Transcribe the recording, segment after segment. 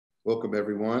Welcome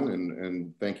everyone,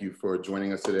 and thank you for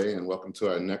joining us today, and welcome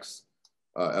to our next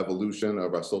evolution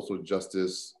of our social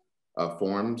justice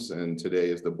forums, and today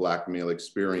is the Black male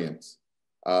experience.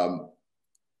 Um,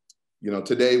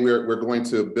 Today we're going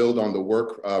to build on the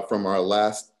work from our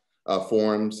last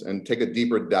forums and take a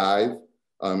deeper dive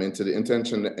into the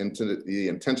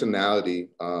intentionality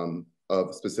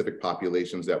of specific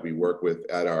populations that we work with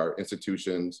at our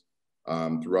institutions,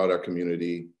 throughout our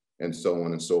community, and so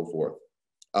on and so forth.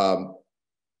 Um,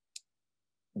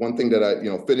 One thing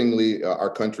that fittingly, our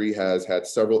country has had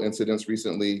several incidents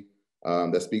recently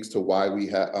that speaks to why we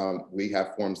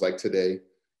have forums like today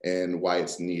and why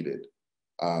it's needed.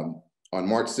 On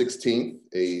March 16th,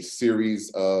 a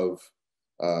series of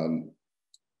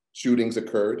shootings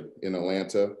occurred in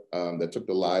Atlanta that took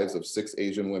the lives of 6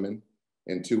 Asian women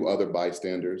and 2 other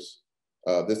bystanders.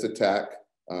 This attack,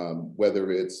 whether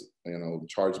it's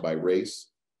charged by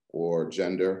race or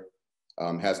gender,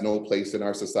 has no place in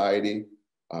our society.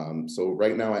 So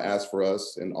right now I ask for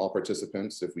us and all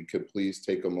participants, if we could please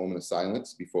take a moment of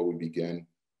silence before we begin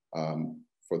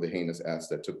for the heinous acts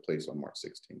that took place on March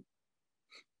 16th.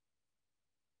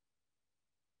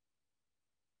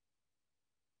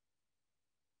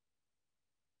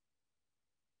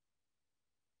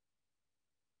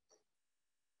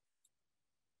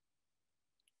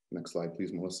 Next slide,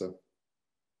 please, Melissa.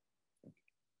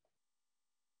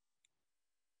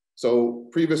 So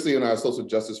previously in our social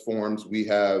justice forums, we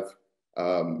have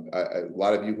a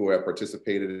lot of you who have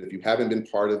participated. If you haven't been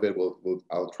part of it,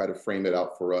 I'll try to frame it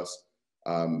out for us.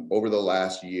 Over the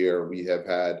last year, we have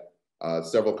had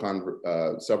several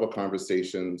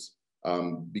conversations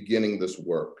beginning this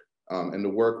work. And the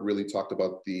work really talked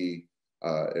about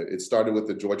it started with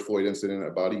the George Floyd incident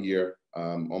about a year,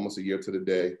 almost a year to the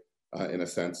day, in a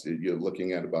sense. You're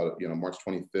looking at about, March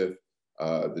 25th,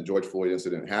 the George Floyd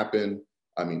incident happened.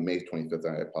 May 25th,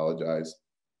 I apologize.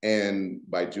 And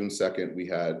by June 2nd, we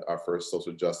had our first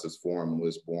social justice forum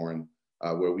was born,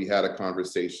 where we had a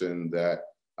conversation that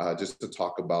just to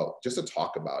talk about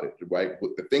it, right?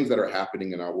 The things that are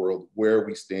happening in our world, where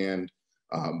we stand,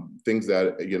 things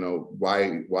that,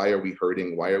 why are we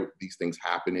hurting? Why are these things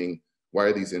happening? Why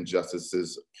are these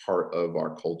injustices part of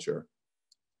our culture?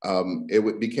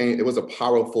 It was a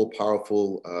powerful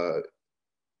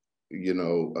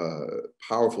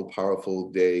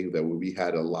day that we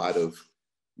had a lot of,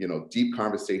 deep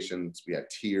conversations. We had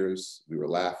tears, we were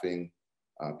laughing,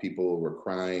 people were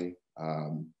crying.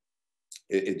 An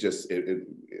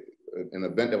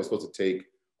event that was supposed to take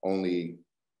only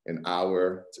an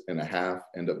hour and a half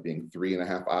ended up being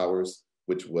 3.5 hours,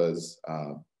 which was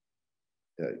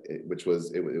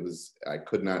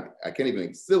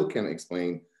still can't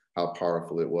explain how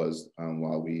powerful it was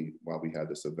while we had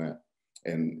this event.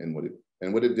 And what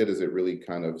it did is it really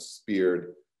kind of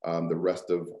speared the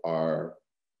rest of our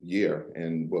year.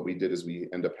 And what we did is we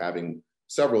end up having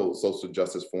several social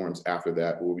justice forums after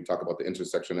that, where we talk about the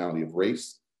intersectionality of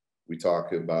race. We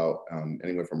talk about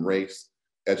anywhere from race,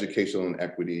 educational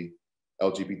inequity,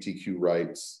 LGBTQ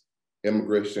rights,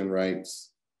 immigration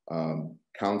rights,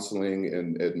 counseling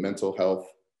and mental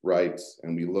health rights.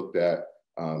 And we looked at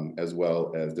as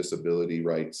well as disability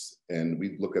rights. And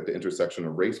we look at the intersection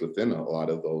of race within a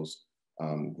lot of those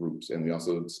groups. And we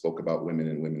also spoke about women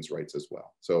and women's rights as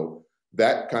well. So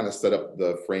that kind of set up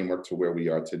the framework to where we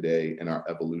are today and our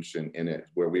evolution in it,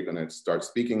 where we're going to start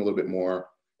speaking a little bit more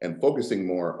and focusing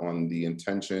more on the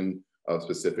intention of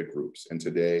specific groups. And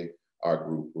today, our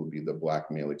group will be the Black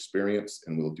male experience,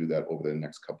 and we'll do that over the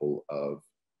next couple of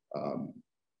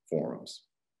forums.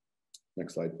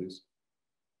 Next slide, please.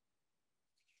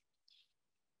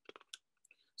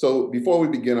 So before we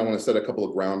begin, I want to set a couple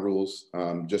of ground rules,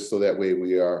 just so that way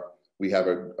we have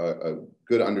a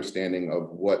good understanding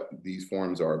of what these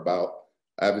forums are about.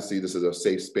 Obviously, this is a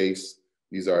safe space.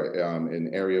 These are an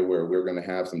area where we're going to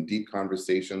have some deep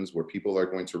conversations, where people are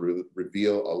going to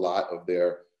reveal a lot of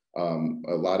their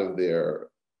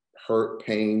hurt,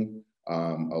 pain,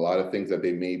 a lot of things that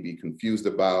they may be confused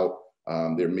about.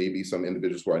 There may be some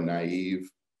individuals who are naive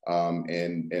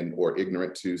or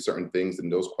ignorant to certain things,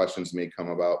 and those questions may come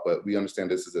about. But we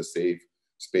understand this is a safe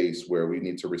space where we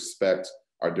need to respect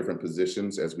our different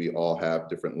positions, as we all have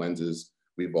different lenses.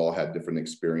 We've all had different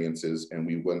experiences, and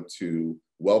we want to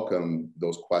welcome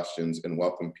those questions and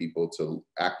welcome people to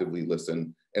actively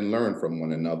listen and learn from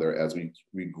one another as we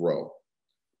grow.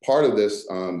 Part of this,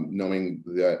 knowing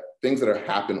that things that are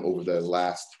happened over the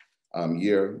last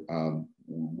year,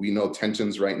 we know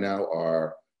tensions right now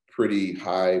are pretty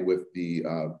high with the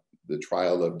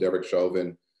trial of Derek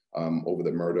Chauvin over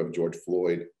the murder of George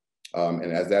Floyd.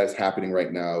 And as that is happening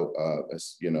right now,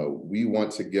 we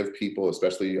want to give people,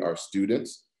 especially our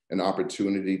students an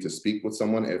opportunity to speak with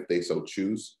someone if they so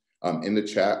choose. In the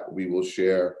chat, we will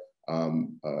share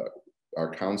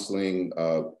our counseling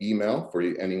email for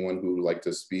anyone who would like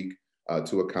to speak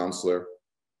to a counselor.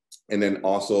 And then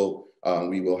also,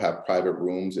 we will have private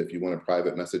rooms. If you want to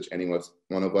private message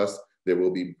one of us, there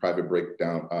will be private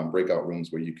breakout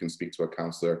rooms where you can speak to a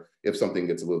counselor if something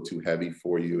gets a little too heavy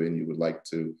for you and you would like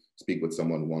to speak with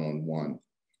someone one-on-one.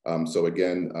 So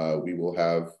again, we will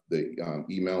have the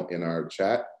email in our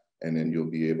chat, and then you'll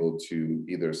be able to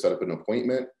either set up an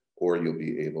appointment or you'll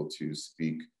be able to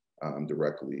speak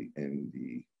directly in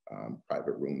the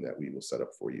private room that we will set up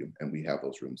for you. And we have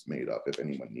those rooms made up if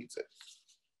anyone needs it.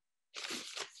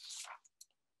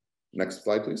 Next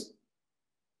slide, please.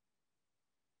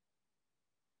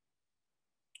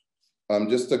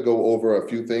 Just to go over a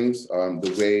few things,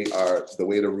 the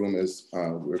way the room is,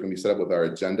 we're going to be set up with our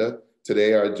agenda.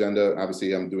 Today, our agenda,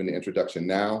 obviously, I'm doing the introduction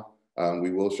now.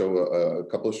 We will show a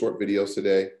couple of short videos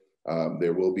today.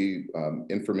 There will be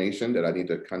information that I need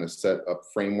to kind of set up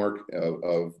framework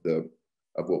of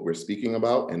what we're speaking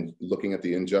about and looking at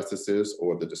the injustices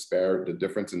or the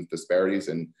difference in disparities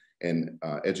and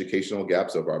educational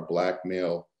gaps of our Black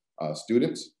male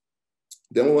students.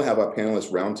 Then we'll have our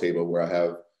panelist roundtable where I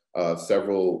have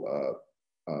several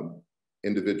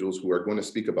individuals who are going to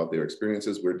speak about their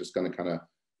experiences. We're just going to kind of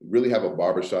really have a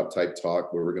barbershop type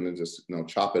talk where we're going to just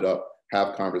chop it up,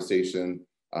 have conversation,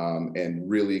 and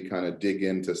really kind of dig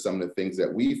into some of the things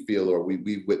that we feel or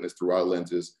we've witnessed through our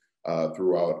lenses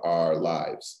throughout our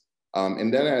lives.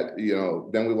 And then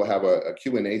then we will have a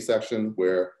Q&A section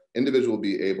where individuals will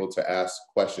be able to ask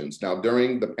questions. Now,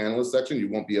 during the panelist section, you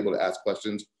won't be able to ask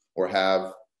questions or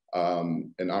have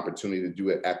an opportunity to do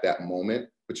it at that moment,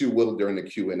 but you will during the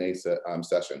Q&A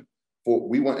session.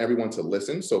 We want everyone to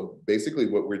listen. So basically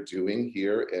what we're doing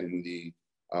here in the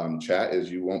chat is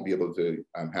you won't be able to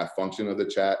have function of the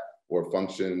chat or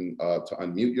function to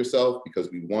unmute yourself,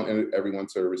 because we want everyone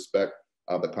to respect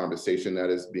the conversation that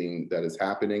is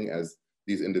happening, as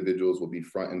these individuals will be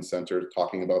front and center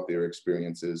talking about their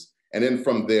experiences. And then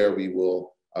from there, we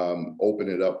will open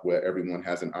it up where everyone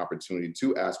has an opportunity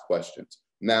to ask questions.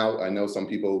 Now, I know some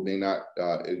people may not,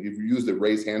 if you use the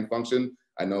raise hand function,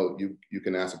 I know you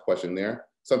can ask a question there.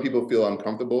 Some people feel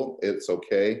uncomfortable. It's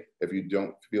okay. If you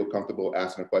don't feel comfortable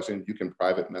asking a question, you can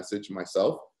private message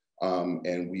myself,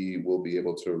 and we will be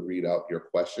able to read out your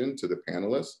question to the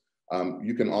panelists.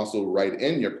 You can also write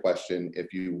in your question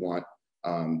if you want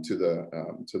to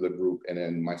the group, and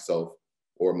then myself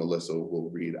or Melissa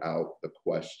will read out the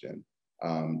question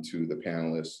to the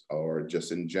panelists, or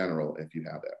just in general if you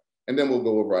have that. And then we'll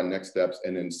go over our next steps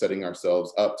and then setting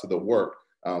ourselves up to the work.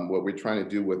 What we're trying to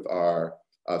do with our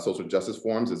social justice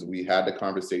forums is we had the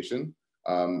conversation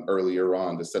earlier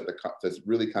on to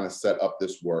really kind of set up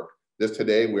this work.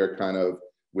 Today we're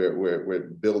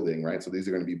building, right? So these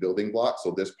are going to be building blocks.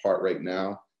 So this part right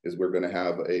now is we're going to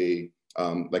have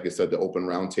like I said, the open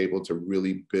roundtable to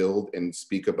really build and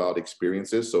speak about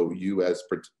experiences. So you as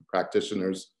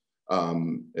practitioners,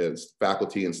 as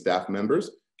faculty and staff members,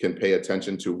 can pay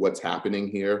attention to what's happening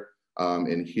here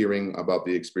and hearing about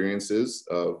the experiences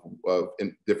of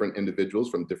different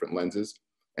individuals from different lenses.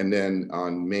 And then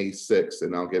on May 6th,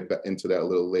 and I'll get back into that a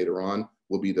little later on,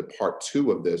 will be the part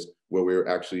 2 of this, where we're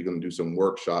actually going to do some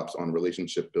workshops on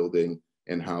relationship building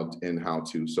and how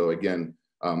to. So again,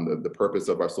 the purpose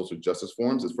of our social justice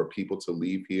forums is for people to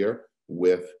leave here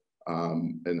with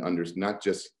not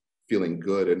just feeling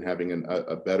good and having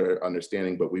a better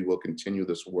understanding, but we will continue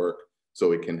this work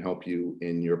so it can help you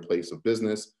in your place of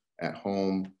business, at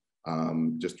home,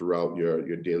 just throughout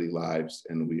your daily lives.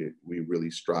 And we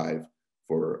really strive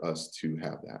for us to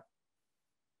have that.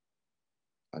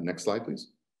 Next slide,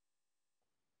 please.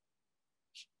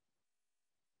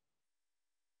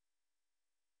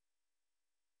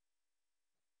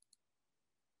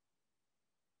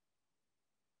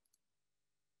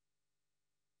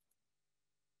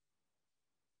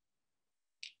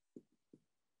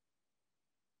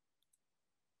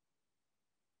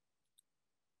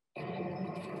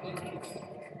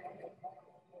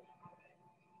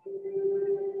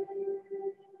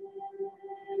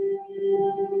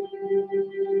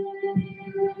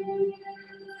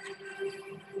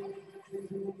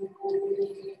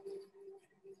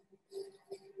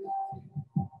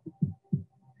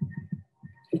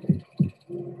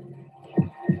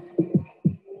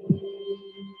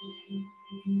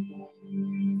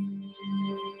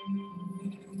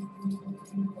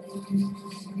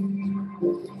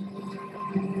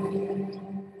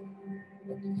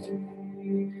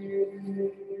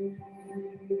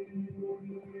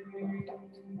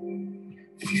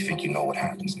 If you think you know what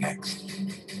happens next,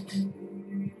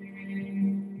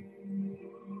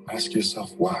 Ask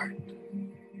yourself why.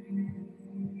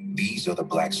 These are the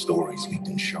Black stories we've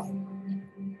been shown.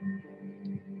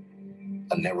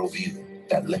 A narrow view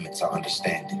that limits our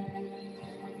understanding.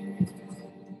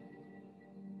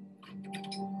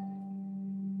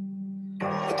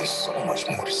 But there's so much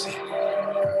more to see.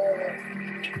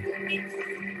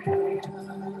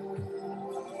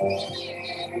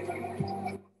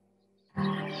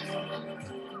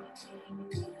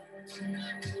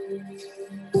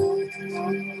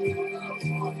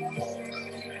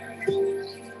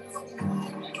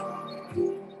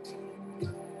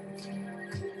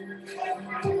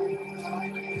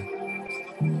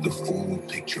 The full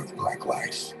picture of Black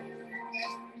life.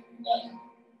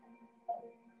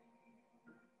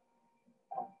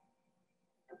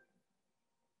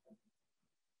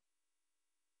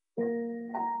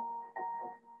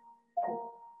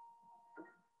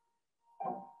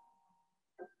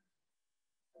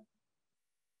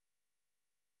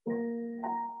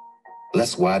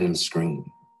 Let's widen the screen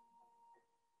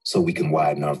so we can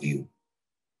widen our view.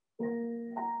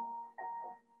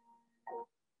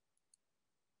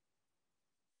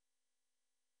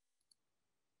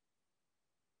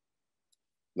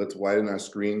 Let's widen our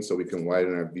screen so we can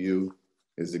widen our view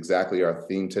is exactly our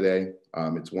theme today.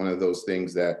 It's one of those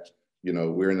things that, you know,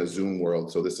 we're in a Zoom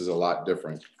world, so this is a lot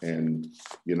different. And,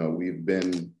 you know, we've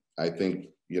been, I think,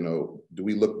 you know, do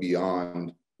we look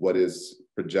beyond what is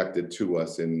projected to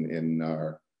us in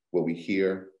our, what we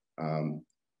hear,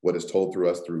 what is told through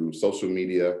us through social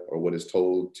media, or what is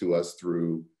told to us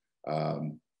through,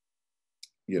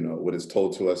 you know, what is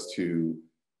told to us to,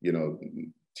 you know,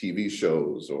 TV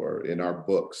shows or in our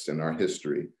books and our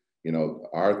history. You know,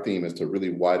 our theme is to really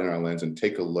widen our lens and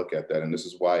take a look at that. And this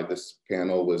is why this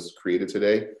panel was created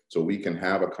today, so we can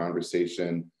have a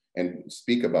conversation and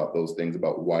speak about those things,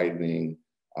 about widening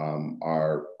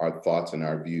our thoughts and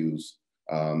our views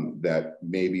that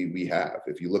maybe we have.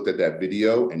 If you looked at that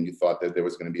video and you thought that there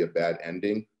was going to be a bad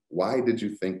ending, why did you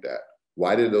think that?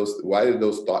 Why did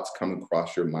those thoughts come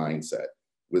across your mindset?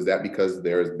 Was that because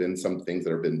there's been some things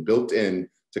that have been built in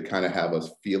to kind of have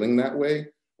us feeling that way?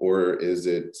 Or is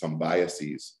it some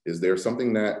biases? Is there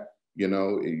something that, you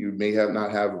know, you may have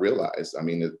not have realized? I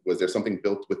mean, was there something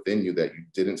built within you that you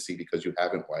didn't see because you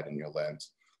haven't widened your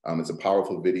lens? It's a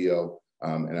powerful video,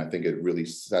 and I think it really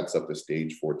sets up the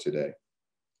stage for today.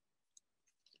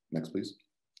 Next, please.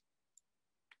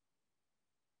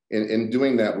 In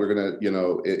doing that, we're gonna, you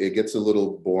know, it gets a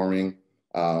little boring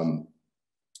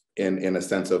in a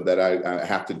sense of that I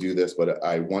have to do this, but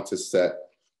I want to set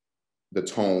the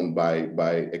tone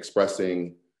by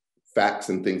expressing facts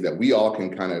and things that we all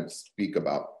can kind of speak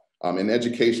about. In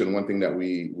education, one thing that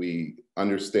we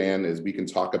understand is we can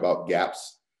talk about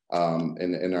gaps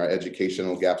in our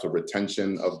educational gaps of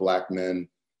retention of Black men,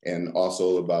 and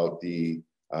also about the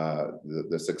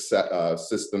success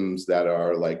systems that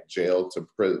are like jail to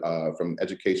from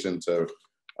education to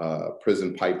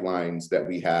prison pipelines that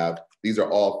we have. These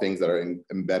are all things that are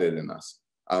embedded in us.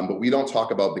 But we don't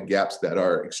talk about the gaps that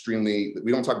are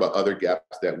we don't talk about other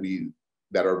gaps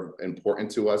that are important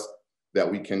to us, that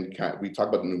we talk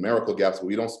about the numerical gaps, but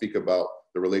we don't speak about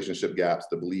the relationship gaps,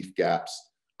 the belief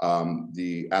gaps,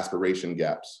 the aspiration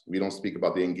gaps. We don't speak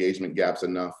about the engagement gaps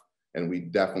enough, and we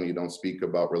definitely don't speak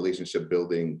about relationship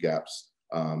building gaps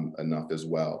enough as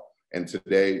well. And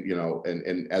today, you know,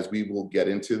 and as we will get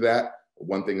into that,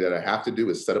 one thing that I have to do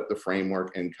is set up the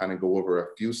framework and kind of go over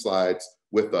a few slides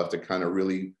with us to kind of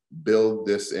really build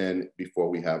this in before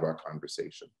we have our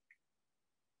conversation.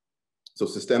 So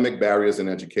systemic barriers in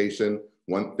education,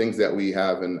 one things that we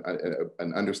have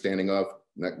an understanding of,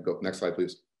 next slide,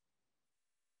 please,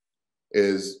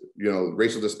 is, you know,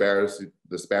 racial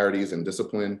disparities in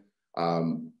discipline.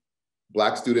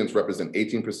 Black students represent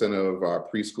 18% of our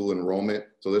preschool enrollment.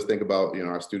 So let's think about, you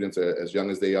know, our students as young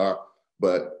as they are,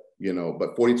 but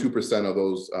 42% of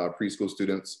those preschool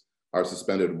students are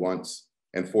suspended once,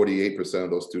 and 48%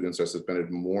 of those students are suspended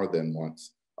more than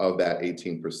once of that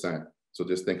 18%. So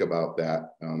just think about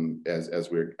that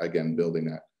as we're, again, building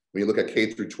that. When you look at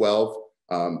K through 12,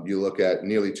 you look at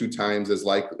nearly 2 times as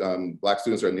Black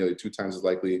students are nearly 2 times as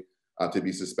likely to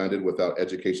be suspended without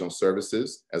educational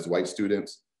services as white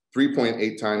students,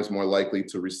 3.8 times more likely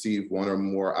to receive 1 or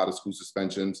more out-of-school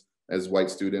suspensions as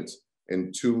white students,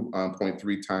 and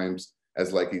 2.3 times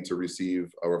as likely to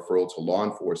receive a referral to law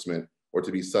enforcement or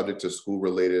to be subject to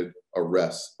school-related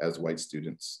arrests as white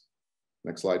students.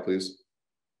 Next slide, please.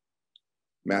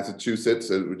 Massachusetts,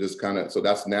 so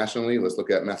that's nationally. Let's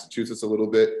look at Massachusetts a little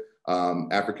bit.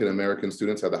 African-American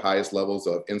students have the highest levels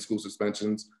of in-school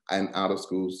suspensions and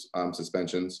out-of-school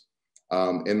suspensions.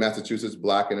 In Massachusetts,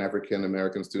 Black and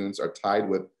African-American students are tied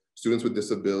with Students with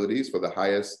disabilities for the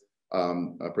highest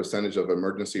percentage of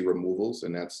emergency removals,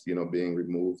 and that's, you know, being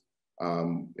removed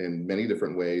in many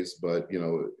different ways, but, you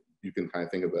know, you can kind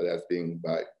of think of it as being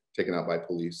taken out by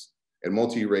police. And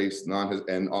multi-race,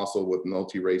 and also with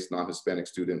multi-race, non-Hispanic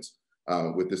students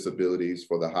with disabilities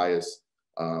for the highest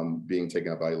being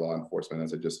taken out by law enforcement,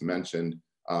 as I just mentioned.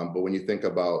 But when you think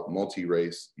about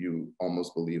multi-race, you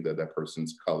almost believe that that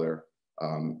person's color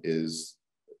is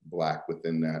Black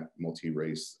within that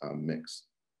multi-race mix.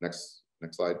 Next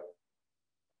slide.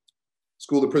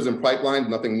 School to prison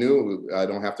pipeline, nothing new. I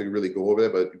don't have to really go over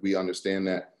it, but we understand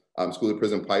that school to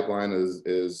prison pipeline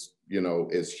is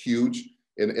huge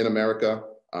in America.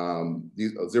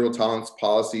 These zero tolerance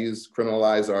policies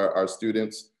criminalize our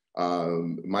students.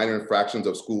 Minor infractions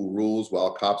of school rules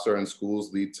while cops are in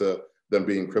schools lead to them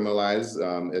being criminalized,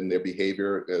 and their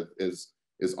behavior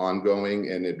is ongoing,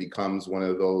 and it becomes one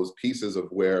of those pieces of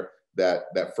where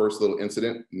that first little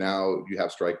incident, now you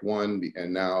have strike one,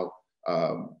 and now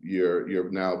you're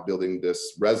now building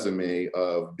this resume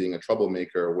of being a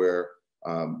troublemaker where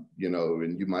and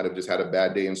you might have just had a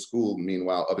bad day in school.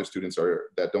 Meanwhile, other students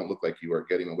that don't look like you are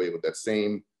getting away with that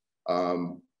same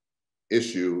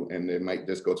issue, and they might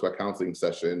just go to a counseling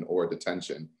session or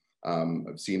detention.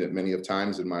 I've seen it many of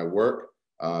times in my work,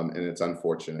 and it's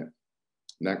unfortunate.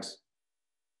 Next.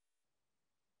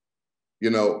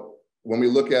 When we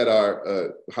look at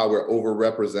how we're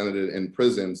overrepresented in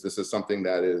prisons, this is something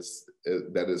that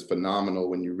is phenomenal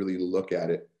when you really look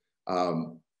at it.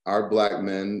 Our Black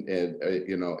men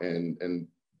and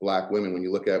Black women, when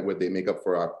you look at what they make up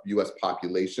for our U.S.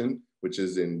 population, which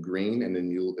is in green, and then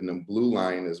the blue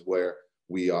line is where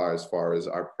we are as far as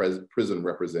our prison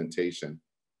representation.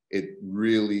 It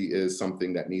really is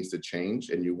something that needs to change,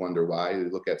 and you wonder why. You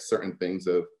look at certain things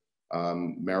of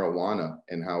marijuana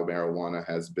and how marijuana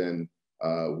has been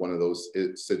one of those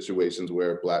situations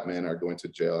where Black men are going to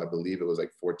jail. I believe it was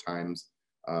like 4 times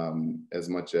as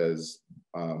much as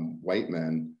white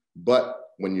men. But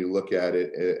when you look at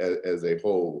it as a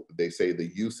whole, they say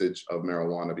the usage of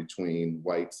marijuana between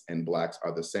whites and Blacks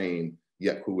are the same,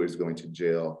 yet who is going to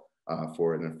jail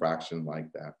for an infraction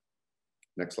like that?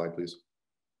 Next slide, please.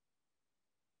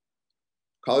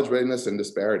 College readiness and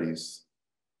disparities.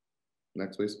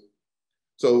 Next, please.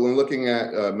 So when looking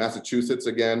at Massachusetts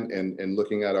again, and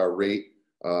looking at our rate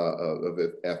of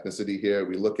ethnicity here,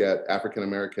 we look at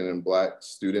African-American and Black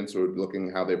students. We're looking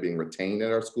at how they're being retained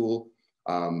at our school.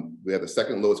 We have the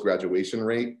second lowest graduation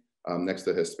rate next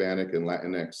to Hispanic and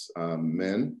Latinx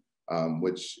men,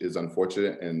 which is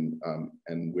unfortunate,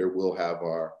 and where we'll have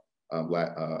our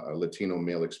Latino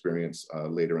male experience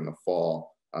later in the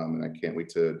fall. And I can't wait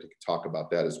to talk about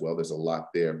that as well. There's a lot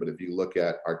there. But if you look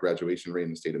at our graduation rate in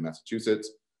the state of Massachusetts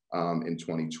in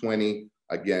 2020,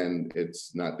 again,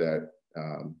 it's not that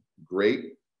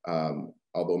great,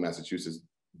 although Massachusetts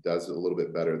does a little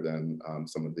bit better than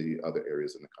some of the other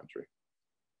areas in the country.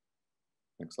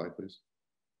 Next slide, please.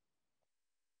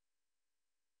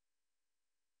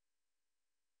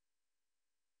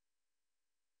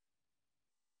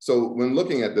 So when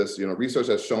looking at this, research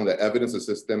has shown that evidence of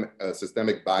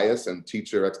systemic bias and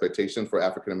teacher expectation for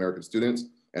African-American students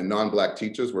and non-Black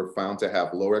teachers were found to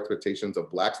have lower expectations of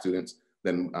Black students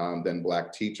than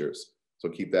Black teachers. So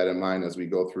keep that in mind as we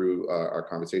go through our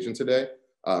conversation today.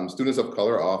 Students of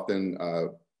color are often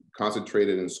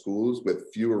concentrated in schools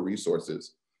with fewer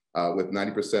resources, with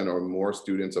 90% or more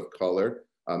students of color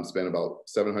spend about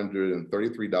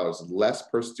 $733 less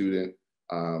per student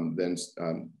than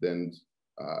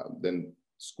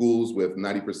schools with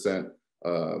 90%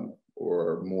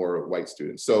 or more white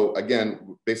students. So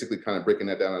again, basically kind of breaking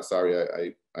that down, I'm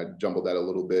sorry, I jumbled that a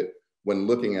little bit. When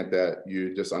looking at that,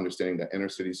 you're just understanding that inner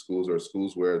city schools or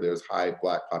schools where there's high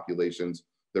Black populations,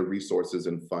 the resources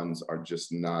and funds are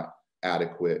just not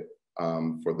adequate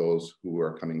for those who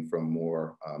are coming from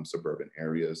more suburban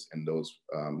areas and those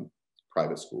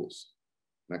private schools.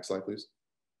 Next slide, please.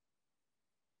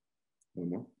 One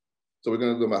more. So we're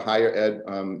going to go about higher ed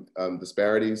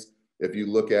disparities. If you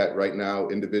look at right now,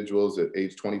 individuals at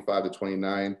age 25 to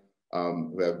 29,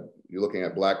 you're looking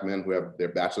at Black men who have their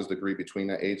bachelor's degree between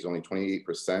that age, only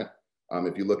 28%.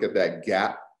 If you look at that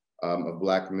gap of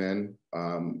Black men,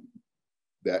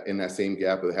 that in that same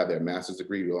gap that have their master's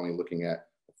degree, you're only looking at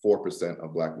 4%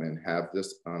 of Black men have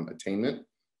this attainment,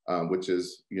 which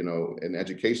is, in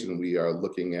education, we are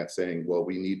looking at saying, well,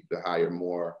 we need to hire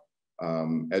more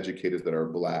educators that are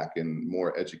Black and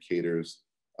more educators,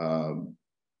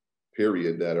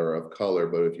 period, that are of color.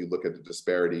 But if you look at the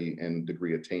disparity in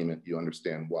degree attainment, you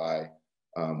understand why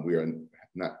we are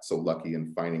not so lucky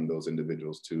in finding those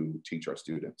individuals to teach our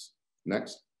students.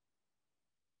 Next.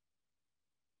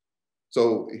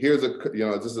 So here's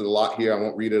this is a lot here. I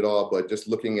won't read it all, but just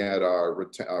looking at our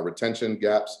retention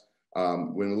gaps.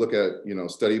 When we look at,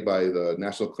 study by the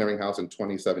National Clearinghouse in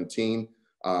 2017,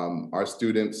 our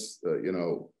students,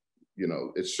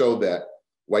 it showed that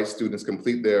white students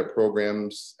complete their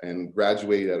programs and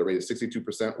graduate at a rate of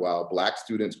 62%, while Black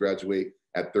students graduate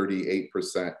at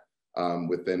 38%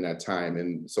 within that time.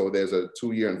 And so there's a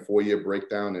 2-year and 4-year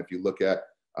breakdown. If you look at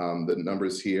the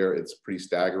numbers here, it's pretty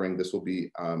staggering. This will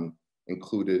be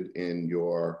included in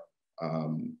your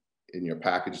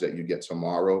package that you get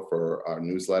tomorrow for our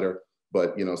newsletter.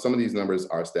 But some of these numbers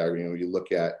are staggering. When you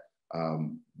look at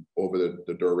over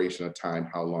the duration of time,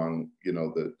 how long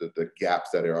the gaps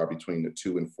that there are between the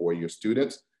 2- and 4-year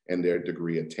students and their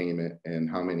degree attainment, and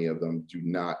how many of them do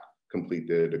not complete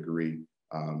their degree.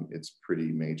 It's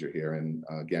pretty major here. And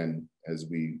again, as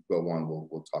we go on,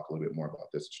 we'll talk a little bit more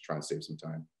about this to try and save some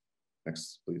time.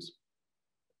 Next, please.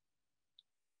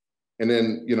 And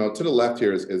then, to the left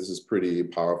here is pretty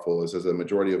powerful. It says a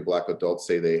majority of Black adults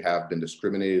say they have been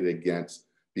discriminated against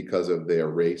because of their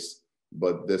race,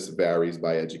 but this varies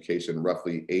by education.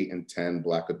 Roughly 8 in 10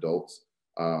 Black adults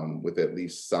with at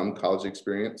least some college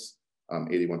experience,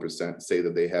 81%, say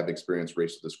that they have experienced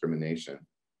racial discrimination.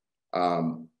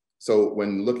 So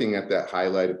when looking at that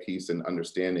highlighted piece and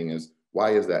understanding is,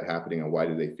 why is that happening and why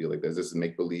do they feel like this? This is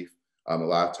make-believe. A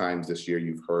lot of times this year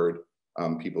you've heard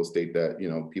people state that,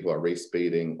 people are race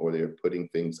baiting, or they're putting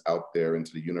things out there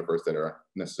into the universe that aren't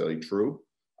necessarily true.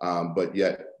 But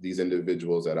yet these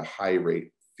individuals at a high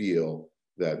rate feel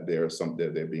that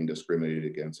they're being discriminated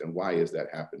against. And why is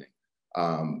that happening?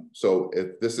 So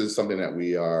if this is something that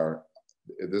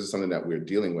we're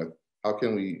dealing with, how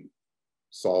can we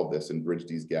solve this and bridge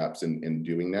these gaps in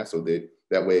doing that, so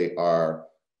that way our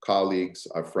colleagues,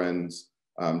 our friends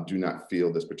do not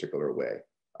feel this particular way?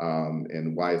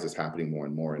 And why is this happening more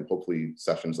and more? And hopefully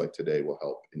sessions like today will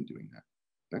help in doing that.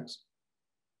 Next.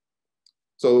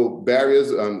 So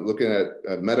barriers, looking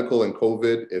at medical and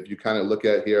COVID, if you kind of look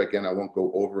at here, again, I won't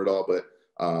go over it all, but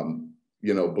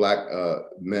Black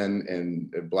men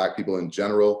and Black people in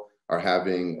general are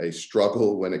having a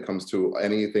struggle when it comes to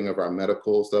anything of our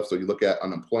medical stuff. So you look at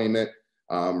unemployment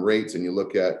rates, and you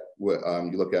look at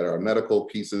our medical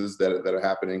pieces that are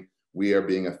happening. We are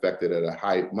being affected at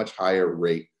a much higher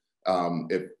rate.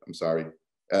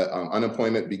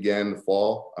 Unemployment began to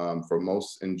fall for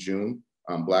most in June.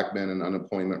 Black men and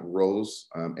unemployment rose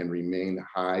and remained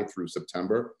high through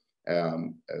September.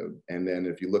 And then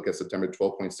if you look at September,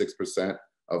 12.6%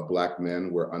 of Black men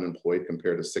were unemployed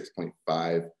compared to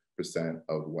 6.5%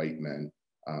 of white men,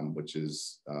 which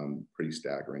is pretty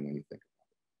staggering when you think about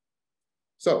it.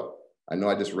 So I know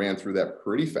I just ran through that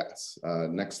pretty fast.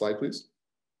 Next slide, please.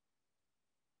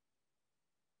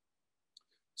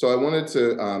 So I wanted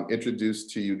to introduce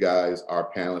to you guys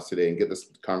our panelists today and get this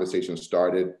conversation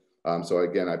started. So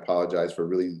again, I apologize for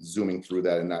really zooming through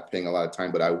that and not paying a lot of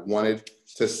time, but I wanted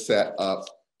to set up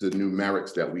the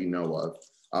numerics that we know of.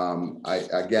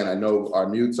 I know our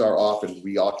mutes are off and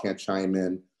we all can't chime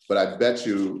in, but I bet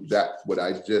you that what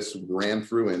I just ran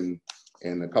through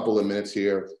in a couple of minutes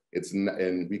here,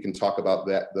 and we can talk about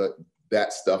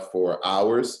that stuff for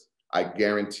hours. I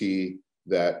guarantee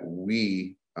that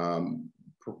we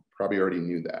probably already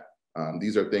knew that.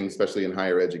 These are things, especially in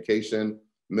higher education,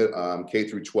 K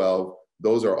through 12,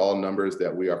 those are all numbers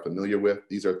that we are familiar with.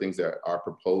 These are things that are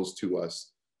proposed to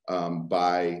us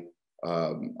by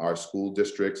our school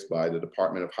districts, by the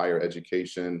Department of Higher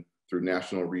Education, through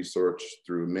national research,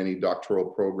 through many doctoral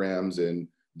programs, and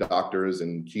doctors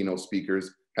and keynote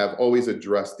speakers have always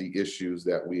addressed the issues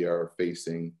that we are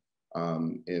facing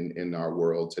in our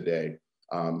world today.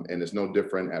 And it's no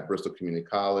different at Bristol Community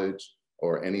College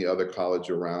or any other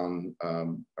college around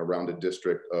the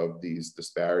district of these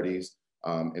disparities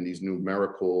and these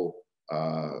numerical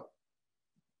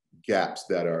gaps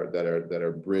that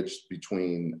are bridged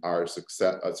between our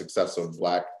success of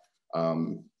Black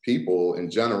people in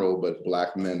general, but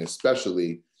Black men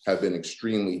especially have been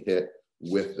extremely hit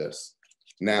with this.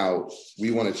 Now,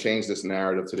 we want to change this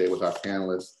narrative today with our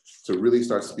panelists to really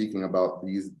start speaking about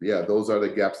these. Yeah, those are the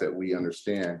gaps that we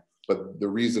understand. But the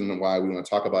reason why we want to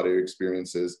talk about our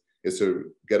experiences is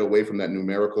to get away from that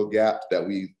numerical gap that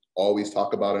we always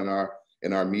talk about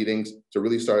in our meetings, to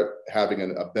really start having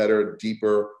a better,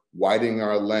 deeper, widening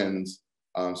our lens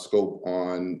scope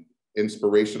on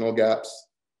inspirational gaps,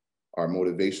 our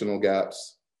motivational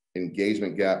gaps,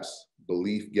 engagement gaps,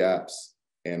 belief gaps,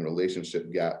 and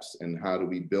relationship gaps. And how do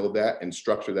we build that and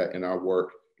structure that in our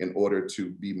work in order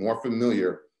to be more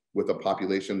familiar with a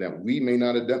population that you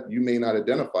may not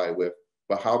identify with,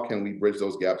 but how can we bridge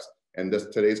those gaps? And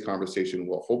today's conversation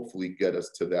will hopefully get us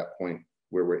to that point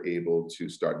where we're able to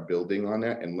start building on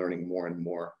that and learning more and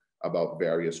more about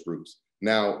various groups.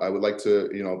 Now, I would like to,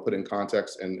 put in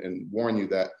context and warn you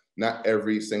that not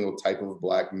every single type of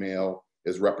Black male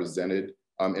is represented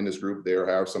in this group. There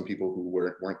are some people who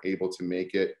weren't able to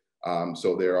make it.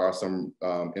 So there are some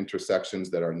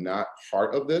intersections that are not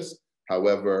part of this.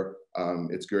 However,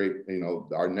 it's great,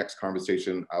 our next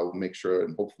conversation, I'll make sure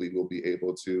and hopefully we'll be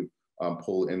able to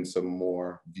pull in some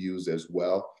more views as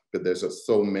well. But there's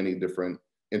so many different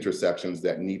intersections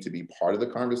that need to be part of the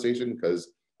conversation,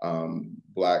 because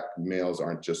Black males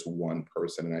aren't just one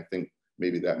person. And I think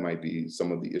maybe that might be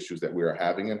some of the issues that we are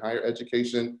having in higher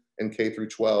education in K through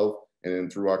 12 and then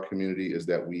through our community, is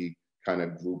that we kind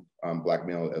of group Black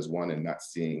male as one and not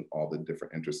seeing all the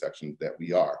different intersections that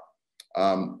we are.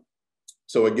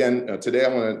 So again, today I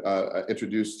want to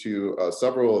introduce to you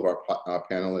several of our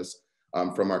panelists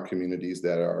from our communities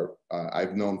that are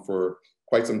I've known for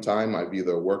quite some time. I've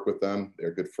either worked with them,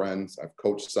 they're good friends, I've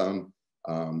coached some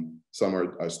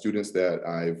are students that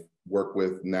I've worked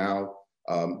with now,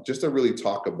 just to really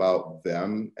talk about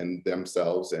them and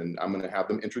themselves. And I'm going to have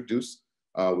them introduce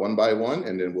one by one,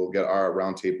 and then we'll get our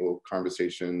roundtable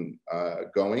conversation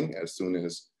going as soon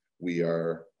as we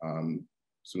are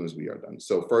done.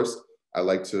 So first, I'd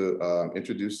like to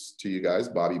introduce to you guys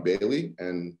Bobby Bailey.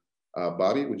 And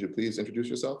Bobby, would you please introduce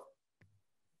yourself?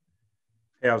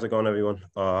 Hey, how's it going, everyone?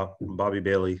 Bobby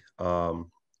Bailey,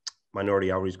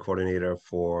 Minority Outreach Coordinator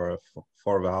for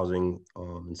Fall River Housing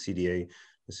and CDA,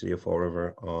 the City of Fall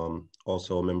River.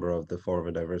 Also a member of the Fall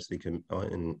River Diversity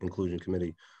and Inclusion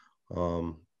Committee.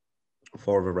 Fall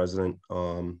River resident,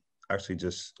 actually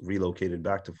just relocated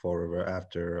back to Fall River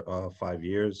after 5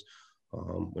 years.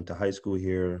 Went to high school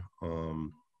here,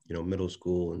 middle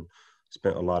school, and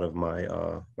spent a lot of my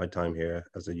my time here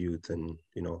as a youth, and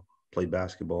played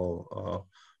basketball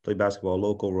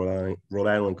local, Rhode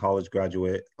Island College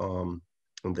graduate, and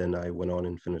then I went on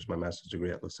and finished my master's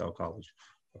degree at LaSalle College.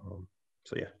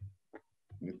 So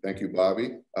yeah. Thank you,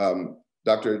 Bobby.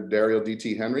 Dr. Dario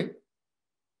D.T. Henry.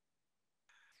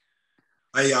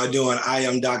 How y'all doing? I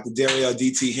am Dr. Dario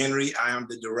D.T. Henry. I am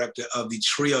the director of the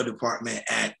TRIO department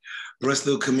at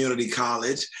Bristol Community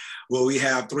College, where we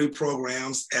have 3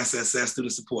 programs: SSS,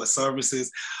 Student Support Services,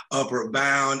 Upward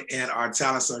Bound, and our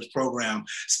Talent Search program.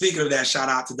 Speaking of that, shout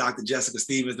out to Dr. Jessica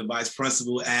Stevens, the vice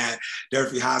principal at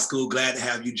Durfee High School. Glad to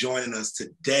have you joining us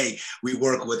today. We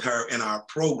work with her in our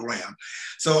program.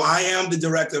 So I am the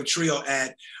director of TRIO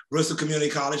at Bristol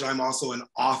Community College. I'm also an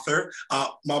author.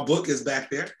 My book is back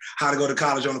there, How to Go to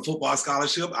College on a Football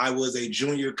Scholarship. I was a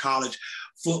junior college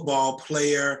football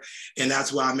player, and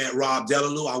that's where I met Rob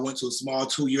Delalue. I went to a small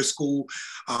 2-year school,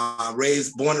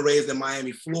 born and raised in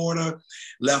Miami, Florida.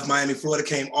 Left Miami, Florida,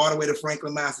 came all the way to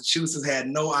Franklin, Massachusetts. Had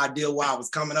no idea why I was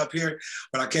coming up here,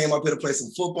 but I came up here to play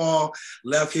some football.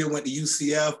 Left here, went to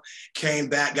UCF, came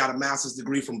back, got a master's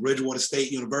degree from Bridgewater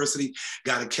State University,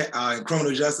 got a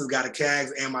criminal justice, got a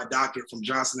CAGS, and my doctorate from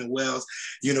Johnson & Wales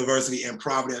University in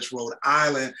Providence, Rhode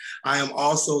Island. I am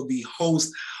also the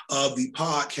host of the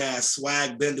podcast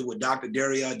Swag Bender with Dr.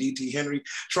 Dario D.T. Henry,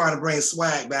 trying to bring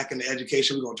swag back into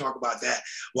education. We're going to talk about that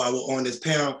while we're on this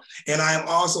panel. And I am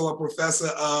also a professor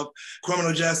of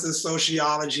criminal justice,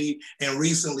 sociology, and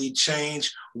recently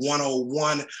Change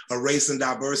 101, a race and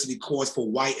diversity course for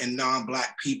white and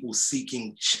non-Black people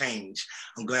seeking change.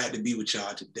 I'm glad to be with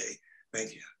y'all today.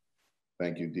 Thank you.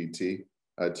 Thank you, DT.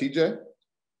 TJ?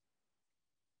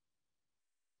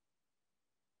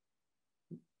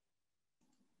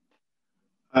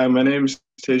 Hi, my name is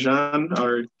Tejan,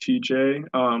 or TJ.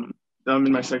 I'm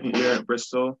in my second year at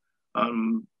Bristol.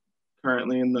 I'm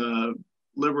currently in the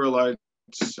liberal arts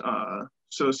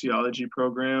sociology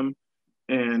program,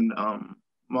 and I'm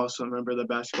also a member of the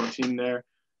basketball team there.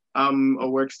 I'm a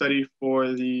work study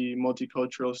for the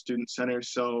Multicultural Student Center,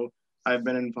 so I've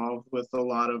been involved with a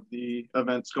lot of the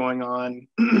events going on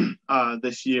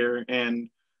this year and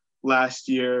last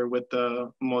year with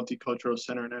the Multicultural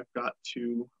Center, and I've got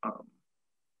to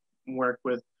work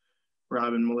with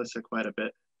Rob and Melissa quite a bit.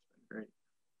 It's been great.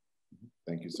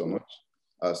 Thank you so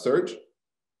much. Serge?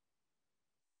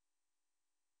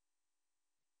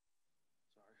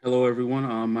 Hello, everyone.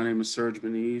 My name is Serge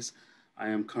Beniz. I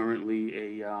am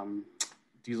currently a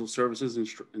diesel services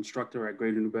instructor at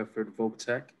Greater New Bedford Voc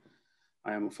Tech.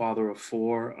 I am a father of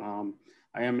 4.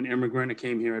 I am an immigrant that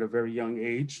came here at a very young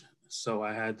age, so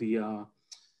I had the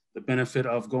benefit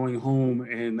of going home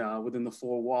and within the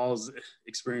 4 walls,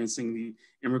 experiencing the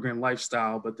immigrant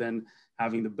lifestyle, but then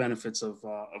having the benefits of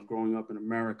growing up in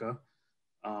America.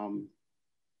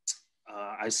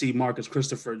 I see Marcus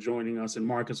Christopher joining us, and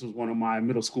Marcus was one of my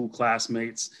middle school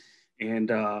classmates.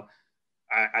 And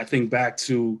I think back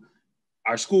to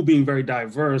our school being very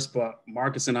diverse, but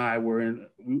Marcus and I were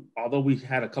although we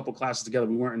had a couple classes together,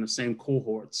 we weren't in the same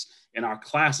cohorts, and our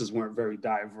classes weren't very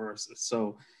diverse.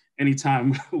 So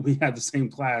anytime we had the same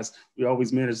class, we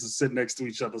always managed to sit next to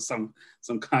each other some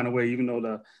kind of way, even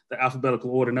though the alphabetical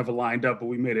order never lined up, but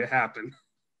we made it happen.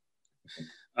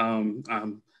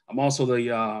 I'm also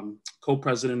the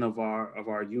co-president of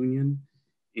our union,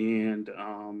 and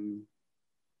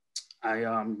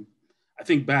I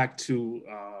think back to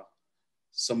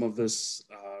some of this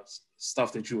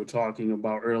stuff that you were talking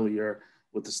about earlier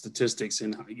with the statistics,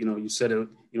 and you said it.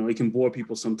 It can bore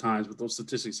people sometimes, but those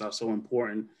statistics are so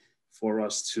important for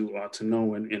us to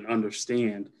know and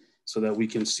understand, so that we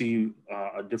can see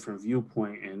a different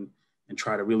viewpoint and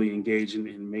try to really engage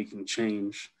in making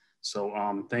change.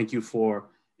 So thank you for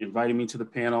inviting me to the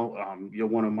panel. You're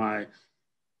one of my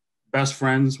best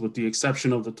friends, with the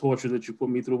exception of the torture that you put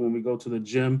me through when we go to the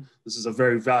gym. This is a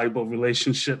very valuable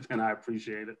relationship, and I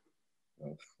appreciate it.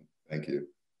 Well, thank you.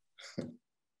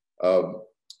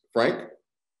 Frank?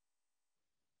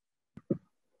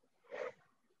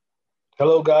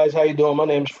 Hello, guys. How you doing? My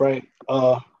name's Frank.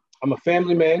 I'm a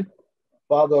family man,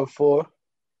 father of 4.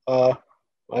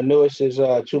 My newest is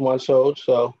 2 months old,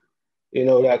 so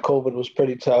that COVID was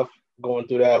pretty tough going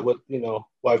through that with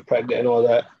wife pregnant and all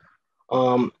that.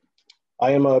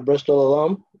 I am a Bristol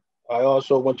alum. I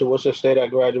also went to Worcester State. I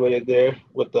graduated there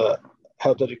with a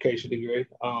health education degree.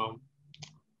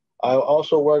 I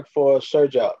also work for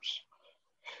SurJobs.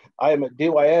 I am a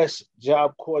DYS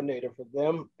job coordinator for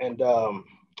them, and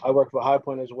I work for High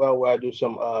Point as well, where I do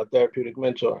some therapeutic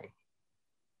mentoring.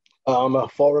 I'm a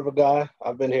Fall River guy.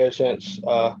 I've been here since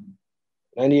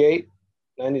 98,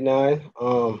 99,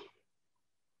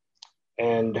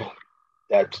 and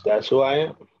that's who I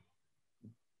am.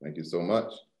 Thank you so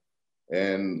much.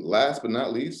 And last but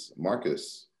not least,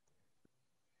 Marcus.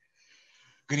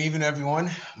 Good evening,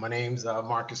 everyone. My name's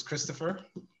Marcus Christopher,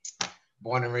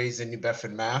 born and raised in New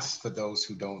Bedford, Mass. For those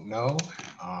who don't know,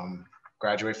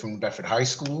 graduated from New Bedford High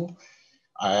School.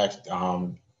 I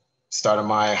started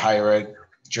my higher ed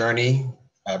journey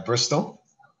at Bristol.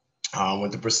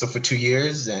 Went to Bristol for 2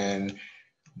 years and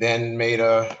then made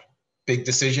a big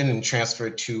decision and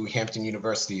transferred to Hampton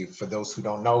University. For those who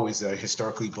don't know, is a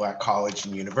historically Black college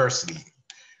and university.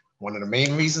 One of the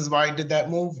main reasons why I did that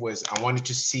move was I wanted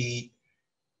to see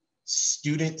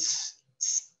students,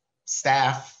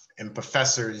 staff, and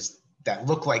professors that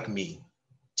look like me,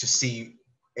 to see,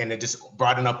 and it just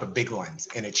broadened up a big lens,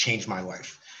 and it changed my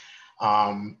life.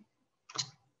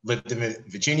 Lived in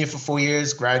Virginia for 4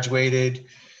 years, graduated,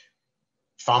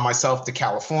 found myself to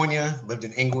California, lived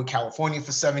in Inglewood, California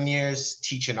for 7 years,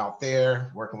 teaching out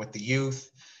there, working with the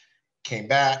youth. Came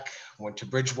back, went to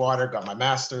Bridgewater, got my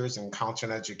master's in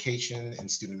counseling education and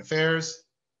student affairs.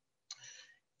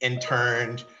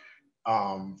 Interned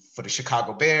for the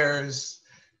Chicago Bears,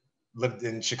 lived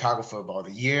in Chicago for about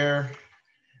a year.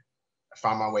 I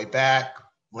found my way back,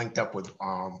 linked up with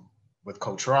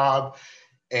Coach Rob.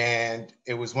 And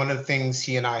it was one of the things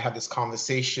he and I had this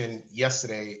conversation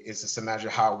yesterday, is just imagine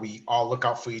how we all look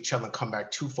out for each other and come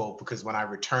back twofold. Because when I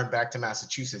returned back to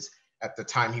Massachusetts, at the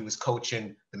time he was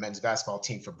coaching the men's basketball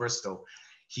team for Bristol,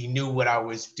 he knew what I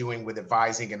was doing with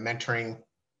advising and mentoring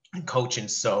and coaching.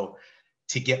 So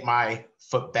to get my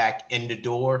foot back in the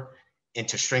door and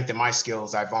to strengthen my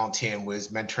skills, I volunteered and was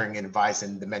mentoring and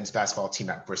advising the men's basketball team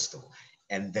at Bristol.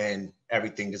 And then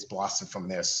everything just blossomed from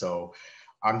there. So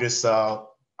I'm just,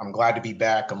 I'm glad to be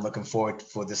back. I'm looking forward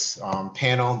for this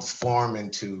panel, this forum,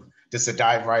 and to just to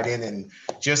dive right in. And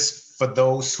just for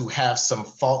those who have some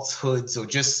falsehoods or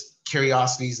just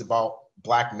curiosities about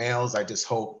Black males, I just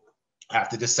hope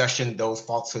after this session, those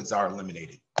falsehoods are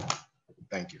eliminated.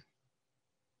 Thank you.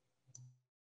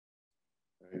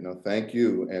 Thank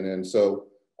you. And then so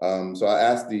I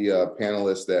asked the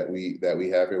panelists that we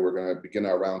have here. We're going to begin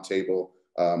our roundtable.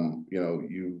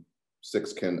 You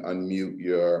 6 can unmute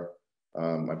your.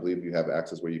 I believe you have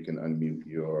access where you can unmute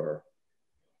your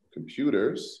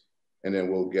computers, and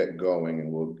then we'll get going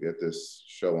and we'll get this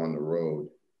show on the road.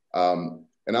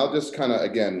 And I'll just kind of,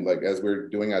 again, like as we're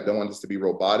doing, I don't want this to be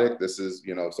robotic. This is,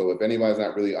 so if anybody's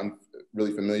not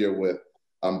really familiar with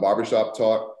barbershop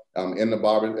talk, in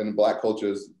the Black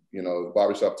cultures,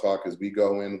 barbershop talk is we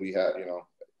go in, we have,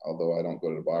 although I don't go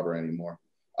to the barber anymore,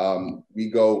 we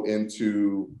go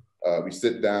into, we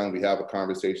sit down, we have a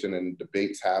conversation, and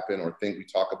debates happen, or we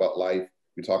talk about life,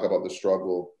 we talk about the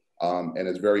struggle, and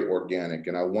it's very organic.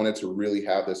 And I wanted to really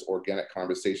have this organic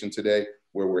conversation today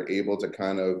where we're able to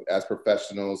kind of, as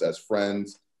professionals, as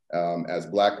friends, as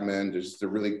Black men, just to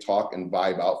really talk and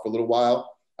vibe out for a little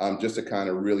while, just to kind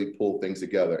of really pull things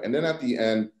together. And then at the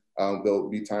end, There'll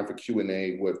be time for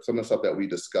Q&A with some of the stuff that we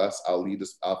discuss.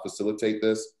 I'll facilitate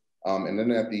this. And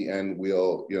then at the end,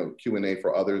 we'll, Q&A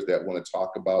for others that want to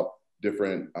talk about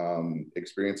different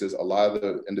experiences. A lot of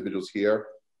the individuals here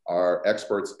are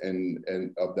experts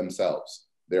in of themselves.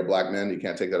 They're Black men. You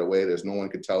can't take that away. There's no one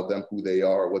could tell them who they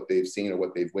are or what they've seen or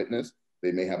what they've witnessed.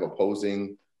 They may have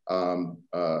opposing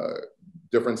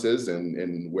differences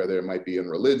in whether it might be in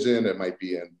religion, it might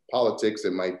be in politics,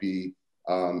 it might be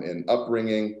in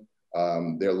upbringing.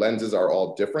 Their lenses are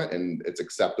all different, and it's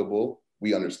acceptable.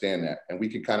 We understand that. And we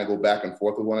can kind of go back and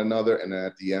forth with one another. And then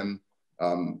at the end,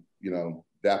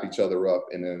 dap each other up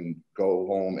and then go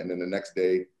home. And then the next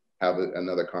day, have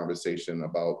another conversation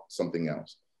about something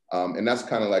else. And that's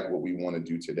kind of like what we want to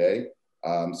do today.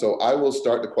 So I will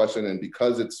start the question. And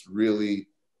because it's really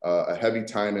a heavy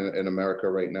time in America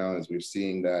right now, as we're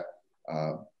seeing that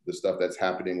the stuff that's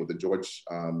happening with the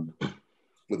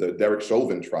Derek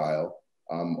Chauvin trial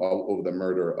over the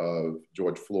murder of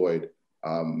George Floyd.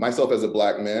 Myself as a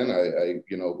Black man, I've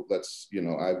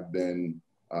been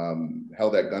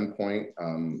held at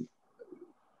gunpoint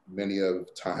many of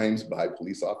times by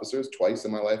police officers, twice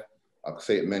in my life. I'll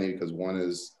say it many because one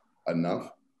is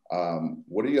enough.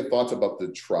 What are your thoughts about the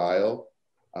trial,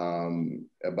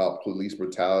 about police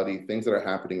brutality, things that are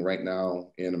happening right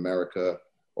now in America,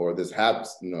 or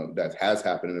that has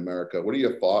happened in America? What are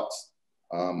your thoughts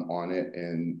on it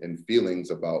and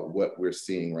feelings about what we're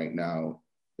seeing right now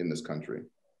in this country?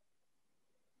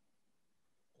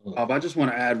 I just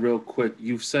want to add real quick.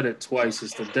 You've said it twice.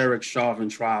 It's the Derek Chauvin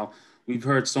trial. We've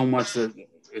heard so much that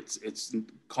it's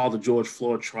called the George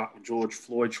Floyd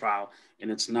trial, and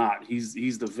it's not.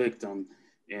 He's the victim,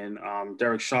 and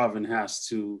Derek Chauvin has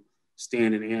to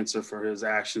stand and answer for his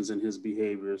actions and his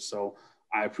behavior. So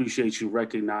I appreciate you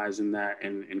recognizing that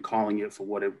and calling it for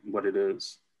what it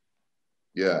is.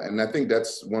 Yeah, and I think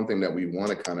that's one thing that we want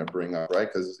to kind of bring up,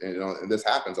 right? Because and this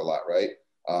happens a lot, right?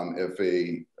 If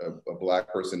a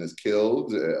Black person is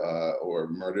killed or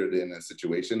murdered in a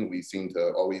situation, we seem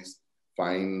to always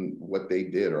find what they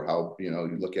did, or how, you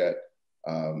look at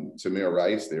Tamir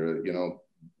Rice, they look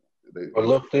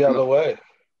the other way.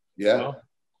 Yeah.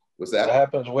 What's that? That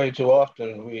happens way too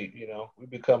often. We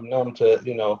become numb to,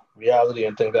 reality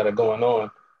and things that are going on,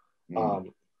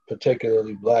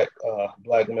 particularly black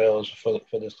males for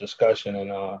this discussion.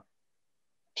 And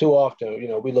too often,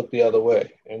 we look the other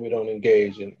way and we don't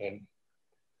engage and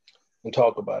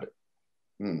talk about it.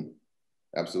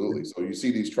 Absolutely. So you see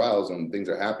these trials and things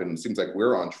are happening. It seems like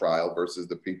we're on trial versus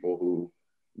the people who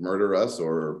murder us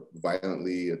or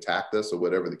violently attacked us or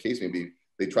whatever the case may be.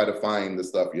 They try to find the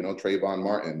stuff, Trayvon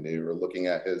Martin, they were looking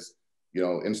at his,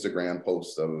 Instagram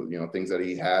posts of, things that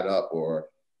he had up, or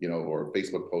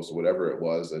Facebook posts or whatever it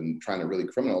was, and trying to really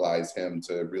criminalize him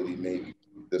to really make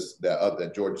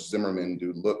that George Zimmerman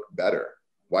dude look better.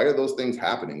 Why are those things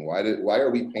happening? Why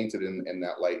are we painted in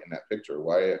that light, in that picture?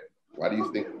 Why do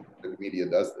you think the media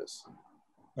does this?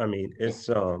 I mean, it's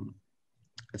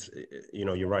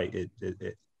you're right.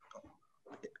 It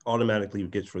automatically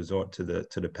gets resort to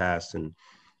the past and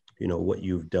what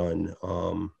you've done,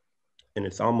 and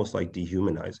it's almost like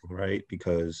dehumanizing, right?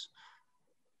 Because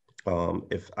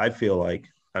if I feel like,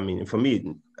 I mean, for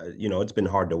me, it's been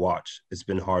hard to watch. It's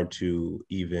been hard to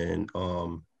even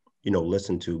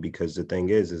listen to, because the thing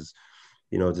is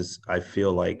I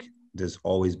feel like there's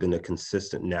always been a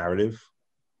consistent narrative.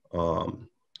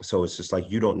 So it's just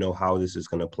like, you don't know how this is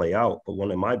going to play out. But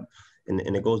one of my,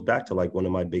 and it goes back to like one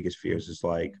of my biggest fears is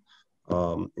like,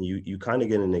 you kind of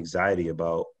get an anxiety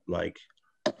about like,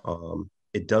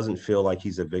 it doesn't feel like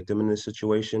he's a victim in this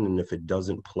situation. And if it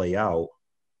doesn't play out,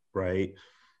 right.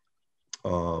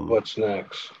 What's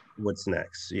next?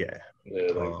 Yeah.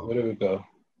 Yeah. Like, where do we go?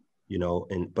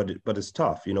 But it's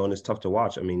tough, and it's tough to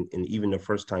watch. I mean, and even the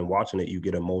first time watching it, you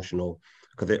get emotional,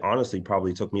 because it honestly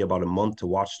probably took me about a month to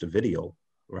watch the video,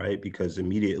 right? Because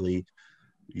immediately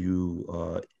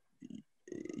you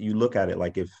look at it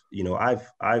like, if,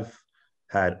 I've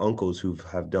had uncles who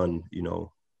have done,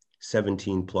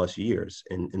 17 plus years.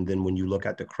 And then when you look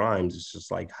at the crimes, it's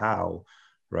just like, how,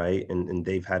 right? And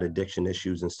they've had addiction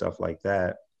issues and stuff like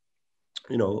that,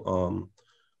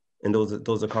 and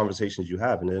those are conversations you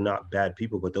have, and they're not bad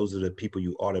people, but those are the people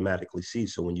you automatically see.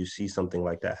 So when you see something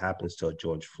like that happens to a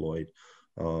George Floyd,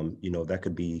 that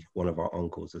could be one of our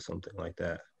uncles or something like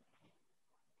that.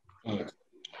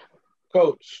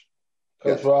 Coach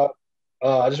Yes. Rob,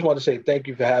 I just want to say thank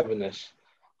you for having this.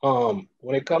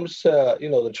 When it comes to,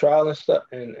 the trial and stuff,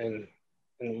 and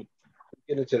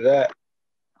get into that,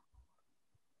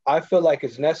 I feel like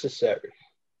it's necessary,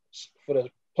 for the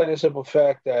plain and simple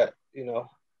fact that,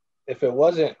 if it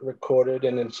wasn't recorded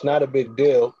and it's not a big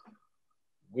deal,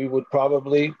 we would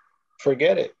probably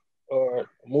forget it or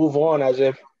move on as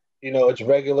if, it's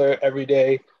regular every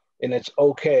day and it's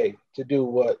okay to do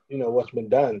what's been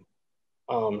done.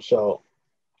 So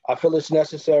I feel it's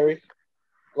necessary,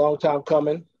 long time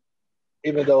coming,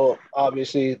 even though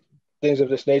obviously things of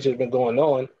this nature have been going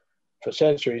on for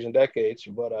centuries and decades.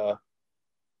 But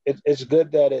it's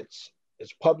good that it's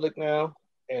public now,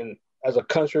 and as a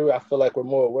country, I feel like we're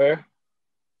more aware.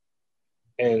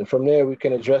 And from there, we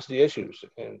can address the issues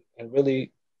and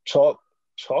really talk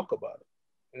about it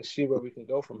and see where we can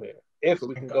go from here, if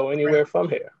we can go anywhere from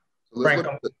here.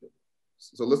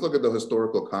 So let's look at the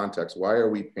historical context. Why are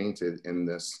we painted in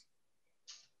this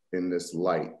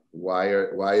light?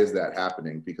 Why is that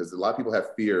happening? Because a lot of people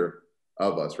have fear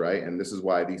of us, right? And this is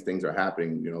why these things are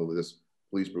happening. This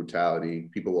police brutality.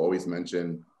 People will always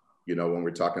mention, when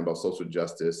we're talking about social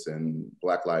justice and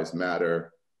Black Lives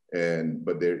Matter,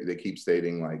 but they keep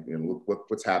stating like, look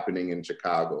what's happening in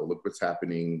Chicago. Look what's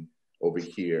happening over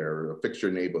here. Fix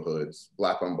your neighborhoods.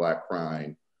 Black on Black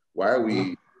crime. Why are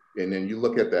we? And then you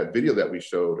look at that video that we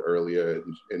showed earlier,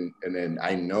 and then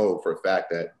I know for a fact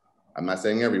that, I'm not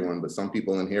saying everyone, but some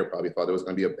people in here probably thought there was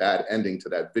going to be a bad ending to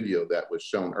that video that was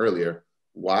shown earlier.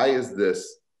 Why is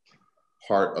this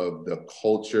part of the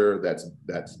culture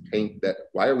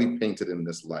why are we painted in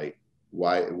this light?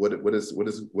 Why? What is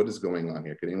going on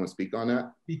here? Can anyone speak on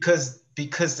that? Because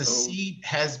the seed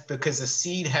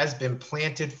has been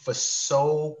planted for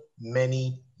so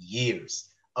many years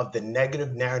of the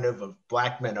negative narrative of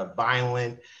Black men are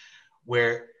violent,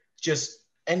 where just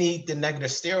the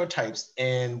negative stereotypes,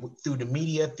 and through the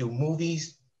media, through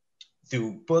movies,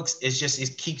 through books,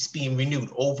 it keeps being renewed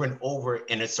over and over,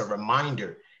 and it's a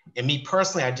reminder. And me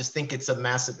personally, I just think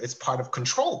it's part of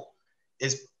control,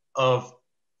 is of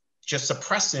just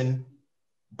suppressing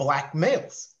Black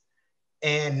males.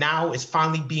 And now it's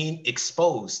finally being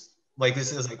exposed. Like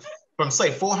this is like from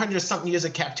 400 something years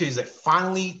of captivity, like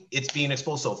finally it's being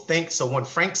exposed. So when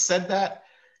Frank said that,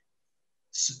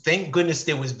 thank goodness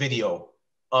there was video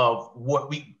of what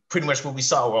we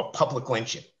saw, a public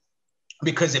lynching.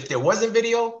 Because if there wasn't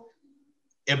video,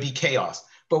 it'd be chaos.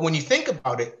 But when you think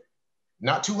about it,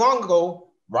 not too long ago,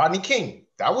 Rodney King,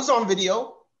 that was on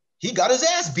video. He got his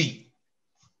ass beat.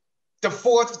 The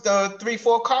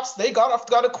 3-4 cops, they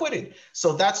got acquitted.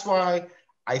 So that's why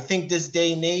I think this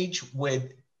day and age,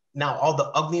 with now all the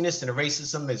ugliness and the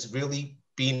racism is really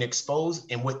being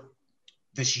exposed, and with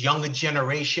this younger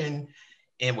generation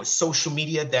and with social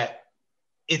media, that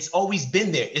it's always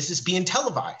been there. It's just being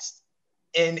televised.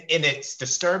 And it's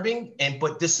disturbing,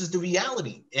 but this is the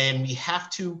reality. And we have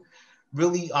to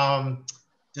really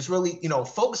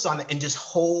focus on it and just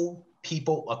hold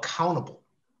people accountable.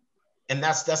 And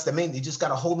that's the main thing. You just got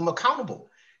to hold them accountable.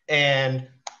 And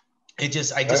I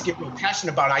just get real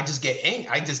passionate about it. I just get angry.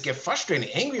 I just get frustrated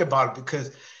and angry about it,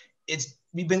 because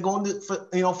we've been going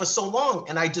for so long.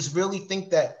 And I just really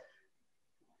think that,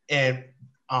 and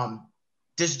our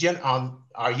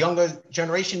younger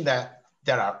generation that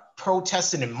are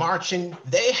protesting and marching,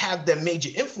 they have the major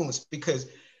influence, because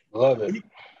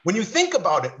when you think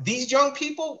about it, these young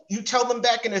people, you tell them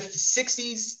back in the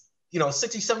 60s, 60s,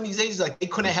 70s, 80s, like they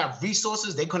couldn't have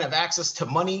resources, they couldn't have access to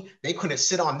money, they couldn't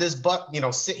sit on this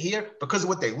sit here because of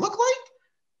what they look like,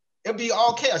 it'd be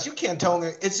all chaos. You can't tell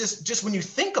them. It's just when you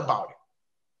think about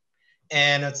it.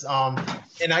 And it's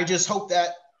and I just hope that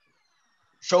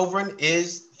Chauvin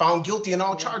is found guilty in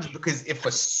all charges, because if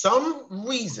for some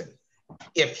reason,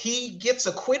 if he gets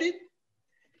acquitted,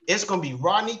 it's going to be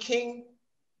Rodney King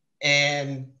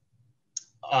and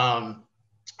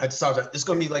it's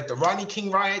going to be like the Rodney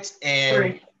King riots,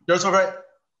 and there's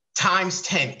times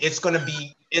 10.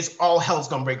 It's all hell's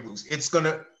going to break loose.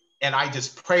 And I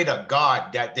just pray to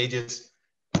God that they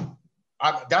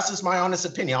that's just my honest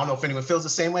opinion. I don't know if anyone feels the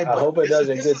same way, but I hope it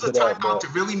doesn't get to that. This is the time now to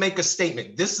really make a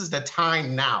statement. This is the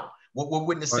time now. What we're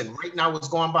witnessing right now, what's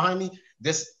going behind me,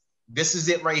 this is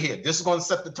it right here. This is going to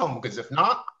set the tone, because if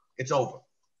not, it's over.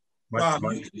 Rob,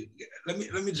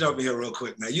 let me jump in here real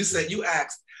quick. Now, you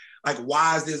asked, like,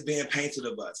 why is this being painted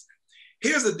of us?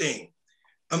 Here's the thing.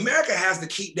 America has to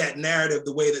keep that narrative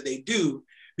the way that they do,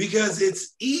 because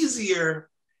it's easier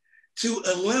to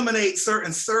eliminate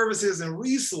certain services and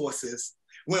resources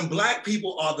when Black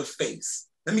people are the face.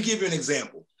 Let me give you an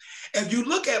example. If you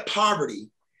look at poverty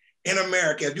in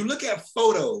America, if you look at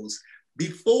photos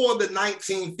before the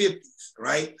 1950s,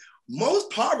 right?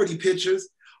 Most poverty pictures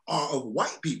are of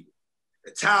white people,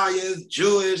 Italians,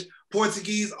 Jewish,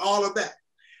 Portuguese, all of that.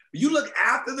 You look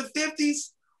after the 50s,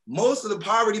 most of the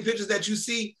poverty pictures that you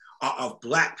see are of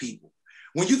Black people.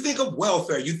 When you think of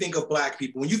welfare, you think of Black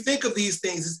people. When you think of these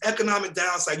things, this economic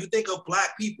downside, you think of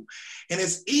Black people. And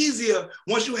it's easier,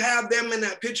 once you have them in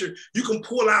that picture, you can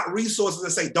pull out resources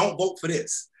and say, don't vote for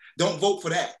this. Don't vote for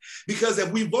that. Because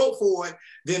if we vote for it,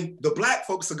 then the Black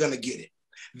folks are gonna get it.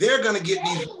 They're gonna get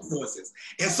these resources.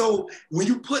 And so when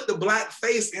you put the Black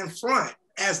face in front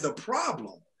as the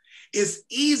problem, it's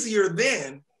easier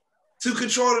then to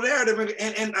control the narrative.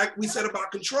 And like we said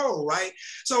about control, right?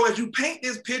 So as you paint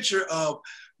this picture of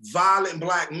violent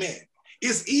Black men,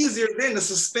 it's easier then to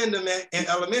suspend them in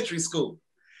elementary school,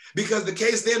 because the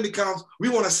case then becomes, we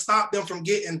want to stop them from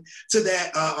getting to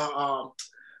that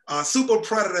super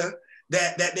predator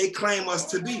that they claim us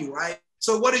to be, right?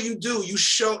 So what do? You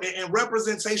show, and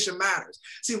representation matters.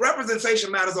 See,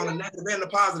 representation matters on the negative and the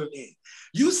positive end.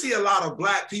 You see a lot of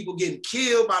Black people getting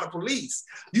killed by the police.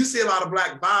 You see a lot of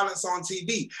Black violence on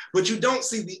TV, but you don't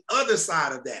see the other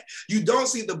side of that. You don't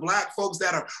see the Black folks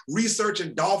that are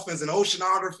researching dolphins and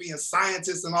oceanography and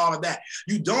scientists and all of that.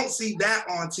 You don't see that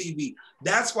on TV.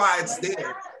 That's why it's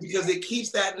there, because it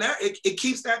keeps that it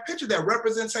keeps that picture. That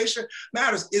representation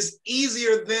matters. It's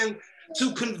easier than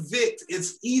to convict.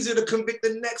 It's easier to convict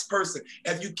the next person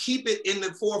if you keep it in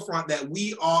the forefront that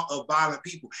we are a violent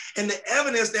people. And the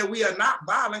evidence that we are not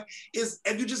violent is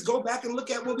if you just go back and look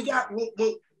at what we got,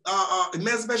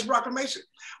 Emancipation Proclamation.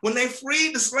 When they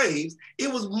freed the slaves,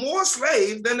 it was more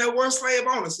slaves than there were slave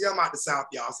owners. See, I'm out the South,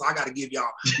 y'all, so I got to give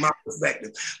y'all my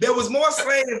perspective. There was more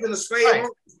slaves than the slave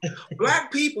owners.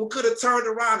 Black people could have turned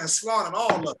around and slaughtered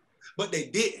all of them, but they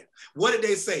didn't. What did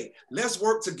they say? Let's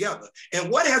work together.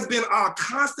 And what has been our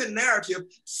constant narrative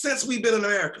since we've been in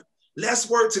America? Let's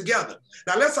work together.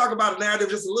 Now let's talk about the narrative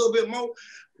just a little bit more.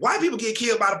 White people get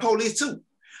killed by the police too.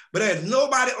 But there's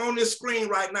nobody on this screen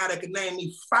right now that can name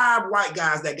me 5 white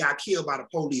guys that got killed by the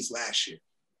police last year.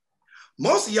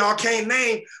 Most of y'all can't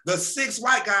name the 6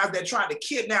 white guys that tried to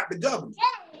kidnap the governor.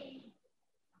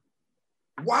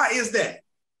 Why is that?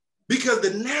 Because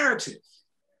the narrative,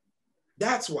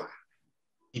 that's why.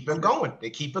 Keep it going. They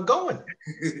keep it going.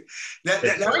 That's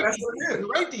what it is. You're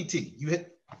right, DT. You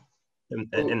hit.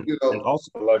 And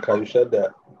also, I like how you said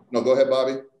that. No, go ahead,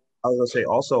 Bobby. I was gonna say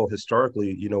also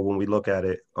historically, when we look at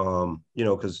it,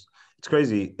 because it's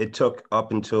crazy. It took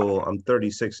up until I'm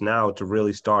 36 now to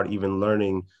really start even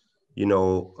learning,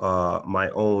 my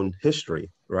own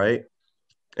history, right?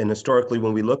 And historically,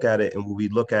 when we look at it and when we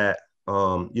look at,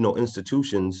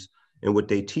 institutions and what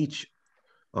they teach,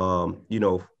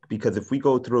 because if we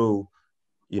go through,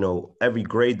 every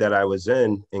grade that I was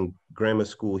in grammar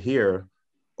school here,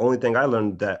 only thing I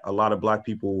learned that a lot of Black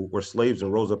people were slaves,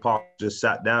 and Rosa Parks just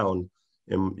sat down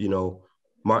and,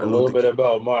 Martin a little Luther bit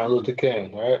about Martin Luther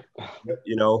King, right?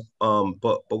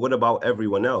 But what about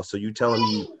everyone else? So you telling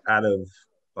me out of,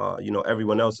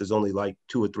 everyone else, there's only like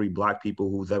 2 or 3 Black people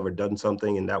who's ever done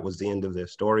something, and that was the end of their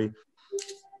story.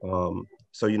 So,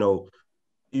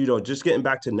 just getting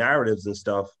back to narratives and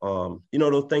stuff,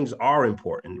 those things are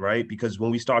important, right? Because when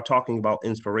we start talking about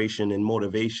inspiration and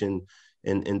motivation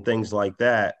and things like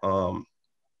that,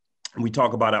 we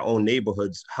talk about our own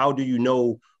neighborhoods. How do you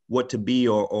know what to be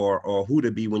or who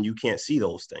to be when you can't see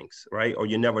those things, right? Or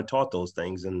you're never taught those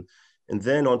things. And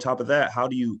then on top of that, how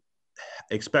do you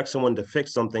expect someone to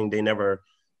fix something they never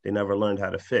learned how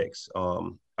to fix?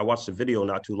 I watched a video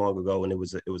not too long ago, and it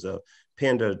was a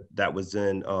panda that was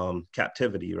in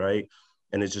captivity, right?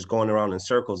 And it's just going around in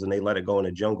circles, and they let it go in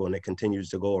the jungle, and it continues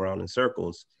to go around in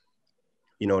circles,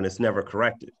 and it's never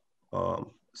corrected.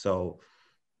 So,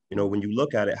 when you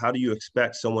look at it, how do you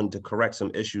expect someone to correct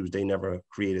some issues they never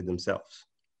created themselves?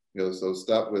 So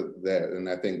stop with that. And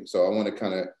I think, so I want to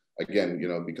kind of, again,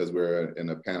 because we're in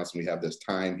a panel, so we have this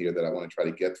time here that I want to try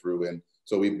to get through. And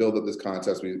so we build up this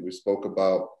contest. We spoke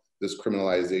about this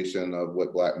criminalization of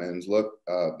what Black men look,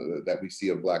 that we see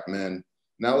of Black men.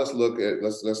 Now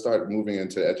let's start moving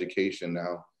into education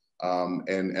now.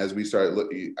 And as we start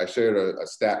looking, I shared a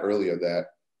stat earlier that,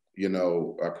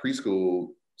 our preschool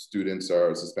students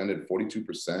are suspended.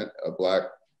 42% of Black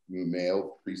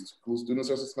male preschool students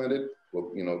are suspended.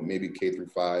 Well, maybe K through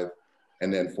 5,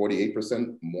 and then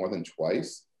 48% more than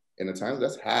twice. And at times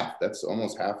that's half. That's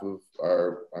almost half of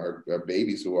our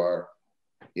babies who are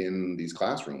in these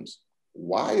classrooms.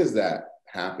 Why is that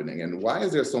happening? And why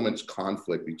is there so much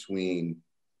conflict between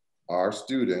our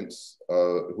students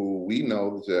who we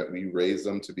know that we raise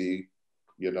them to be,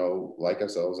 like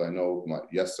ourselves? I know,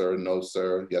 yes, sir, no,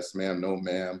 sir, yes, ma'am, no,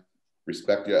 ma'am,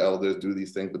 respect your elders, do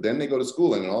these things. But then they go to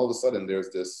school, and all of a sudden there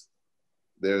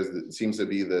seems to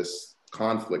be this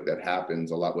conflict that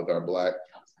happens a lot with our Black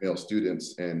male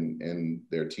students and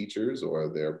their teachers or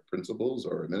their principals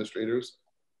or administrators.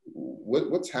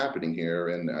 What's happening here,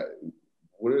 and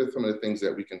what are some of the things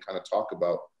that we can kind of talk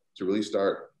about to really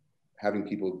start having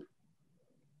people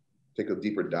take a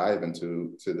deeper dive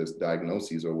into this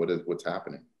diagnosis, or what's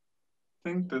happening? I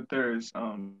think that there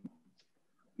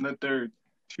are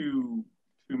two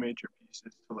major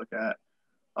pieces to look at.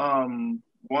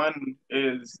 One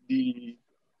is the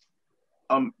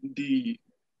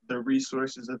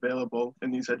resources available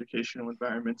in these educational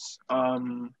environments.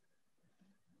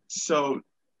 So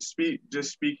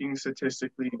speaking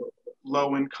statistically,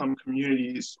 low-income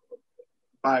communities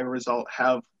by result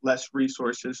have less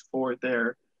resources for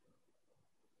their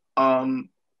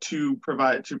to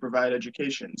provide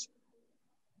educations.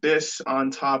 This on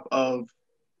top of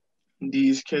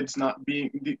these kids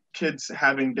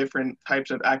having different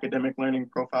types of academic learning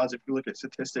profiles. If you look at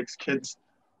statistics, kids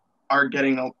are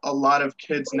getting a lot of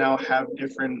kids now have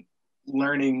different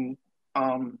learning,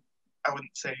 I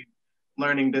wouldn't say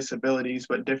learning disabilities,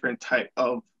 but different type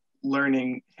of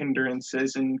learning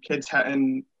hindrances, and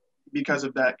and because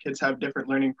of that, kids have different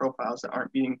learning profiles that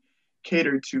aren't being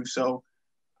catered to. So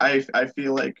I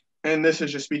feel like, and this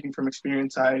is just speaking from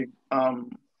experience, I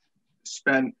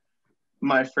spent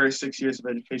my first 6 years of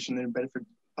education in the Bedford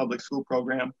public school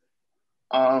program.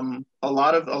 A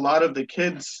lot of the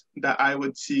kids that I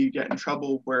would see get in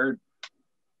trouble were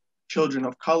children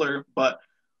of color, but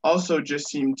also just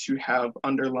seemed to have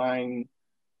underlying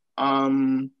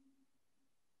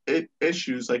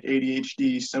issues like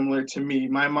ADHD, similar to me.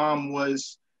 My mom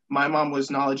was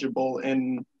knowledgeable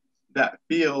in that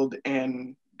field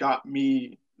and got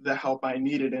me the help I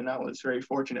needed, and I was very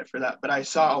fortunate for that. But I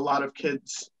saw a lot of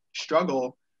kids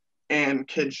struggle, and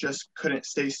kids just couldn't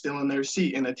stay still in their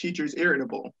seat, and the teacher's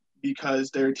irritable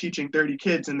because they're teaching 30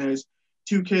 kids and there's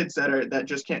 2 kids that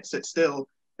just can't sit still,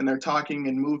 and they're talking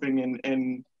and moving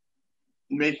and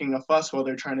making a fuss while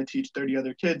they're trying to teach 30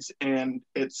 other kids, and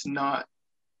it's not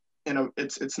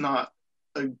it's not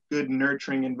a good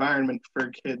nurturing environment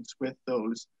for kids with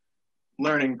those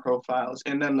learning profiles.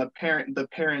 And then the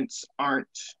parents aren't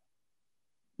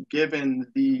given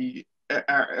or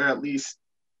at least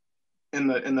in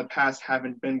the past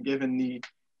haven't been given the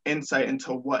insight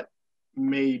into what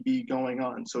may be going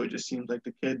on. So it just seems like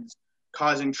the kids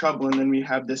causing trouble, and then we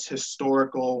have this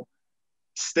historical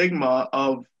stigma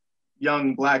of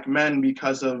young Black men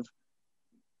because of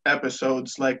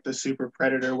episodes like the super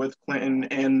predator with Clinton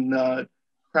and the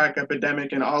crack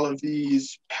epidemic and all of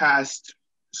these past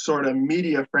sort of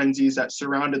media frenzies that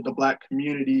surrounded the Black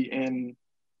community, and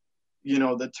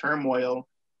the turmoil,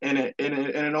 and it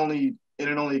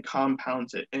only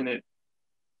compounds it, and it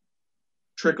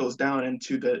trickles down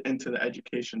into the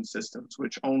education systems,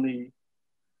 which only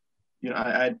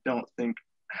I don't think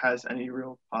has any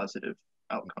real positive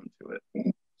outcome to it.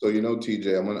 So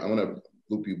TJ, I'm gonna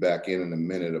loop you back in a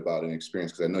minute about an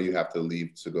experience, because I know you have to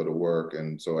leave to go to work,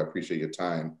 and so I appreciate your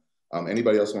time.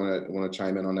 Anybody else want to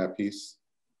chime in on that piece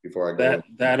before I go?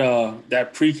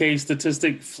 That pre-K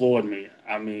statistic floored me.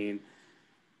 I mean,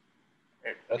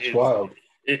 that's wild.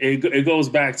 It goes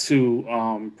back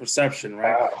to perception,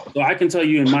 right? Wow. So I can tell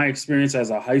you, in my experience as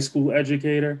a high school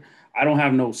educator, I don't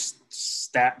have no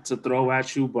stat to throw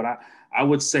at you, but I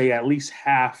would say at least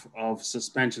half of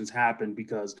suspensions happen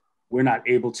because we're not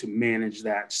able to manage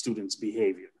that student's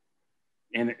behavior.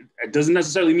 And it doesn't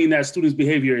necessarily mean that student's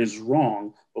behavior is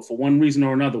wrong, but for one reason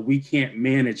or another, we can't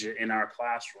manage it in our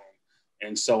classroom.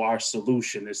 And so our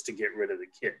solution is to get rid of the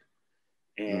kid.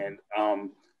 And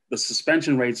the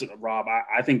suspension rates, Rob,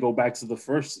 I think go back to the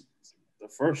first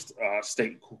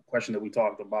state question that we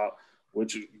talked about,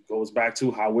 which goes back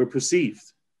to how we're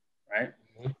perceived, right?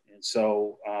 Mm-hmm. And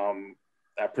so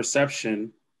that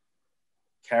perception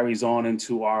carries on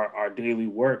into our daily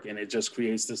work, and it just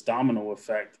creates this domino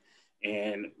effect.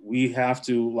 And we have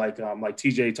to, like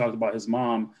TJ talked about his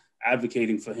mom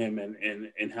advocating for him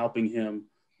and helping him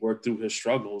work through his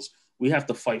struggles. We have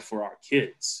to fight for our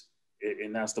kids,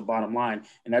 and that's the bottom line.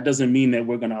 And that doesn't mean that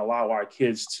we're going to allow our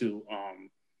kids to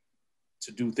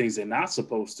do things they're not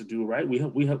supposed to do, right? We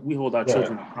hold our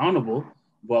children accountable,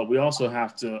 but we also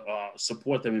have to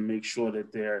support them and make sure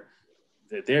that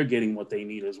they're getting what they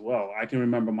need as well. I can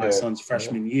remember my son's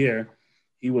freshman year,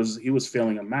 he was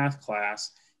failing a math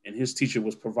class, and his teacher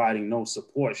was providing no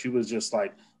support. She was just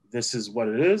like, this is what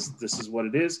it is. This is what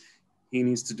it is. He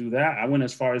needs to do that. I went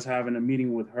as far as having a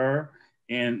meeting with her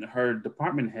and her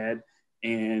department head,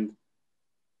 and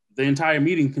the entire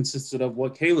meeting consisted of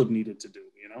what Caleb needed to do,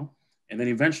 And then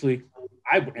eventually,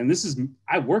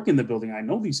 I work in the building. I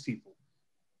know these people.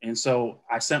 And so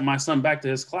I sent my son back to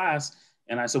his class,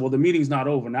 and I said, well, the meeting's not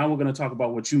over. Now we're going to talk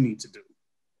about what you need to do.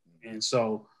 And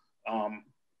so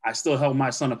I still held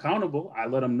my son accountable. I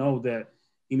let him know that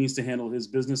he needs to handle his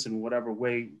business in whatever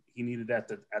way he needed at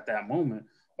that moment.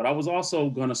 But I was also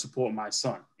going to support my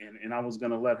son, and I was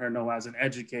going to let her know as an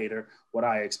educator what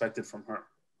I expected from her.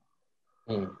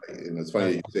 And it's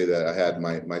funny that you say that. I had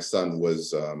my son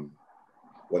was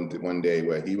one day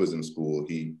where he was in school,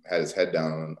 he had his head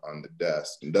down on the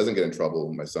desk and doesn't get in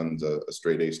trouble. My son's a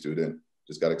straight A student,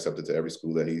 just got accepted to every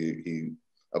school that he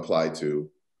applied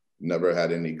to, never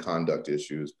had any conduct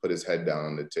issues, put his head down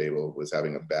on the table, was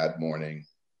having a bad morning.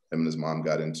 Him and his mom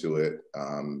got into it,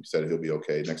 said he'll be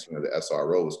okay. Next thing you know, the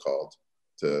SRO was called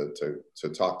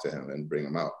to talk to him and bring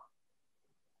him out.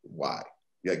 Why?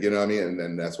 Yeah, you know what I mean? And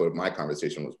then that's what my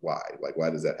conversation was, why? Like, why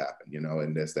does that happen? You know,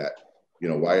 and there's that, you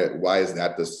know, why is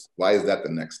that the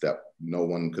next step? No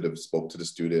one could have spoke to the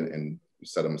student and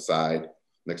set him aside.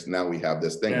 Now we have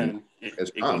this thing.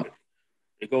 And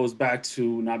it goes back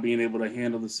to not being able to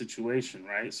handle the situation,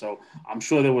 right? So I'm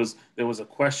sure there was a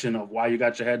question of why you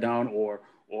got your head down, or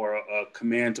a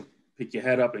command to pick your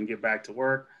head up and get back to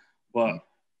work. But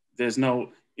there's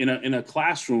no, in a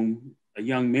classroom, a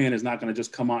young man is not going to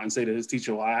just come out and say to his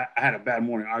teacher, well, I had a bad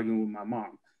morning arguing with my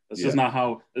mom. That's just not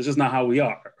how we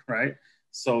are, right?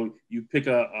 So you pick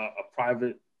a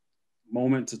private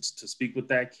moment to speak with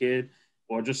that kid,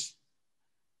 or just,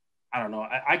 I don't know.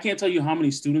 I can't tell you how many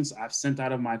students I've sent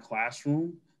out of my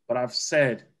classroom, but I've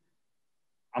said,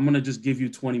 I'm going to just give you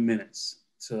 20 minutes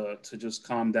to just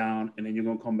calm down, and then you're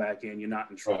going to come back in. You're not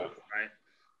in trouble, right?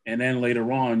 And then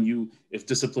later on, if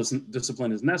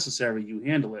discipline is necessary, you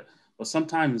handle it. But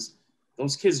sometimes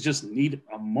those kids just need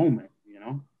a moment, you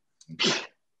know?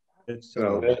 It's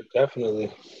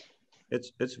definitely.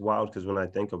 It's wild, because when I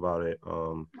think about it,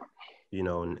 you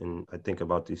know, and I think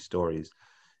about these stories,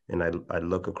 and I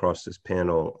look across this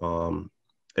panel,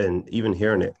 and even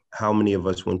hearing it, how many of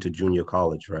us went to junior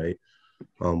college, right?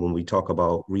 When we talk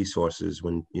about resources,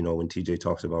 when TJ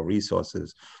talks about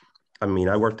resources, I mean,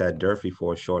 I worked at Durfee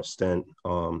for a short stint,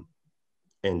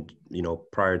 and you know,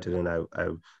 prior to then,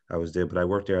 I was there, but I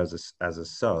worked there as a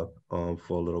sub for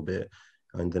a little bit,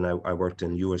 and then I worked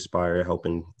in U Aspire,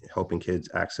 helping kids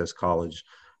access college,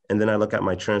 and then I look at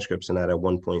my transcripts, and I had a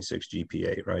 1.6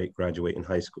 GPA, right, graduating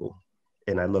high school,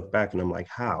 and I look back and I'm like,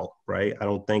 how, right? I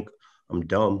don't think I'm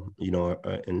dumb, you know,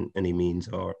 in any means,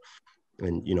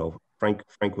 and you know, Frank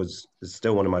is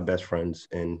still one of my best friends,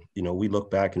 and you know, we look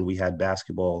back and we had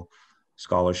basketball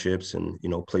scholarships, and you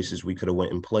know, places we could have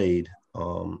went and played,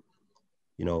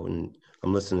 you know, and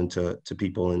I'm listening to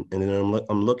people, and then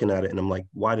I'm looking at it, and I'm like,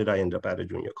 why did I end up at a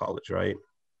junior college, right?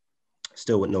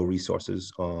 Still with no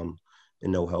resources, and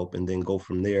no help, and then go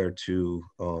from there to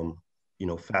you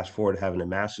know, fast forward having a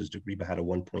master's degree, but had a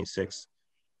 1.6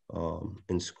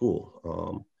 in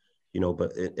school, you know,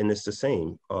 and it's the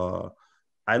same.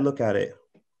 I look at it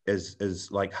as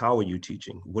like, how are you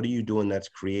teaching? What are you doing that's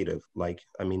creative? Like,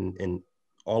 I mean, in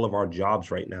all of our jobs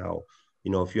right now,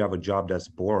 you know, if you have a job that's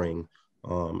boring,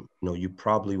 you know, you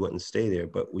probably wouldn't stay there.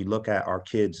 But we look at our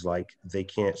kids like they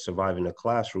can't survive in a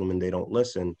classroom and they don't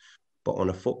listen. But on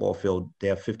a football field, they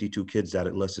have 52 kids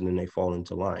that listen and they fall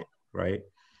into line, right?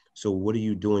 So what are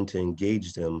you doing to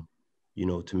engage them, you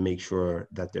know, to make sure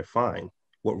that they're fine?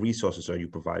 What resources are you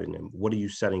providing them? What are you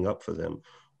setting up for them?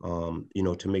 You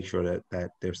know, to make sure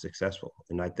that they're successful.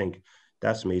 And I think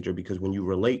that's major, because when you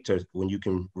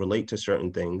can relate to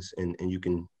certain things, and you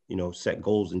can, you know, set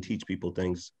goals and teach people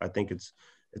things, I think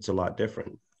it's a lot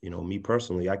different. You know, me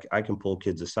personally, I can pull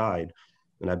kids aside,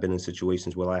 and I've been in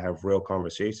situations where I have real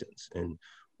conversations. And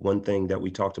one thing that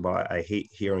we talked about, I hate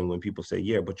hearing when people say,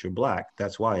 yeah, but you're Black,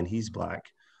 that's why, and he's Black.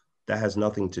 That has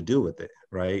nothing to do with it,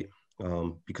 right?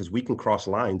 Because we can cross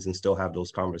lines and still have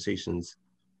those conversations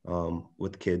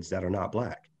with kids that are not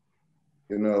Black.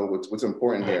 You know, what's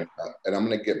important here, and I'm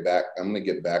gonna get back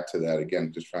to that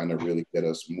again, just trying to really get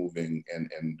us moving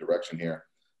in direction here.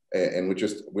 And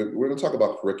we're gonna talk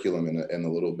about curriculum in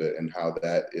a little bit, and how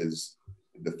that is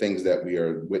the things that we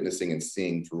are witnessing and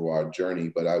seeing through our journey.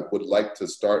 But I would like to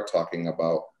start talking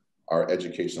about our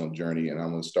educational journey, and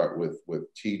I'm gonna start with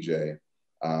TJ.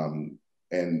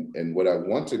 And what I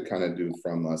want to kind of do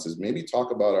from us is maybe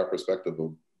talk about our perspective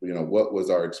of, you know, what was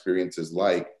our experiences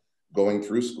like going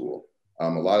through school. A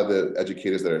lot of the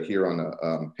educators that are here on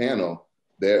the panel,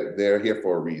 they're here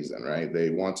for a reason, right?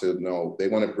 They want to know, they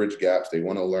want to bridge gaps, they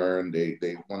want to learn, they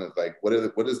want to, like, what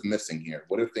is missing here?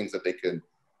 What are things that they could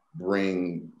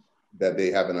bring that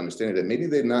they have an understanding that maybe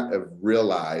they not have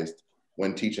realized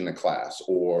when teaching a class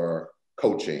or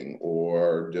coaching,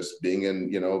 or just being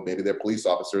in, you know, maybe they're police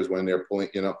officers when they're pulling,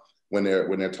 you know, when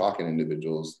they're talking to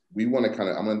individuals. We want to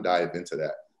I'm going to dive into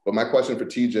that. But my question for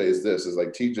TJ is this, is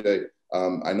like, TJ,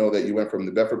 I know that you went from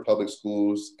the Bedford Public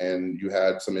Schools and you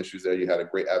had some issues there. You had a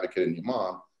great advocate in your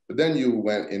mom, but then you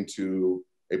went into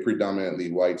a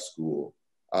predominantly white school.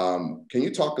 Can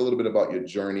you talk a little bit about your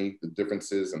journey, the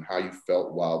differences, and how you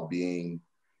felt while being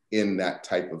in that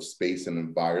type of space and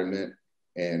environment,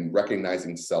 and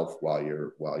recognizing self while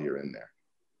you're in there?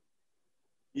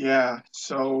 Yeah,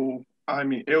 so I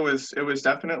mean, it was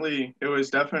definitely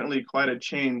quite a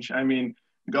change. I mean,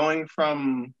 going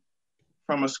from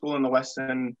a school in the West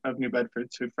End of New Bedford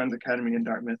to Friends Academy in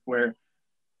Dartmouth, where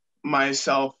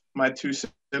myself, my two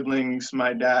siblings,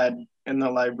 my dad, and the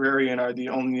librarian are the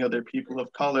only other people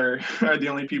of color, are the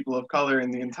only people of color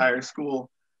in the entire school.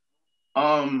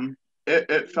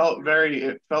 It felt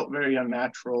very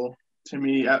unnatural to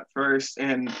me at first,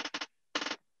 and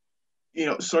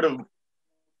sort of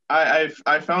I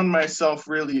found myself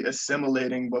really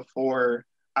assimilating before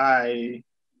I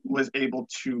was able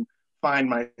to find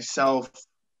myself,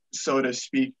 so to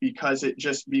speak, because it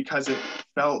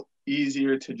felt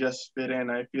easier to just fit in.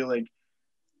 I feel like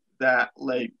that's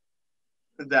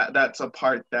a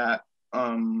part that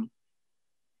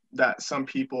that some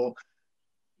people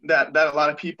that a lot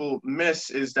of people miss,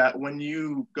 is that when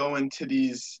you go into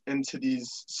these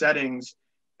settings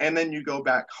and then you go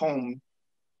back home,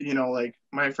 like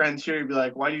my friends here would be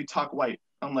like, why do you talk white?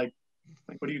 I'm like,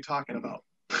 what are you talking about?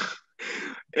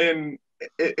 and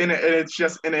it's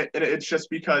just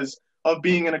because of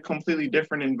being in a completely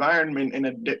different environment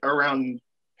and around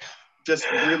just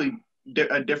really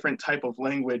a different type of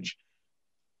language,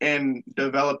 and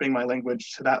developing my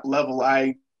language to that level,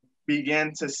 I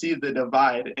began to see the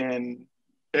divide, and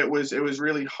it was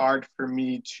really hard for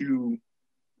me to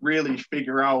really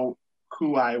figure out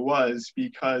who I was,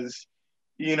 because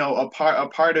a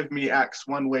part of me acts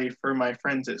one way for my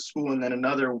friends at school, and then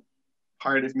another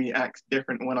part of me acts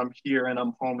different when I'm here and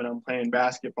I'm home and I'm playing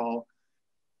basketball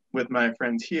with my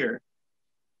friends here.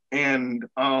 And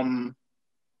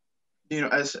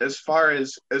as far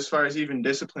as even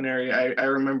disciplinary, I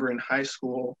remember in high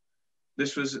school,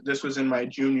 this was in my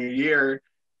junior year,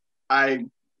 I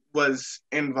was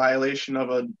in violation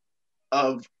of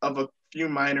a few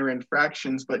minor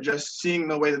infractions, but just seeing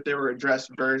the way that they were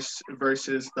addressed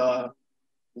versus the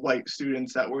white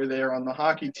students that were there on the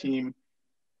hockey team,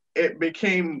 it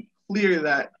became clear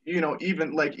that,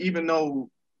 even though,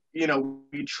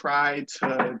 we try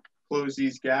to close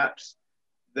these gaps,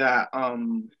 that,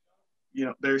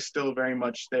 they're still very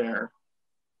much there.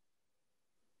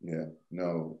 Yeah,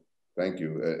 no, thank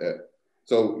you.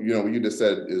 So, what you just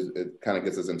said it kind of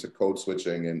gets us into code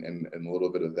switching and a little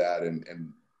bit of that, and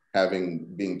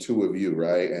being two of you,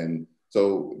 right? And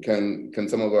so can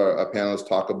some of our panelists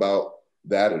talk about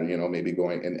that, and, maybe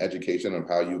going in education of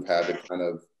how you've had to kind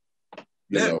of,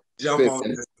 jump on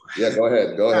this. Yeah, go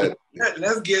ahead.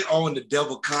 Let's get on the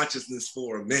devil consciousness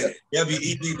for a minute. Yeah.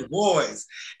 W.E.B. Du Bois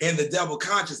and the devil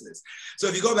consciousness. So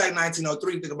if you go back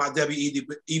 1903, think about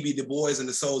W.E.B. Du Bois and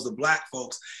the souls of Black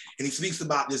folks, and he speaks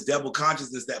about this devil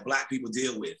consciousness that Black people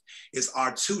deal with. It's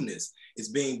our two-ness. It's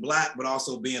being Black, but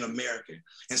also being American.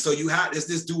 And so it's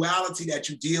this duality that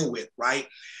you deal with, right?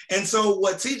 And so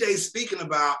what TJ's speaking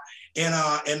about, and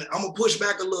I'm gonna push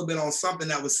back a little bit on something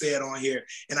that was said on here,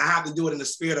 and I have to do it in the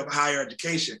spirit of higher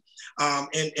education.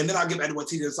 And then I'll get back to what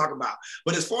TJ was talking about.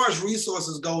 But as far as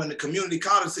resources go in the community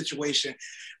college situation,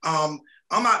 I'm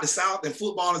out the South and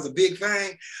football is a big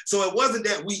thing. So it wasn't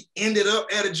that we ended up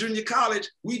at a junior college,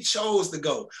 we chose to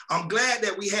go. I'm glad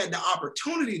that we had the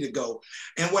opportunity to go.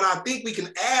 And what I think we can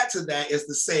add to that is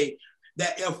to say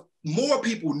that if more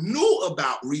people knew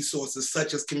about resources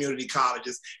such as community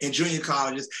colleges and junior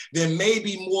colleges, then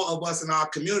maybe more of us in our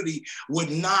community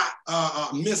would not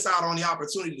miss out on the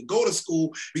opportunity to go to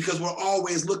school, because we're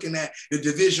always looking at the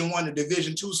Division I, the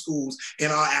Division II schools in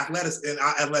our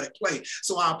athletic play.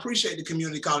 So I appreciate the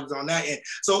community colleges on that end.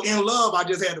 So in love, I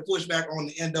just had to push back on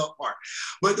the end up part.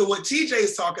 But what TJ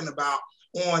is talking about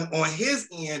on his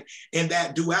end, and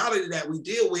that duality that we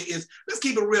deal with, is, let's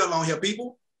keep it real on here,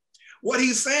 people. What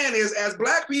he's saying is, as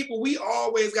Black people, we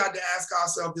always got to ask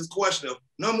ourselves this question of,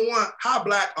 number one, how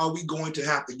Black are we going to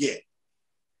have to get?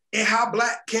 And how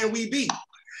Black can we be?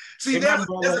 See, there's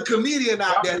a comedian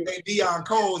out there named Dion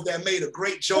Coles that made a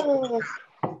great joke.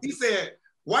 He said,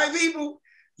 white people,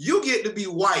 you get to be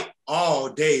white all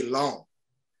day long.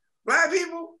 Black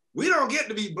people, we don't get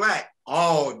to be Black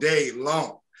all day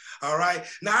long. All right.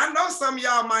 Now, I know some of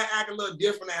y'all might act a little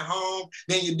different at home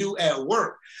than you do at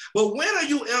work. But when are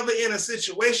you ever in a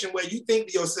situation where you think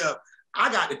to yourself,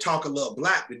 I got to talk a little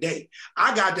Black today.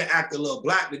 I got to act a little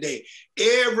Black today.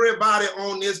 Everybody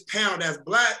on this panel that's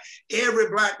Black,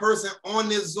 every Black person on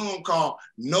this Zoom call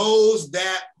knows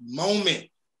that moment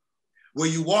where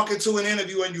you walk into an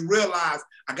interview and you realize,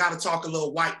 I got to talk a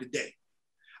little white today.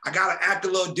 I got to act a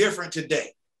little different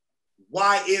today.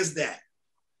 Why is that?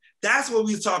 That's what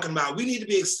we're talking about. We need to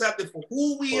be accepted for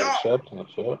who we are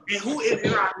and who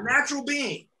is our natural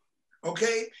being.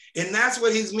 Okay, and that's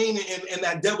what he's meaning in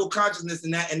that double consciousness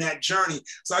and that journey.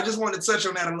 So I just want to touch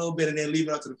on that a little bit and then leave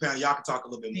it up to the panel. Y'all can talk a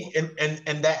little bit more.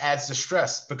 And that adds the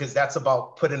stress, because that's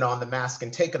about putting on the mask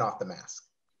and taking off the mask.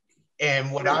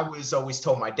 And what I was always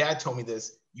told, my dad told me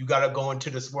this: you got to go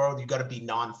into this world, you got to be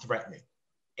non-threatening.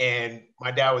 And my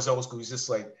dad was old school. He's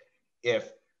just like,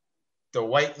 if the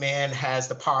white man has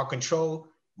the power control,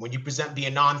 when you present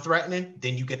being non-threatening,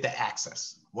 then you get the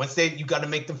access. Once you got to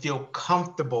make them feel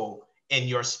comfortable in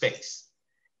your space.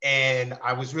 And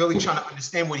I was really trying to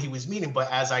understand what he was meaning. But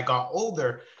as I got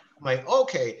older, I'm like,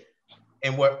 okay.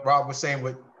 And what Rob was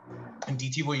saying, and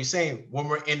DT, what you're saying, when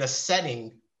we're in a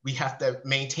setting, we have to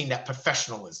maintain that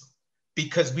professionalism,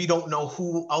 because we don't know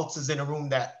who else is in a room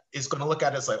that is going to look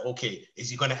at us like, okay, is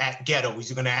he going to act ghetto? Is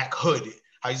he going to act hood?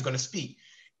 How he's going to speak?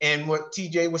 And what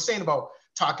TJ was saying about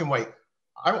talking white,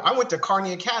 I went to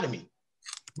Carney Academy,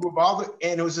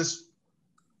 and it was just,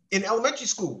 in elementary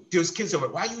school, there was kids that were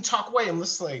like, why you talk white? I'm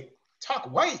just like,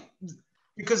 talk white?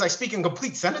 Because I speak in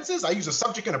complete sentences? I use a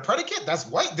subject and a predicate? That's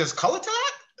white? There's color to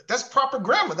that? That's proper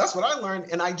grammar. That's what I learned.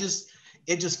 And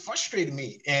it just frustrated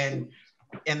me. And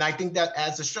I think that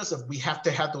adds the stress of, we have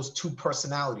to have those two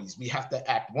personalities. We have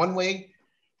to act one way,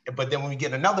 but then when we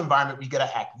get another environment, we got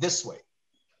to act this way.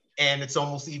 And it's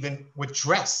almost even with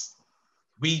dress.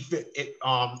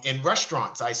 In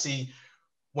restaurants, I see,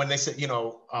 when they say,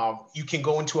 you can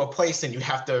go into a place and you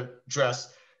have to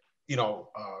dress,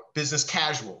 business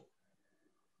casual.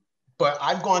 But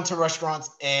I've gone to restaurants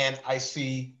and I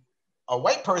see a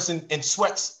white person in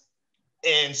sweats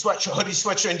and sweatshirt, hoodie,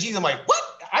 sweatshirt, and jeans. I'm like, what?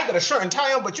 I got a shirt and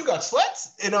tie on, but you got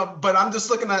sweats? But I'm just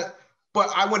looking at,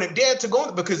 but I wouldn't dare to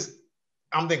go because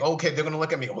I'm thinking, okay, they're gonna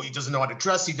look at me. Oh, he doesn't know how to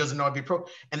dress. He doesn't know how to be pro.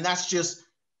 And that's just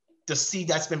the seed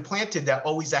that's been planted, that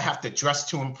always I have to dress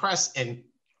to impress and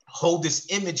hold this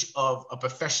image of a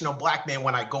professional Black man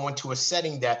when I go into a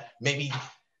setting that maybe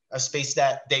a space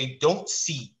that they don't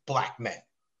see Black men.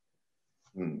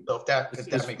 So if that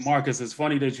makes sense. Marcus, it's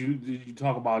funny that you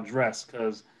talk about dress,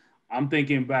 because I'm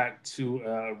thinking back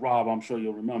to Rob. I'm sure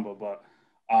you'll remember, but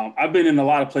I've been in a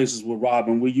lot of places with Rob,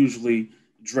 and we usually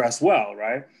dress well,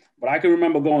 right? But I can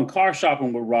remember going car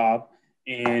shopping with Rob,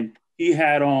 and he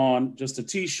had on just a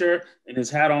t-shirt and his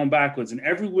hat on backwards. And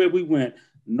everywhere we went,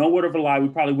 no word of a lie, we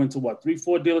probably went to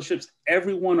 3-4 dealerships.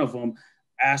 Every one of them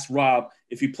asked Rob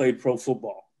if he played pro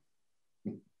football.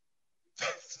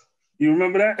 You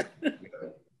remember that?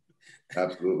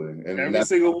 Absolutely. And every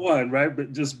single one, right?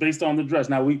 But just based on the dress.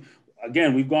 Now we've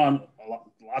gone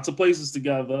lots of places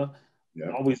together. Yeah.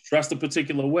 We always dressed a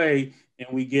particular way, and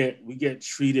we get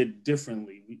treated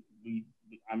differently.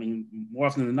 I mean, more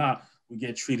often than not, we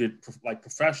get treated like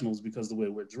professionals because of the way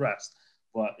we're dressed.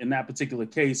 But in that particular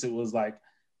case, it was like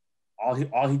all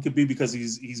he could be, because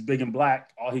he's big and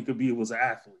Black. All he could be was an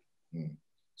athlete.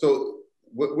 So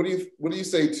what do you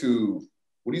say to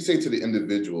the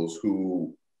individuals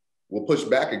who will push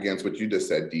back against what you just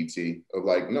said, DT, of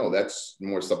like, no, that's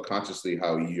more subconsciously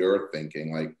how you're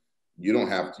thinking. Like, you don't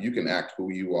have to, you can act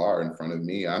who you are in front of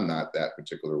me. I'm not that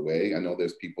particular way. I know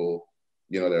there's people,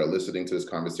 that are listening to this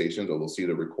conversation, or will see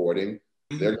the recording.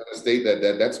 They're going to state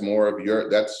that that's more of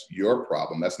that's your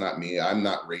problem. That's not me. I'm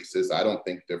not racist. I don't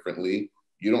think differently.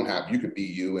 You could be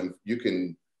you, and you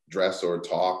can dress or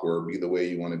talk or be the way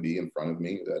you want to be in front of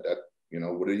me.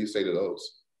 What do you say to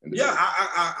those? Yeah,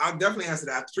 I definitely answer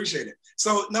that. I appreciate it.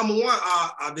 So number one,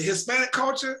 the Hispanic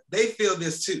culture, they feel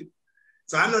this too.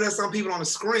 So I know there's some people on the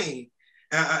screen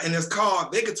in this call,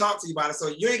 they could talk to you about it. So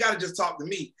you ain't got to just talk to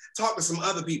me, talk to some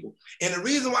other people. And the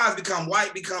reason why it's become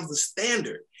white becomes the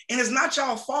standard. And it's not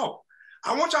y'all fault.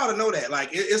 I want y'all to know that. Like,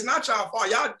 it's not y'all fault.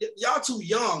 Y'all too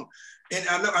young. And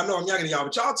I know I'm younger than y'all,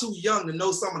 but y'all too young to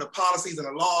know some of the policies and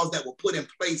the laws that were put in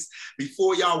place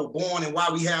before y'all were born, and why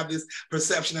we have this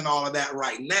perception and all of that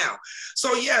right now.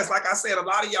 So yes, like I said, a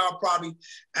lot of y'all probably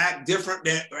act different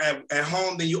at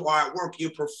home than you are at work.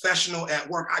 You're professional at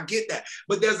work. I get that.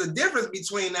 But there's a difference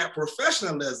between that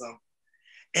professionalism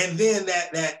and then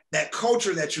that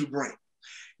culture that you bring.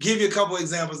 Give you a couple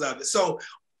examples of it. So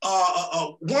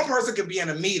one person could be in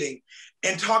a meeting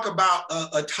and talk about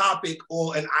a topic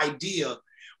or an idea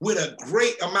with a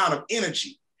great amount of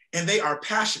energy, and they are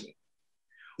passionate.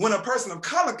 When a person of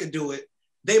color could do it,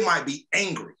 they might be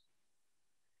angry.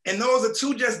 And those are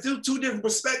two different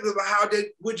perspectives of how they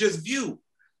would just view.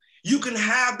 You can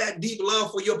have that deep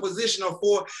love for your position or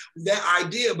for that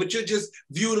idea, but you're just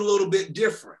viewed a little bit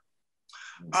different.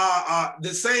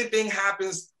 The same thing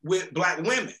happens with Black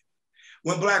women.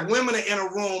 When Black women are in a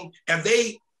room,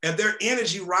 if their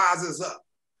energy rises up,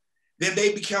 then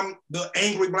they become the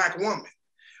angry Black woman,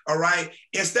 all right?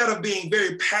 Instead of being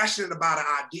very passionate about an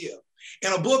idea.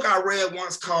 In a book I read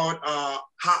once called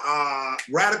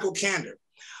Radical Candor,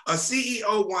 a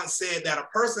CEO once said that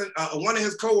one of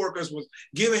his coworkers was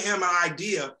giving him an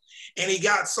idea, and he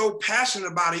got so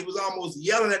passionate about it, he was almost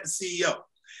yelling at the CEO.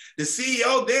 The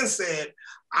CEO then said,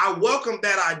 I welcome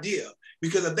that idea,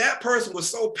 because if that person was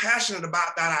so passionate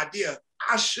about that idea,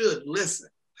 I should listen.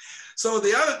 So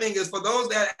the other thing is, for those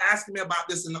that are asking me about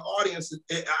this in the audience,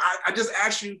 I just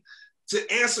ask you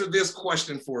to answer this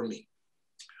question for me.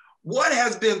 What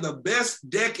has been the best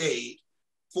decade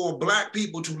for Black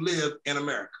people to live in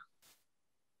America?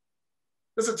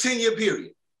 It's a 10-year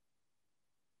period.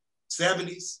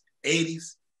 70s,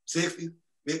 80s, 60s,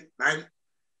 90s.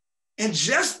 And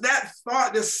just that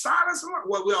thought, this silence,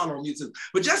 well, we're all on YouTube,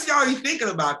 but just y'all you thinking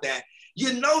about that,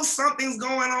 you know something's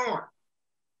going on.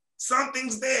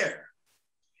 Something's there.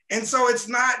 And so it's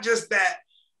not just that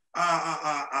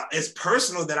it's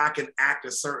personal that I can act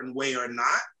a certain way or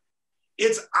not.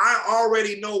 It's I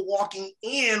already know walking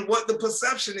in what the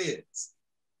perception is.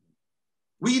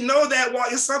 We know that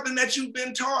it's something that you've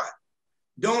been taught.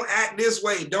 Don't act this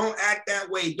way. Don't act that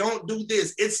way. Don't do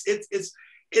this.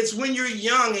 It's when you're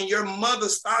young and your mother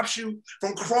stops you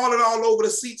from crawling all over the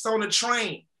seats on the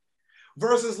train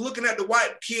versus looking at the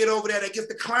white kid over there that gets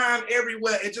to climb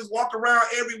everywhere and just walk around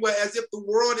everywhere as if the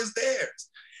world is theirs.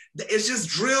 It's just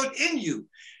drilled in you.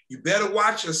 You better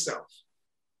watch yourself.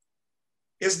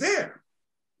 It's there.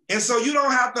 And so you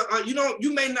don't have to,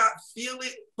 you may not feel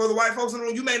it for the white folks in the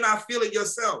room, you may not feel it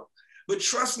yourself, but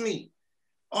trust me,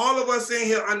 all of us in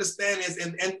here understand this.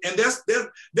 And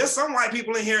there's some white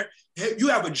people in here, you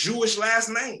have a Jewish last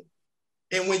name.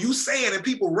 And when you say it and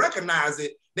people recognize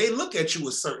it, they look at you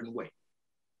a certain way.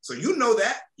 So you know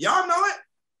that, y'all know it.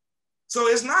 So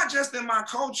it's not just in my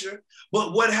culture,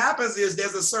 but what happens is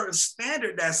there's a certain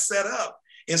standard that's set up.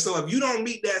 And so if you don't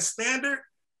meet that standard,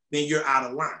 then you're out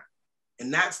of line.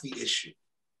 And that's the issue.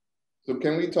 So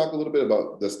can we talk a little bit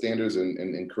about the standards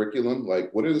in curriculum?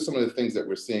 Like, what are some of the things that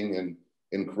we're seeing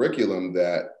in curriculum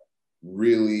that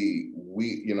really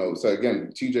so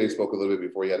again, TJ spoke a little bit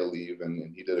before he had to leave,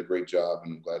 and he did a great job,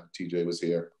 and I'm glad TJ was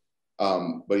here.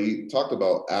 But he talked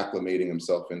about acclimating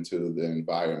himself into the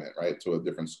environment, right, to a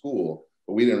different school.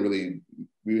 But we haven't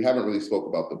really spoke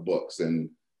about the books. And,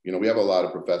 we have a lot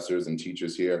of professors and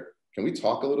teachers here. Can we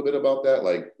talk a little bit about that?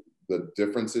 Like the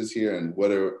differences here, and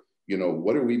what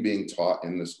are we being taught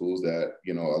in the schools that,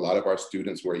 a lot of our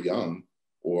students who are young,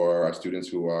 or our students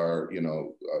who are,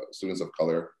 students of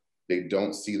color, they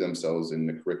don't see themselves in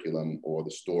the curriculum or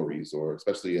the stories, or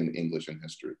especially in English and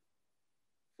history.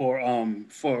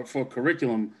 For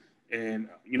curriculum, and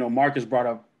Marcus brought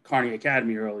up Kearney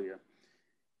Academy earlier.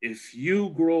 If you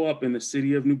grow up in the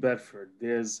city of New Bedford,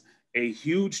 there's a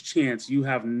huge chance you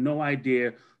have no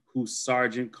idea who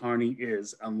Sergeant Kearney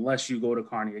is unless you go to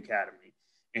Kearney Academy.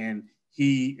 And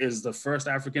he is the first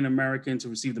African American to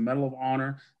receive the Medal of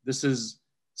Honor. This is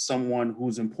someone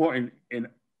who's important in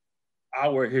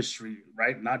our history,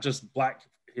 right? Not just Black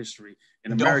history,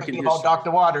 in American history. About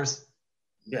Dr. Waters.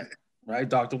 Yeah, right,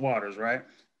 Dr. Waters, right?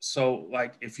 So,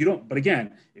 like, if you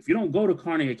don't go to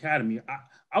Kearney Academy,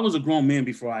 I was a grown man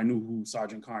before I knew who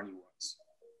Sergeant Kearney was.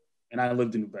 And I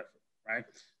lived in New Bedford, right?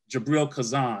 Jabril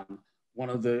Kazan, one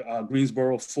of the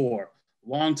Greensboro Four,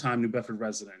 longtime New Bedford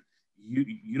resident.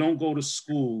 You don't go to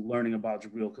school learning about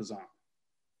Jabril Kazan.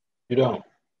 You don't.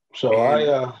 So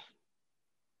I'm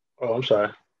sorry.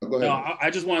 Go ahead. No,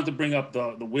 I just wanted to bring up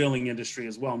the whaling industry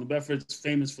as well. New Bedford's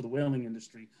famous for the whaling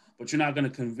industry, but you're not going to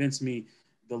convince me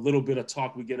the little bit of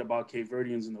talk we get about Cape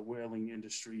Verdeans in the whaling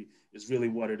industry is really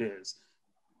what it is.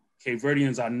 Cape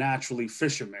Verdeans are naturally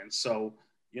fishermen, so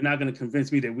you're not going to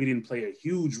convince me that we didn't play a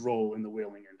huge role in the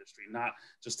whaling industry, not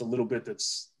just a little bit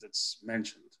that's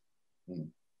mentioned.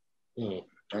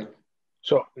 Right.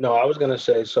 So, no, I was going to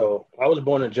say, so I was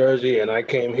born in Jersey, and I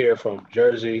came here from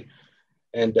Jersey,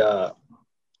 and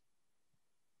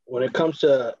when it comes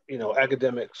to,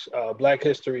 academics, Black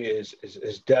history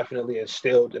is definitely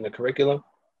instilled in the curriculum,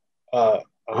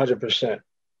 100%.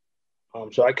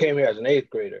 So I came here as an 8th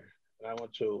grader, and I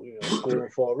went to school in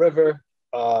Fall River,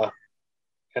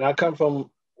 and I come from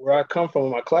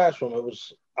in my classroom. It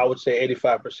was, I would say,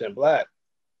 85% Black.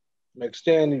 Mixed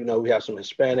in, we have some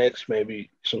Hispanics,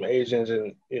 maybe some Asians,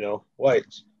 and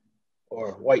whites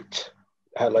or white.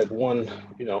 I had like one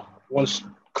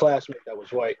classmate that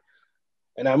was white.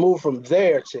 And I moved from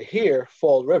there to here,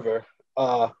 Fall River,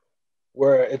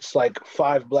 where it's like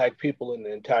 5 Black people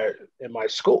in my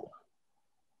school.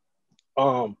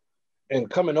 And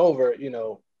coming over,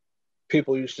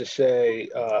 people used to say,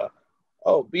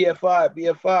 oh, BFI,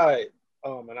 BFI.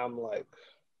 And I'm like,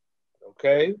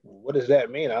 okay, what does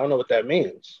that mean? I don't know what that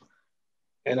means.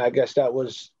 And I guess that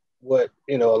was what,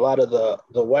 a lot of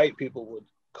the white people would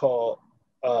call,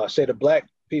 say the black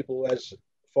people as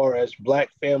far as black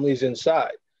families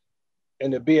inside.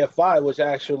 And the BFI was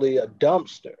actually a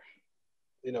dumpster.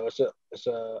 It's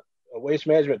a waste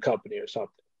management company or something.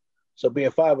 So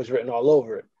BFI was written all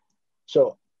over it.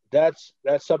 So that's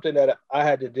something that I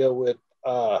had to deal with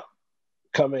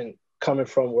coming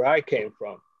from where I came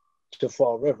from to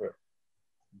Fall River.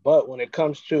 But when it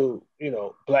comes to,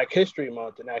 Black History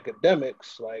Month and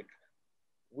academics, like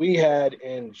we had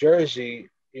in Jersey,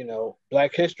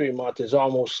 Black History Month is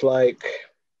almost like,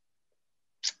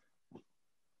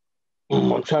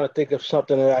 I'm trying to think of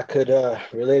something that I could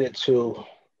relate it to,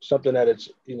 something that it's,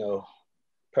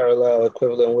 parallel,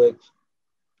 equivalent with,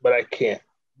 but I can't.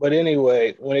 But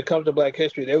anyway, when it comes to Black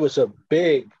history, it's a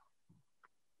big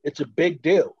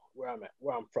deal where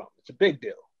I'm from. It's a big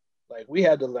deal. Like we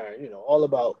had to learn, all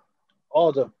about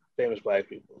all the famous Black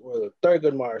people, whether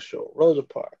Thurgood Marshall, Rosa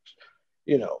Parks,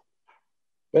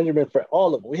 Benjamin Franklin,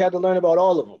 all of them. We had to learn about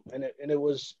all of them, and it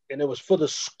was for the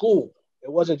school.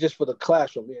 It wasn't just for the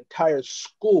classroom, the entire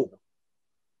school.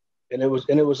 And it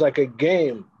was like a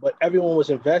game, but everyone was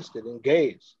invested,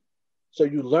 engaged. So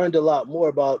you learned a lot more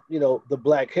about, the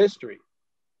Black history.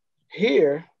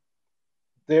 Here,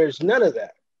 there's none of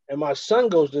that. And my son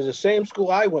goes to the same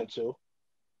school I went to,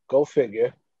 go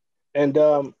figure. And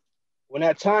when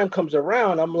that time comes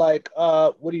around, I'm like,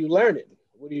 what are you learning?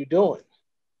 What are you doing?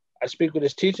 I speak with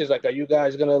his teachers, like, are you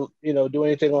guys gonna, do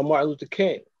anything on Martin Luther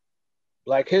King,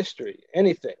 Black history,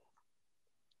 anything?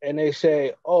 And they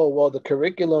say, oh, well, the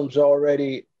curriculum's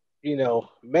already,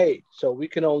 made. So we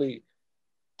can only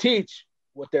teach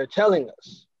what they're telling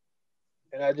us.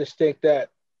 And I just think that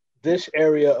this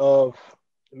area of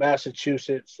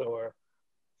Massachusetts or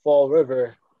Fall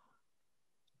River,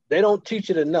 they don't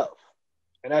teach it enough.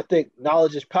 And I think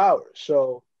knowledge is power.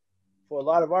 So for a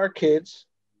lot of our kids,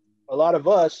 a lot of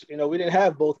us, we didn't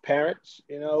have both parents,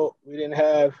 we didn't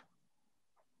have,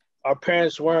 our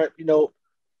parents weren't,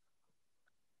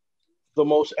 the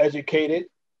most educated.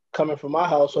 Coming from my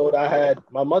household,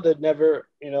 my mother never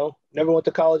went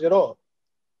to college at all.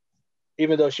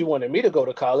 Even though she wanted me to go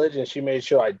to college and she made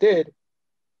sure I did,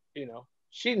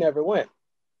 she never went.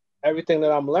 Everything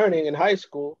that I'm learning in high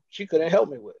school, she couldn't help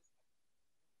me with.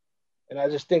 And I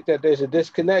just think that there's a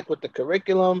disconnect with the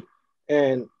curriculum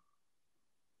and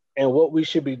what we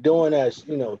should be doing as,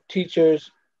 teachers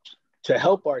to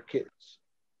help our kids.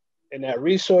 And that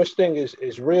resource thing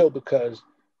is real because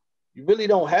you really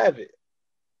don't have it.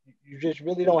 You just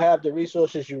really don't have the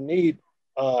resources you need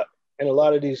in a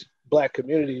lot of these Black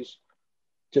communities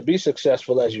to be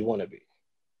successful as you want to be.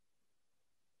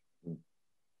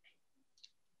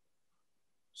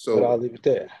 So but I'll leave it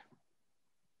there.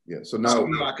 Yeah. So now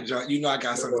I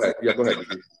got something. Yeah, go ahead.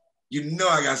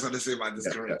 I got something to say about this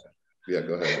curriculum. Yeah,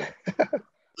 go ahead.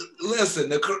 Listen,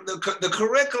 the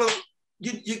curriculum,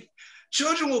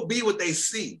 children will be what they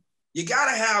see. You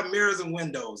got to have mirrors and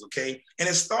windows, okay? And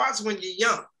it starts when you're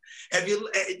young. If you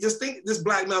just think this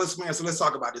Black male experience, so let's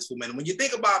talk about this for a minute. When you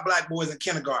think about Black boys in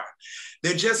kindergarten,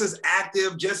 they're just as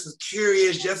active, just as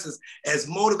curious, just as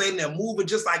motivating, they're moving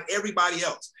just like everybody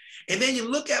else. And then you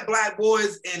look at Black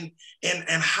boys in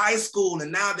high school,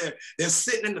 and now they're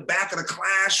sitting in the back of the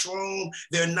classroom.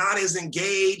 They're not as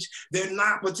engaged. They're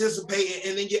not participating.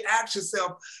 And then you ask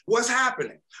yourself, what's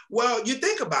happening? Well, you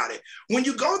think about it. When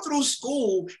you go through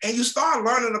school and you start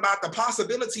learning about the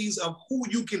possibilities of who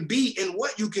you can be and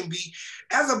what you can be,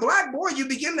 as a Black boy, you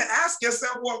begin to ask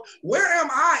yourself, well, where am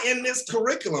I in this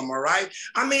curriculum, all right?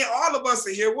 I mean, all of us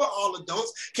are here. We're all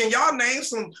adults. Can y'all name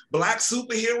some Black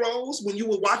superheroes when you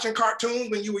were watching cartoons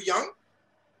when you were young?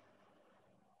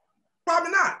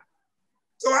 Probably not.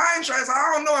 So I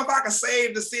don't know if I can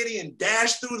save the city and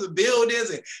dash through the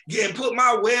buildings and put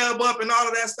my web up and all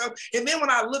of that stuff. And then when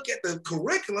I look at the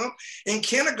curriculum in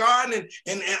kindergarten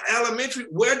and elementary,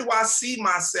 where do I see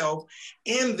myself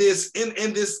in these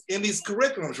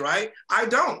curriculums, right? I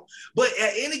don't. But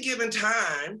at any given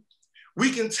time, we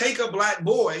can take a Black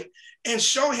boy and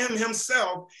show him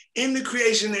himself in the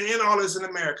creation and in all this in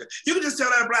America. You can just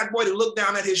tell that Black boy to look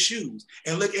down at his shoes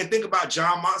and look and think about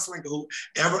John Motslinker,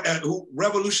 who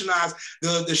revolutionized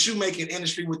the shoemaking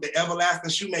industry with the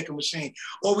everlasting shoemaking machine.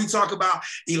 Or we talk about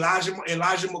Elijah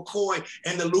McCoy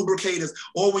and the lubricators.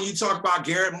 Or when you talk about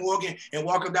Garrett Morgan and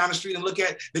walking down the street and look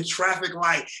at the traffic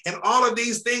light and all of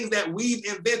these things that we've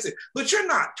invented. But you're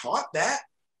not taught that.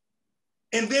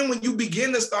 And then when you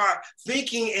begin to start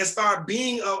thinking and start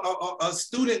being a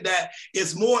student that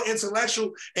is more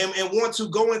intellectual and want to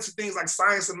go into things like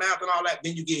science and math and all that,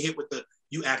 then you get hit with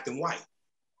you acting white.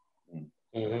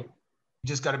 Mm-hmm. You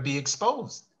just got to be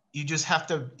exposed. You just have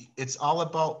to, it's all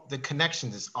about the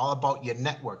connections. It's all about your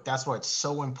network. That's why it's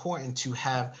so important to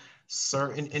have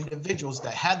certain individuals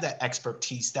that have that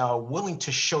expertise that are willing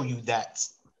to show you that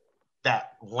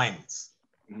lens.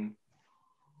 Mm-hmm.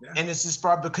 Yeah. And it's just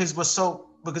brought because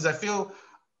I feel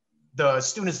the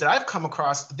students that I've come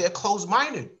across, they're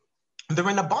closed-minded. They're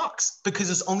in a box because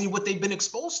it's only what they've been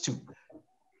exposed to.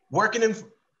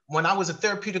 When I was a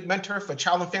therapeutic mentor for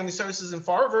Child and Family Services in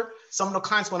Fall River, some of the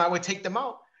clients, when I would take them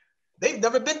out, they've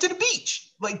never been to the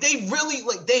beach.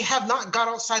 They have not got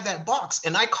outside that box.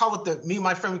 And I call it me and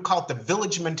my friend call it the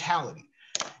village mentality.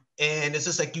 And it's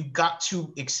just like, you got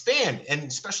to expand. And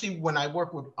especially when I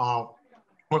work with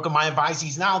my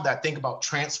advisees now that think about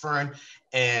transferring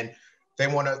and they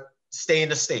want to stay in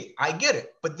the state. I get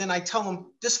it. But then I tell them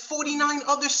there's 49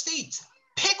 other states.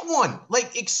 Pick one,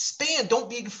 expand. Don't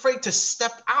be afraid to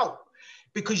step out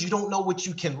because you don't know what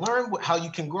you can learn, how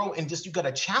you can grow, and you got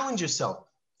to challenge yourself.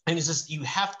 And it's just, you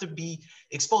have to be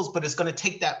exposed, but it's going to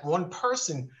take that one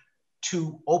person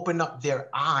to open up their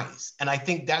eyes. And I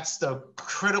think that's the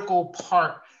critical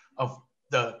part of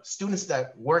the students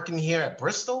that working here at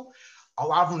Bristol. A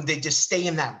lot of them, they just stay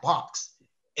in that box.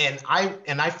 And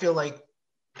I feel like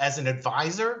as an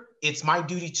advisor, it's my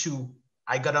duty to,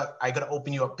 I gotta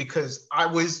open you up because I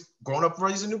was growing up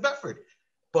raised in New Bedford,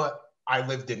 but I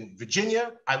lived in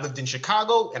Virginia, I lived in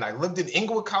Chicago, and I lived in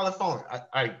Inglewood, California.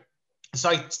 So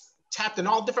I tapped in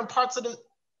all different parts of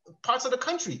the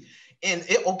country, and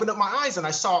it opened up my eyes, and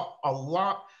I saw a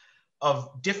lot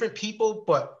of different people,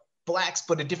 but Blacks,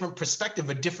 but a different perspective,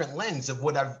 a different lens of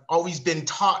what I've always been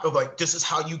taught of, this is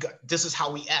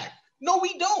how we act. No,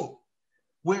 we don't.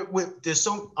 There's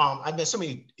I met so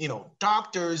many,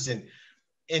 doctors and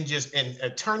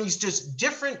attorneys, just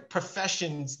different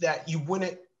professions that you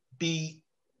wouldn't be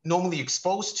normally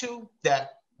exposed to,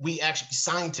 that we actually,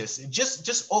 scientists,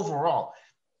 just overall.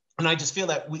 And I just feel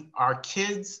that our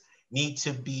kids need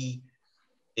to be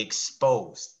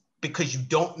exposed because you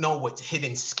don't know what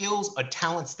hidden skills or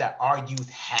talents that our youth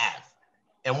have.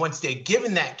 And once they're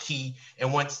given that key,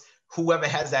 and once whoever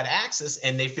has that access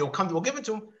and they feel comfortable giving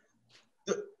to them,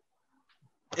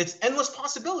 it's endless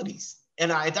possibilities. And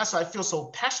that's what I feel so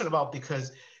passionate about,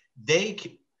 because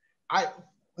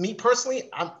me personally,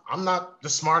 I'm not the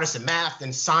smartest in math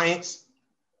and science.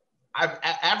 I've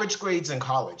average grades in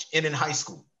college and in high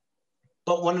school.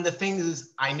 But one of the things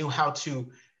is I knew how to,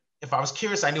 if I was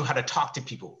curious, I knew how to talk to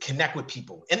people, connect with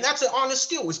people. And that's an honest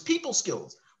skill, it's people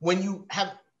skills. When you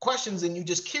have questions and you're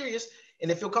just curious, and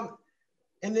if you'll come,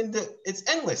 and then it's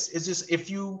endless. It's just, if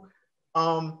you,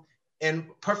 and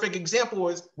perfect example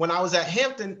was when I was at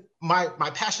Hampton,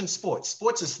 my passion sports.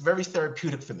 Sports is very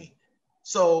therapeutic for me.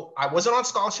 So I wasn't on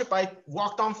scholarship. I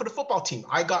walked on for the football team.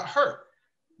 I got hurt.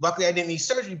 Luckily, I didn't need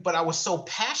surgery, but I was so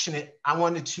passionate. I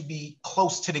wanted to be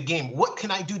close to the game. What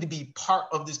can I do to be part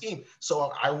of this game?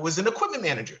 So I was an equipment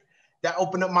manager. That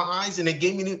opened up my eyes, and it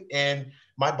gave me, and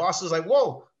my boss was like,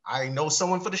 whoa, I know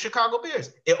someone for the Chicago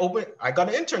Bears. I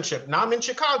got an internship. Now I'm in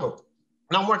Chicago,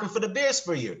 and I'm working for the Bears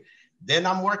for a year. Then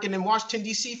I'm working in Washington,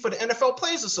 D.C. for the NFL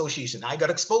Players Association. I got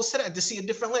exposed to that to see a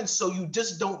different lens. So you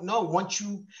just don't know. Once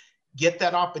you get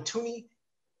that opportunity,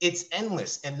 it's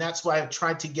endless. And that's why I've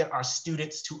tried to get our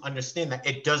students to understand that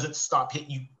it doesn't stop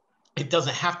you. It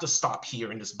doesn't have to stop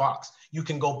here in this box. You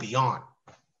can go beyond.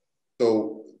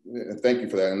 So thank you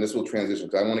for that. And this will transition,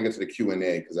 because I want to get to the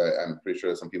Q&A, because I'm pretty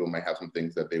sure some people might have some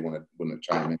things that they want to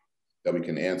chime in that we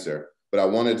can answer. But I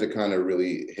wanted to kind of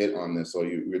really hit on this. So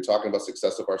you were talking about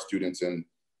success of our students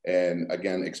and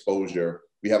again, exposure.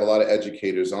 We have a lot of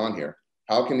educators on here.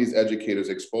 How can these educators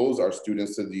expose our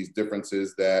students to these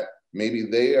differences that maybe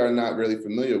they are not really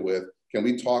familiar with? Can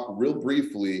we talk real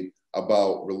briefly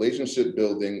about relationship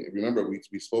building? Remember,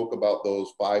 we spoke about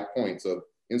those 5 points of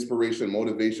inspiration,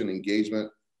 motivation, engagement,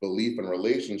 belief, and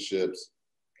relationships.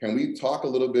 Can we talk a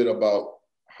little bit about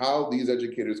how these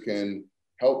educators can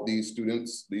help these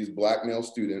students, these Black male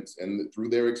students, and through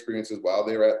their experiences while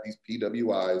they're at these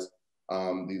PWIs,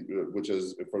 which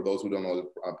is, for those who don't know,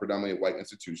 predominantly white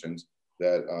institutions,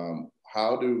 that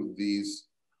how can these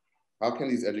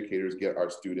educators get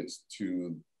our students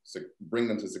to bring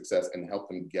them to success and help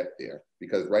them get there?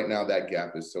 Because right now that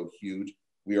gap is so huge.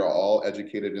 We are all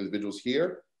educated individuals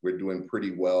here. We're doing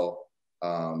pretty well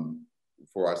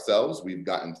for ourselves. We've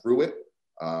gotten through it.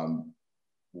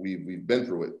 We've been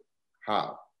through it.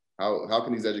 How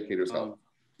can these educators help?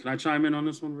 Can I chime in on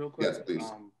this one real quick? Yes,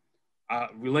 please.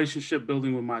 relationship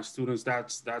building with my students,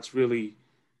 that's really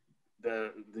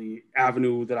the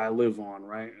avenue that I live on,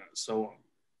 right? So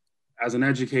as an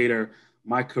educator,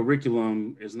 my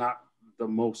curriculum is not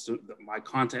my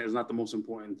content is not the most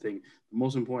important thing. The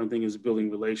most important thing is building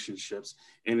relationships.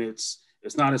 And it's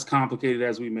not as complicated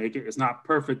as we make it. It's not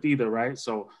perfect either, right?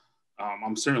 So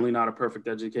I'm certainly not a perfect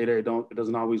educator. It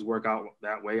doesn't always work out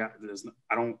that way.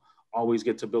 I don't always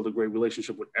get to build a great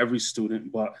relationship with every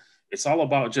student, but it's all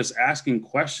about just asking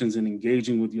questions and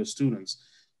engaging with your students.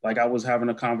 Like I was having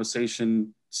a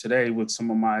conversation today with some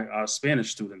of my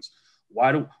Spanish students.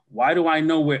 Why do I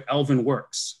know where Elvin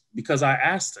works? Because I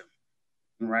asked him,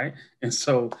 right? And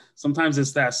so sometimes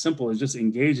it's that simple. It's just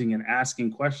engaging and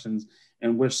asking questions.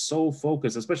 And we're so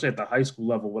focused, especially at the high school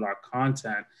level with our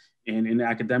content and in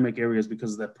academic areas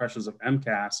because of the pressures of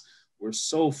MCAS, we're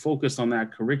so focused on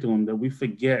that curriculum that we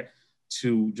forget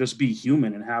to just be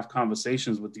human and have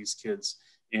conversations with these kids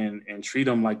and treat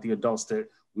them like the adults that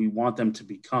we want them to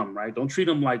become, right? Don't treat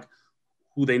them like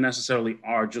who they necessarily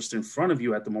are just in front of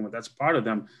you at the moment. That's part of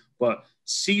them, but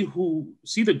see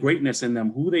the greatness in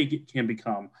them, who they can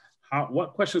become.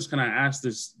 What questions can I ask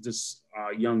this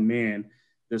young man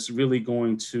that's really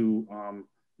going to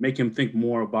make him think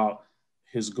more about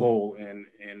his goal and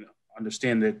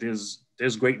understand that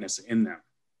there's greatness in them.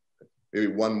 Maybe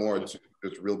one more, just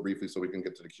real briefly, so we can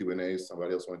get to the Q&A.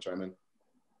 Somebody else want to chime in?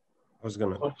 I was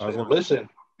gonna listen.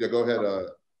 Yeah, go ahead.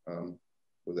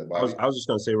 Was that Bobby? I was just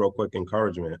gonna say real quick,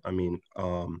 encouragement. I mean,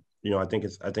 I think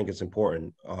it's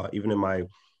important. Even in my,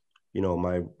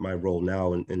 my role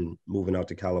now in moving out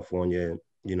to California,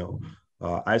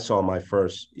 I saw my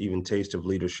first even taste of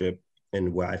leadership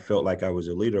and where I felt like I was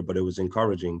a leader, but it was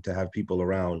encouraging to have people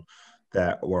around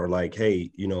that were like,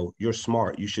 hey, you're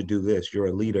smart, you should do this, you're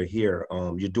a leader here,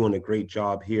 you're doing a great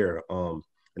job here. And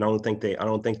I don't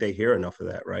think they hear enough of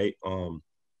that, right?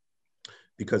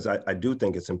 Because I do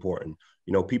think it's important.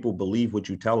 People believe what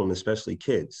you tell them, especially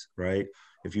kids, right?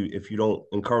 If you don't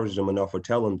encourage them enough or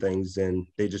tell them things, then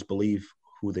they just believe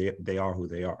who they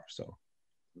are. So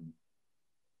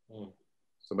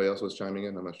somebody else was chiming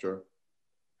in, I'm not sure.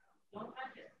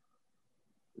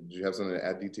 Did you have something to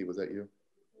add, DT? Was that you?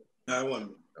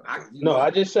 No,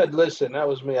 I just said listen. That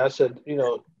was me. I said,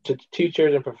 to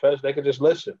teachers and professors, they could just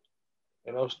listen.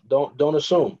 Don't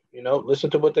assume. Listen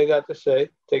to what they got to say.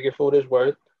 Take it for what it's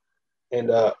worth, and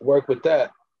work with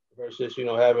that. Versus,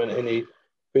 having any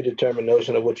predetermined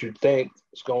notion of what you think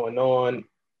is going on.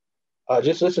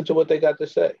 Just listen to what they got to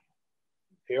say.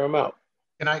 Hear them out.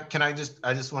 I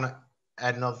just want to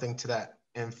add another thing to that,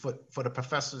 and for the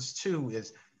professors too,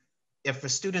 is if a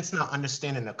student's not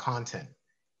understanding the content,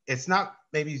 it's not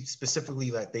maybe specifically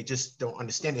that they just don't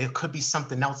understand it. It could be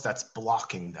something else that's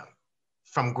blocking them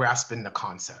from grasping the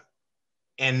concept.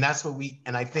 And that's what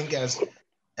I think as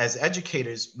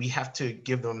educators, we have to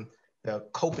give them the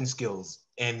coping skills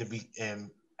and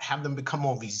have them become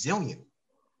more resilient.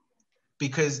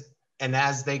 And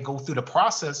as they go through the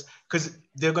process, because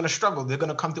they're going to struggle, they're going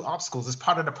to come through obstacles. It's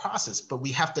part of the process, but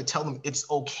we have to tell them it's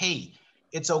okay.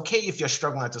 It's okay if you're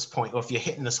struggling at this point or if you're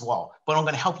hitting this wall, but I'm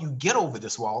going to help you get over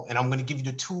this wall, and I'm going to give you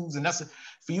the tools and that's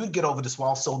for you to get over this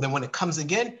wall. So then when it comes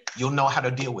again, you'll know how to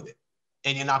deal with it.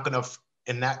 And you're not going to,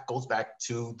 and that goes back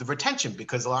to the retention,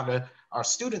 because a lot of our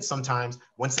students sometimes,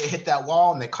 once they hit that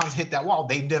wall and they come to hit that wall,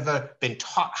 they've never been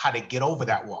taught how to get over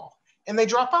that wall, and they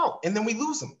drop out, and then we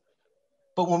lose them.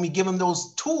 But when we give them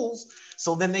those tools,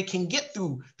 so then they can get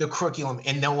through the curriculum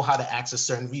and know how to access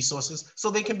certain resources,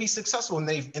 so they can be successful, and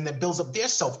that builds up their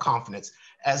self-confidence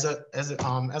as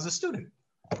a student.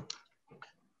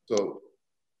 So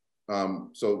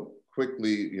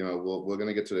quickly, we're going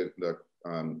to get to the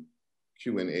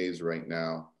Q&As right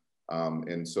now,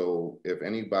 and so if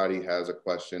anybody has a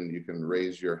question, you can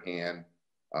raise your hand.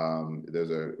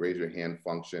 There's a raise your hand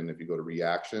function. If you go to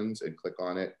reactions and click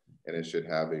on it, and it should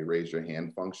have a raise your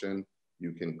hand function,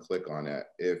 you can click on it.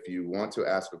 If you want to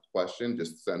ask a question,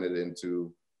 just send it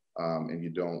into, and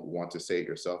you don't want to say it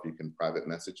yourself, you can private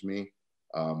message me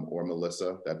or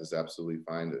Melissa. That is absolutely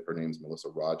fine. Her name is Melissa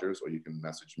Rogers, or you can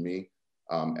message me.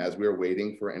 As we're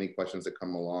waiting for any questions that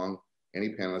come along, any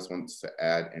panelist wants to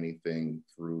add anything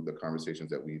through the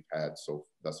conversations that we've had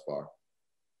thus far?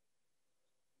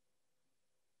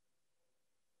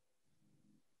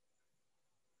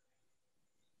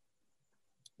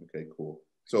 Okay, cool.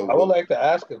 So I would like to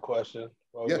ask a question.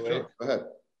 Yeah, sure. Go ahead.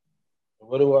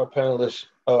 What do our panelists,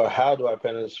 or how do our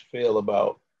panelists feel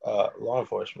about law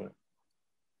enforcement?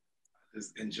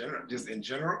 Just in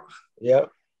general?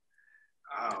 Yep.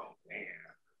 Oh man.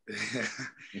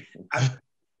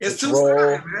 It's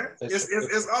two-sided, man.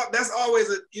 That's always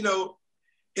a,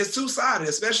 it's two-sided,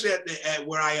 especially at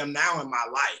where I am now in my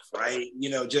life, right?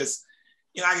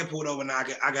 I get pulled over and I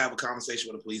can have a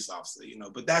conversation with a police officer,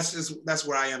 but that's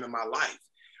where I am in my life.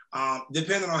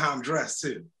 Depending on how I'm dressed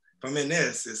too. If I'm in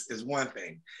this, is one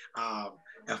thing.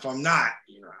 If I'm not,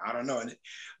 I don't know.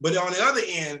 But on the other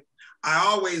end, I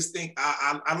always think,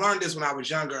 I learned this when I was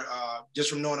younger, just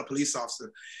from knowing a police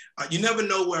officer. You never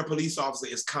know where a police officer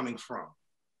is coming from.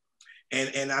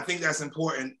 And I think that's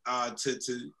important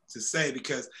to say,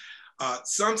 because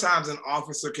sometimes an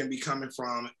officer can be coming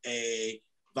from a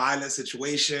violent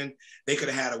situation. They could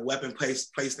have had a weapon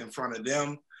placed in front of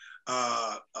them,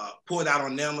 pulled out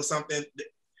on them or something.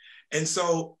 And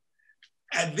so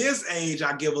at this age,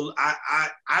 I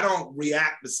don't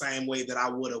react the same way that I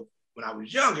would have when I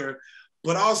was younger,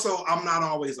 but also I'm not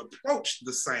always approached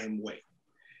the same way.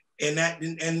 And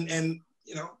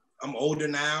I'm older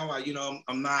now.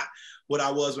 I'm not what I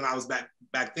was when I was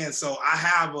back then. So I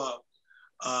have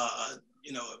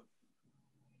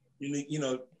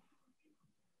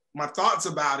my thoughts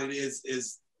about it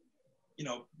is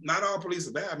not all police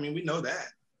are bad. I mean, we know that.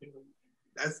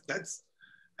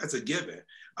 That's a given.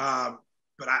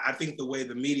 But I think the way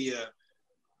the media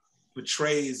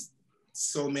portrays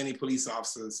so many police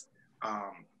officers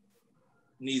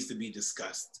needs to be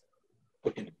discussed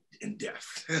in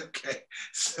depth. Okay,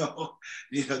 so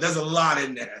there's a lot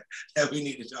in there that we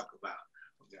need to talk about.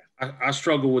 Okay. I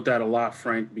struggle with that a lot,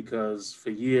 Frank, because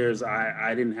for years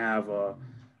I didn't have a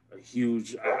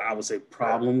huge, I would say,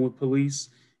 problem with police,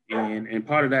 and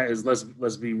part of that is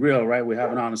let's be real, right? We're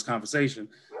having an honest conversation.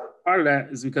 Part of that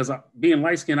is because being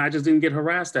light skinned, I just didn't get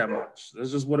harassed that much.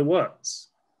 That's just what it was.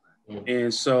 Mm-hmm.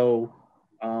 And so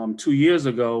 2 years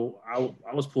ago, I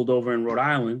was pulled over in Rhode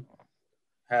Island,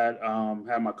 had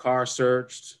my car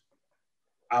searched,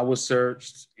 I was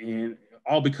searched, and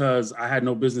all because I had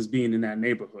no business being in that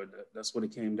neighborhood. That's what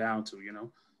it came down to,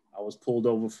 I was pulled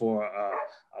over for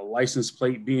a license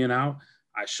plate being out.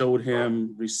 I showed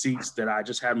him receipts that I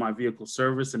just had my vehicle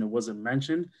serviced and it wasn't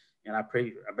mentioned. And I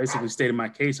basically stated my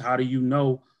case. How do you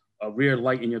know a rear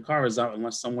light in your car is out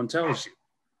unless someone tells you?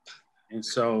 And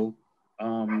so,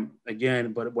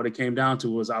 again, but what it came down to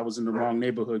was I was in the wrong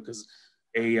neighborhood, because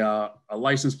a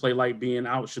license plate light being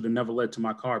out should have never led to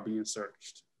my car being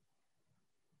searched.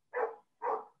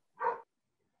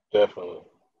 Definitely.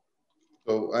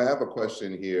 So I have a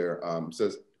question here. It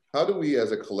says, how do we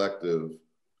as a collective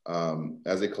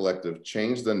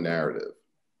change the narrative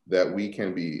that we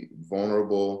can be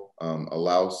vulnerable,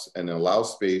 allow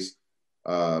space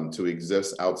to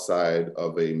exist outside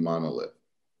of a monolith?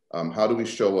 How do we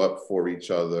show up for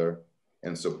each other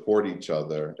and support each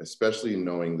other, especially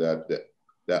knowing that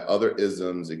other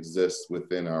isms exist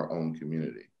within our own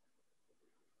community?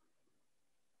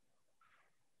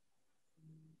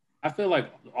 I feel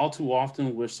like all too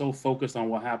often we're so focused on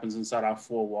what happens inside our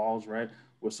four walls, right?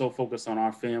 We're so focused on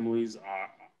our families,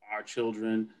 our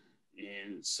children.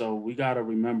 And so we got to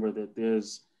remember that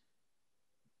there's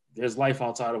life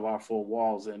outside of our four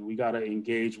walls, and we got to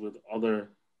engage with other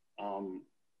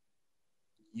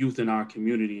youth in our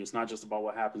community. It's not just about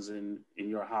what happens in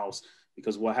your house,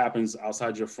 because what happens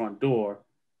outside your front door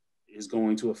is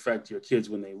going to affect your kids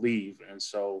when they leave. And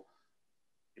so,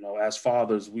 as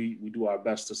fathers, we do our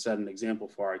best to set an example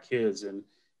for our kids. And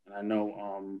I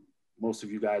know most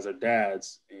of you guys are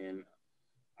dads, and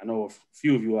I know a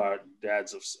few of you are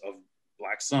dads of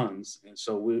Black sons. And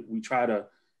so we try to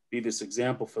be this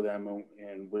example for them.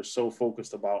 And we're so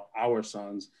focused about our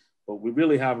sons, but we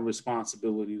really have a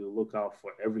responsibility to look out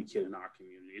for every kid in our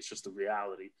community. It's just a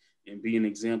reality, and be an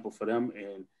example for them,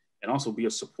 and also be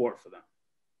a support for them.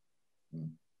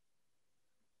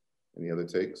 Any other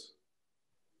takes?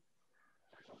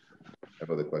 I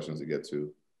have other questions to get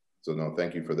to. So no,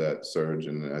 thank you for that, Serge.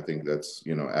 And I think that's,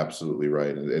 absolutely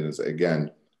right. And it's, again,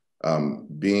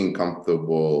 being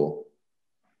comfortable,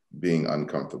 being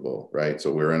uncomfortable, right?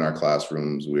 So we're in our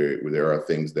classrooms, there are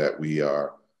things that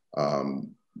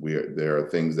there are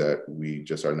things that we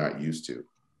just are not used to.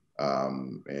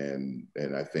 And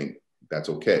I think that's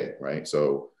okay, right?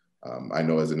 So I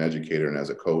know as an educator and as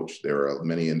a coach, there are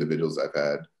many individuals. I've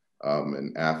had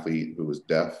an athlete who was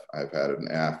deaf. I've had an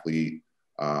athlete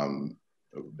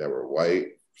that were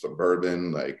white,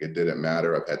 suburban, like it didn't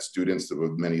matter. I've had students that were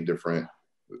many different,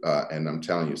 and I'm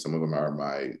telling you, some of them are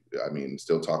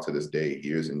still talk to this day,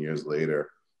 years and years later.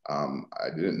 I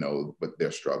didn't know but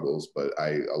their struggles, but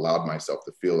I allowed myself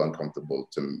to feel uncomfortable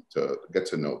to get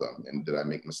to know them. And did I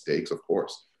make mistakes? Of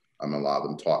course. A lot of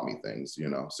them taught me things,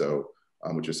 so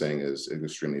what you're saying is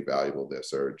extremely valuable there,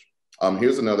 Serge.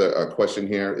 Here's another question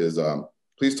here is,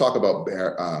 please talk about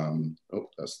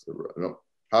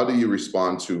how do you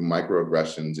respond to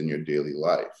microaggressions in your daily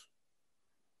life?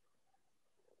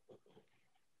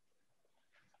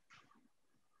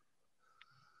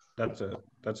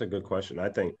 That's a good question. I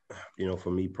think, for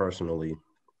me personally,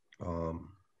 I'm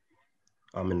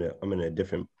in a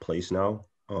different place now.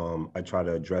 I try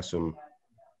to address them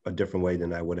a different way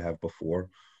than I would have before.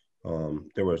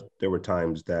 There were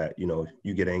times that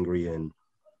you get angry and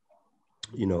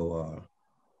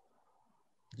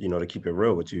to keep it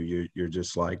real with you, you're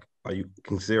just like, are you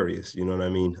serious? You know what I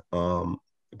mean?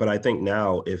 But I think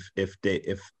now if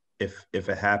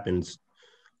it happens,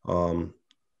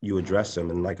 you address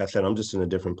them. And like I said, I'm just in a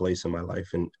different place in my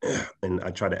life, and and I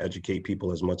try to educate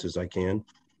people as much as I can.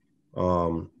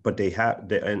 But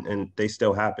they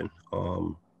still happen.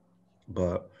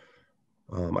 But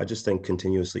I just think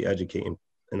continuously educating.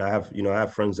 And I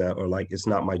have friends that are like, it's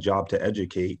not my job to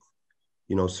educate,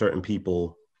 certain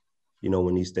people,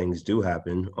 when these things do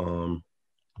happen.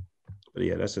 But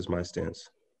yeah, that's just my stance.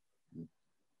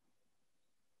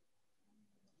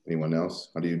 Anyone else?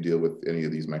 How do you deal with any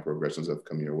of these microaggressions that have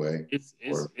come your way?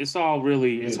 It's all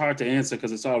really, it's hard to answer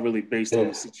because it's all really based on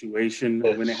the situation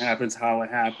when it happens, how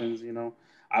it happens.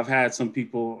 I've had some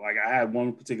people, like I had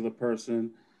one particular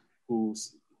person who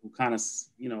kind of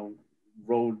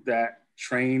rode that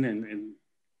train and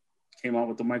came out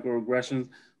with the microaggressions,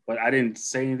 but I didn't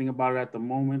say anything about it at the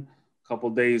moment. A couple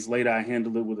of days later, I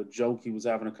handled it with a joke. He was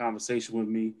having a conversation with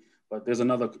me, but there's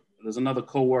another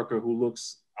coworker who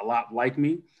looks a lot like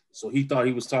me. So he thought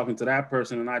he was talking to that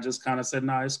person. And I just kind of said,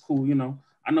 nah, it's cool.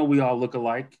 I know we all look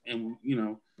alike, and,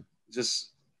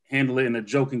 just handle it in a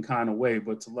joking kind of way,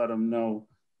 but to let them know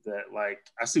that, like,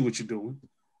 I see what you're doing.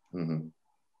 Mm-hmm.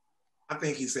 I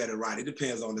think he said it right. It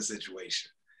depends on the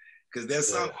situation. Because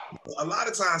there's a lot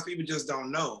of times people just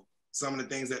don't know some of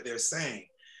the things that they're saying.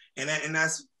 And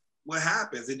that's what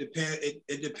happens. It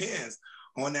depends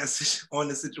on on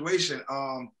the situation.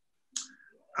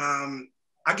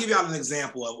 I'll give y'all an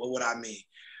example of what I mean.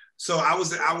 So I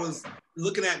was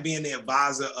looking at being the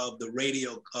advisor of the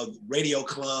radio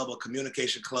club or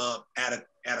communication club at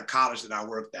a college that I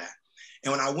worked at.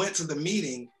 And when I went to the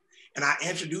meeting and I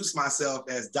introduced myself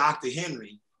as Dr.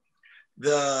 Henry,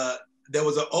 there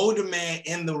was an older man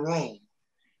in the room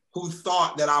who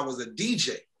thought that I was a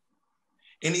DJ.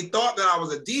 And he thought that I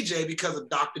was a DJ because of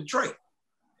Dr. Dre.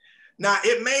 Now,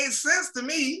 it made sense to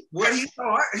me what he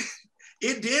thought.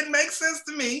 It did make sense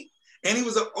to me. And he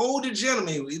was an older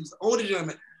gentleman. He was an older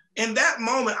gentleman. In that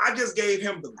moment, I just gave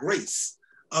him the grace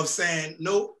of saying,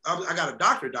 no, I got a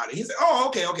doctorate. He said, oh,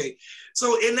 okay.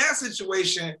 So in that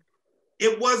situation,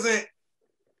 it wasn't,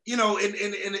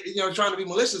 trying to be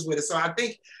malicious with it. So I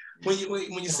think when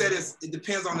you said it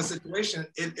depends on the situation,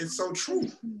 it's so true,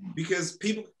 because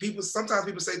sometimes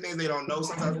people say things they don't know.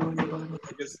 Sometimes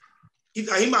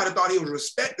he might have thought he was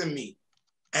respecting me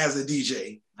as a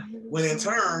DJ, when in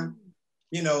turn,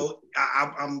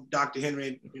 I'm Dr.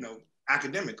 Henry,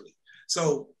 academically.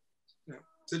 So,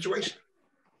 situation.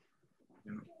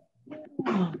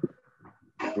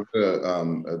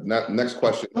 Next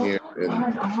question here.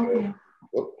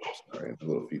 Sorry, a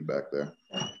little feedback there.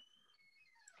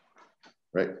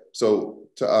 Right. So,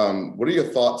 what are your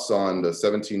thoughts on the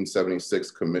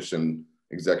 1776 Commission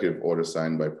executive order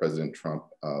signed by President Trump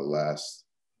last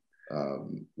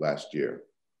year?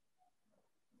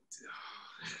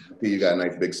 You got a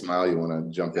nice big smile. You want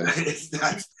to jump in?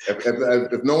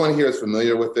 If no one here is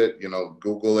familiar with it,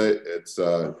 Google it. It's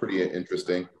pretty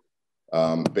interesting.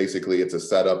 Basically, it's a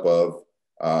setup of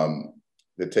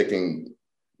they're taking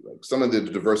some of the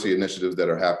diversity initiatives that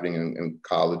are happening in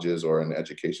colleges or in the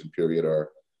education period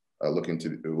are looked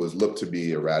to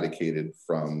be eradicated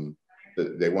from.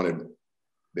 They wanted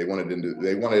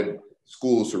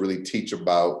schools to really teach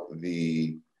about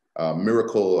the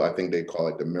miracle. I think they call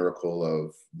it the miracle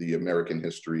of the American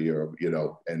history, or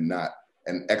and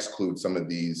exclude some of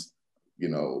these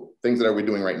things that we're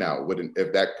doing right now.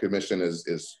 If that commission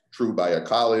is true by a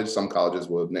college, some colleges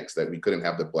will nix that. We couldn't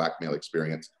have the black male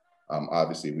experience.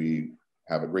 Obviously, we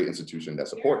have a great institution that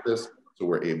support this, so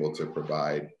we're able to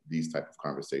provide these type of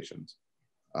conversations.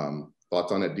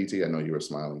 Thoughts on it, DT? I know you were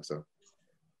smiling, so.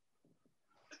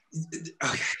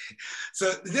 Okay,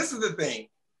 so this is the thing.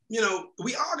 We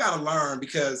all got to learn,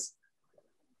 because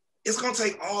it's going to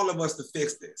take all of us to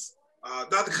fix this.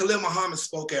 Dr. Khalil Muhammad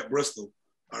spoke at Bristol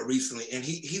recently, and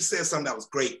he said something that was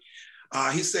great.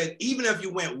 He said, even if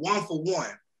you went 1 for 1,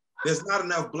 there's not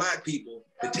enough Black people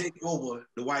to take over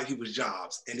the white people's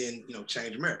jobs and then,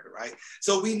 change America, right?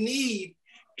 So we need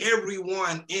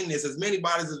everyone in this, as many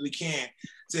bodies as we can,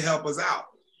 to help us out.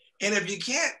 And if you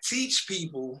can't teach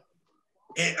people,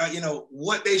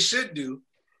 what they should do,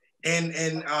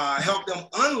 and help them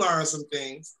unlearn some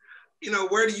things,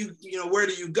 where do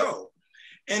you go?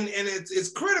 And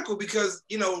it's critical because,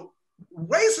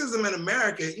 racism in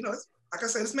America, like I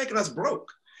said, it's making us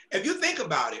broke. If you think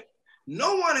about it,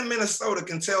 no one in Minnesota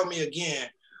can tell me again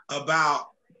about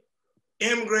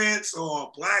immigrants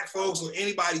or Black folks or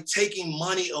anybody taking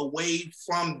money away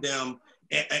from them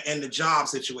and the job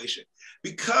situation.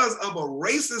 Because of a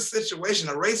racist situation,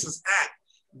 a racist act,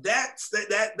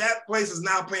 that place is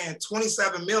now paying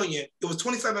 $27 million. It was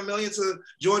 $27 million to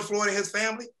George Floyd and his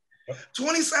family.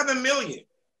 $27 million.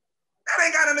 That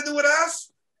ain't got nothing to do with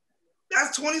us.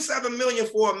 That's $27 million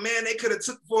for a man they could have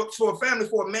took for a family,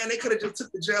 for a man they could have just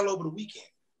took to jail over the weekend.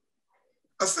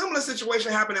 A similar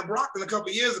situation happened in Brockton a couple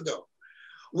of years ago,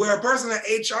 where a person at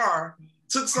HR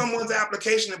took someone's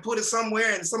application and put it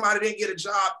somewhere and somebody didn't get a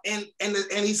job and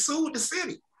he sued the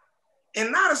city.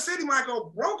 And now the city might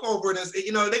go broke over this. They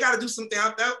got to do something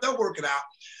out. They'll work it out.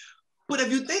 But if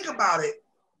you think about it,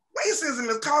 racism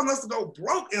is causing us to go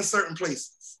broke in certain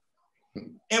places.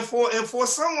 And for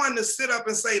someone to sit up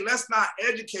and say, let's not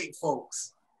educate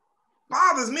folks,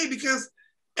 bothers me, because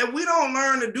if we don't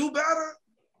learn to do better,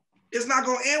 it's not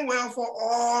going to end well for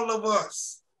all of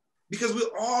us, because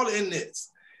we're all in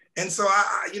this. And so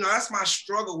that's my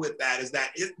struggle with that, is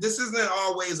that this isn't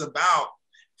always about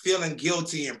feeling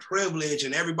guilty and privilege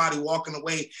and everybody walking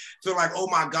away feel like, oh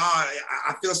my God,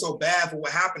 I feel so bad for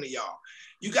what happened to y'all.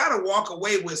 You got to walk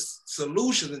away with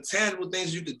solutions and tangible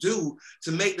things you could do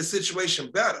to make the situation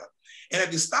better. And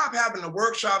if you stop having the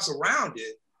workshops around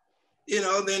it,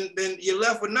 then you're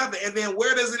left with nothing. And then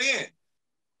where does it end?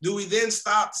 Do we then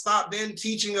stop then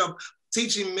teaching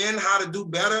men how to do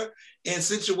better in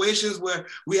situations where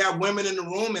we have women in the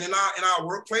room and in our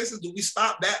workplaces? Do we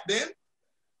stop that then?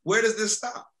 Where does this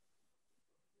stop?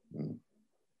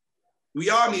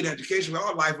 We all need education. We're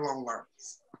all lifelong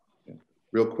learners.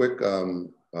 Real quick,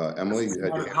 Emily, you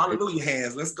had your hallelujah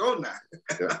hands. Let's go now.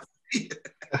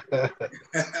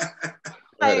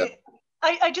 Yeah.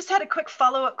 I just had a quick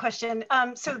follow-up question.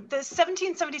 So the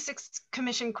 1776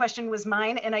 Commission question was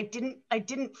mine, and I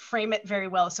didn't frame it very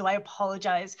well, so I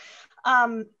apologize.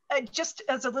 Just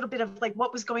as a little bit of like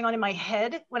what was going on in my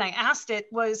head when I asked it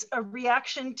was a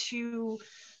reaction to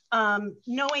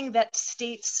knowing that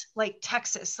states like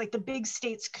Texas, like the big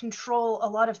states, control a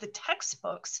lot of the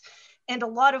textbooks and a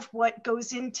lot of what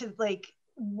goes into like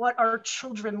what our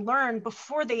children learn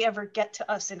before they ever get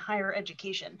to us in higher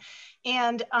education.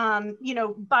 And,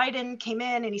 Biden came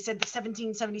in and he said the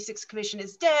 1776 Commission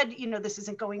is dead, this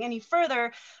isn't going any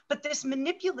further, but this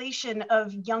manipulation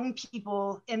of young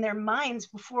people in their minds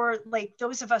before like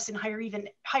those of us in higher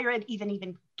ed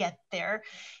even get there.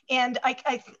 And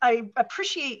I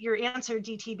appreciate your answer,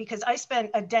 DT, because I spent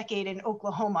a decade in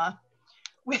Oklahoma,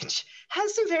 which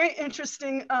has some very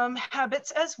interesting habits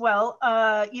as well,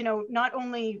 not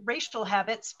only racial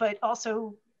habits, but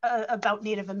also about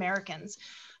Native Americans.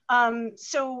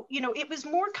 So, it was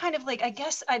more kind of like, I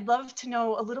guess I'd love to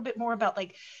know a little bit more about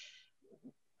like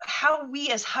how we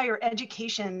as higher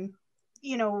education,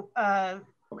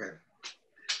 Okay.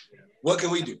 What can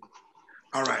we do?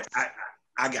 All right,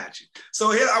 I got you.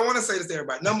 So here, I want to say this to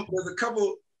everybody. There's a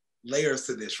couple layers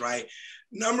to this, right?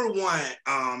 Number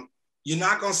one, you're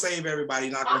not going to save everybody.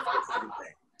 You're not going to fix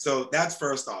everything. So that's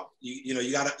first off. You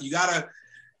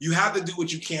have to do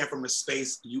what you can from the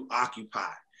space you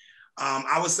occupy.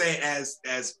 I would say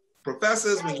as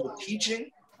professors, when you're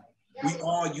teaching, we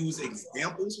all use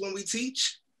examples when we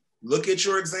teach. Look at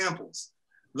your examples.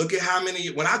 Look at how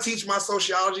many, when I teach my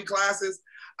sociology classes,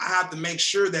 I have to make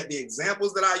sure that the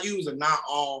examples that I use are not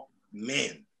all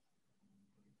men.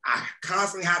 I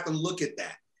constantly have to look at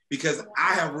that, because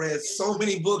I have read so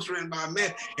many books written by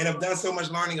men and have done so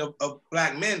much learning of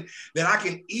Black men that I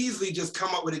can easily just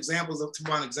come up with examples of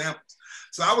one examples.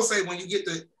 So I would say when you get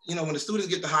to, when the students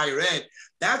get to higher ed,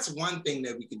 that's one thing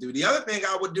that we can do. The other thing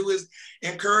I would do is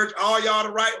encourage all y'all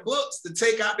to write books, to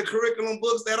take out the curriculum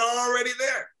books that are already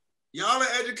there. Y'all are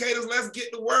educators, let's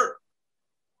get to work.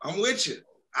 I'm with you.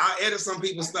 I'll edit some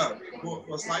people's stuff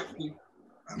for slightly.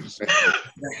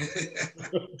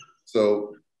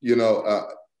 So,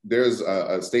 there's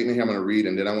a statement here I'm going to read,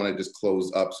 and then I want to just close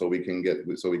up so we can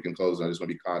close. And I just want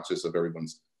to be conscious of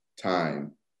everyone's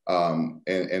time.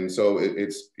 And so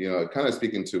it's kind of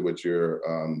speaking to what your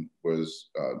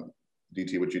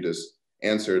DT, what you just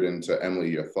answered, and to Emily,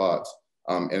 your thoughts.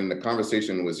 And the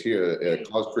conversation was here.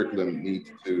 College curriculum needs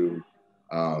to,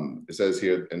 it says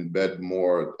here, embed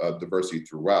more diversity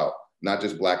throughout, not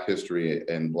just Black history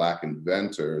and Black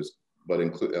inventors, but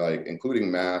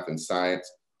including math and science.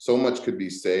 So much could be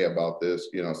said about this,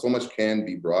 so much can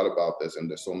be brought about this, and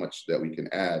there's so much that we can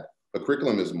add. a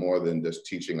curriculum is more than just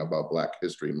teaching about Black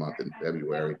History Month in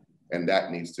February, and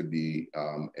that needs to be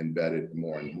embedded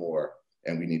more and more,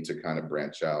 and we need to kind of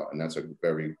branch out, and that's a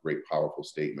very great, powerful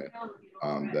statement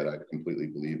that I completely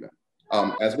believe in.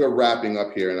 As we're wrapping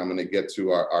up here, and I'm gonna get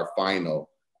to our final,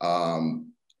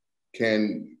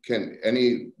 can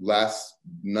any last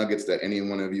nuggets that any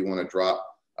one of you wanna drop?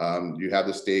 You have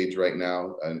the stage right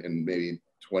now, and maybe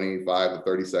 25 to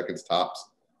 30 seconds tops,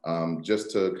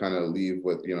 just to kind of leave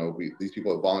with, these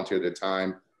people have volunteered their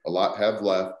time, a lot have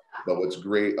left, but what's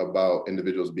great about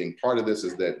individuals being part of this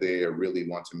is that they really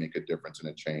want to make a difference and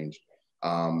a change.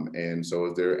 And so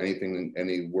is there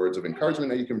any words of encouragement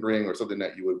that you can bring, or something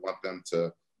that you would want them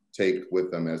to take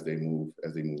with them as they move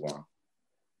on?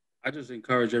 I just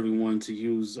encourage everyone to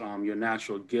use your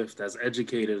natural gift. As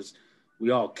educators, we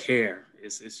all care.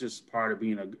 It's just part of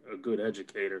being a good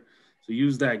educator. So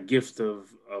use that gift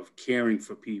of caring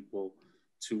for people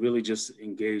to really just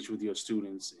engage with your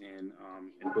students and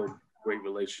build great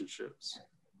relationships.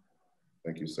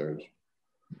 Thank you, Serge.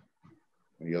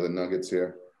 Any other nuggets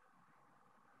here?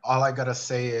 All I gotta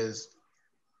say is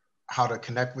how to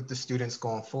connect with the students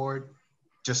going forward.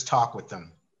 Just talk with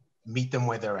them, meet them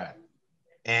where they're at.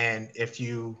 And if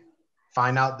you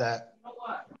find out that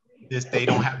they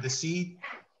don't have the seed,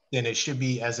 then it should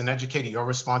be, as an educator, your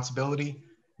responsibility,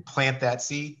 plant that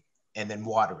seed and then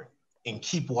water it and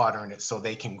keep watering it so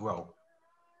they can grow.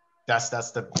 That's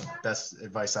the best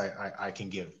advice I can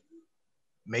give.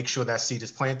 Make sure that seed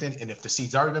is planted, and if the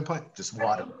seed's already been planted, just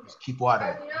water it. Just keep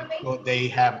watering it. Make sure they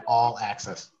have all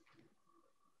access.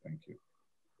 Thank you.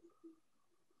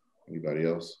 Anybody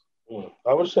else?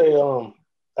 I would say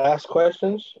ask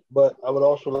questions, but I would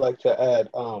also like to add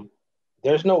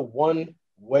there's no one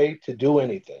way to do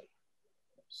anything.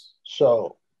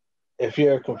 So if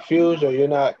you're confused or you're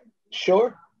not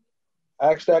sure,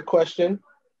 ask that question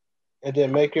and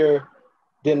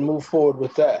then move forward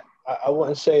with that. I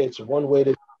wouldn't say it's one way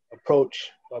to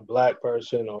approach a Black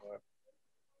person or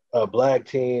a Black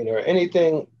teen or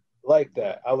anything like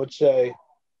that. I would say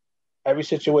every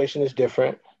situation is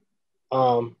different,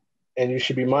 and you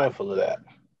should be mindful of that.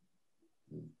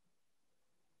 Any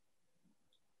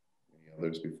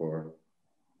others before?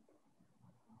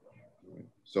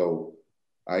 So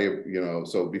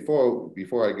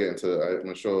before I get into, I'm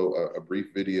gonna show a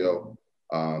brief video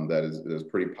that is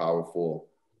pretty powerful.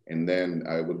 And then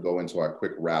I would go into our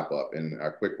quick wrap up. And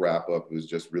our quick wrap up was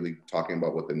just really talking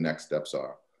about what the next steps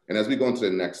are. And as we go into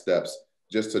the next steps,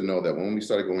 just to know that when we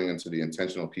started going into the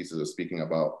intentional pieces of speaking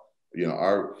about,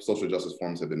 our social justice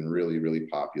forums have been really, really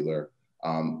popular.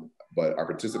 But our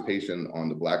participation on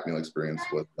the Black male experience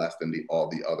was less than all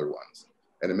the other ones.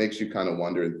 And it makes you kind of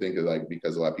wonder and think of, like,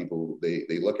 because a lot of people, they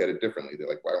look at it differently. They're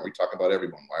like, why aren't we talking about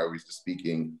everyone? Why are we just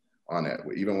speaking on it?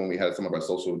 Even when we had some of our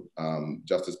social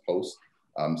justice posts,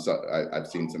 so I've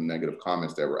seen some negative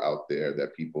comments that were out there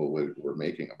that people were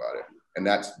making about it. And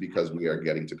that's because we are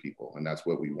getting to people, and that's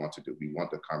what we want to do. We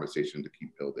want the conversation to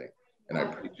keep building. And I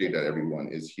appreciate that everyone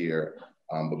is here.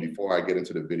 But before I get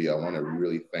into the video, I want to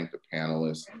really thank the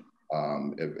panelists.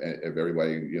 If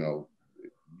everybody,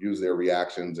 use their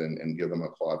reactions and give them a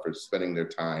applaud for spending their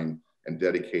time and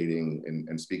dedicating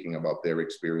and speaking about their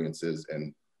experiences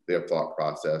and their thought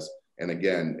process. And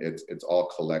again, it's all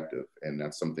collective, and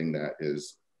that's something that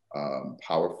is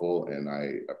powerful, and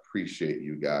I appreciate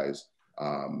you guys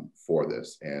for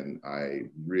this. And I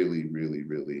really, really,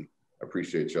 really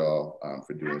appreciate y'all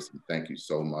for doing this. Thank you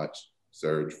so much,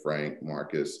 Serge, Frank,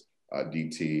 Marcus,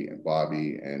 DT, and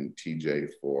Bobby, and TJ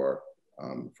for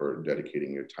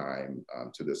dedicating your time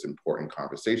to this important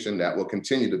conversation that will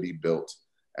continue to be built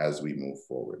as we move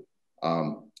forward.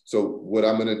 So what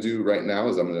I'm gonna do right now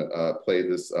is I'm gonna play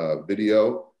this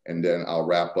video, and then I'll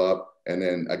wrap up. And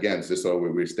then again, just so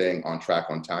we're staying on track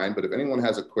on time, but if anyone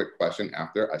has a quick question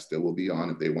after, I still will be on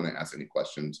if they wanna ask any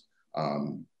questions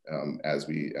as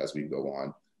we go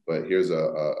on. But here's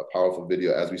a powerful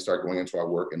video as we start going into our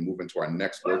work and move into our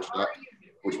next workshop,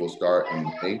 which will start in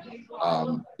May.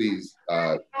 Please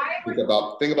think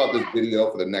about this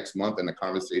video for the next month and the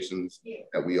conversations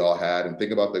that we all had, and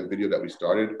think about the video that we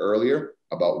started earlier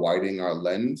about widening our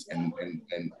lens and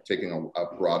taking a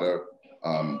broader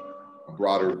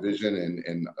vision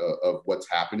and of what's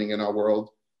happening in our world,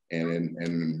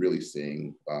 and really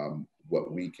seeing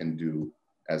what we can do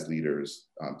as leaders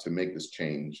to make this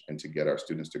change and to get our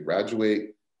students to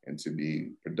graduate and to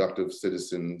be productive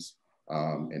citizens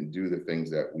and do the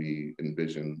things that we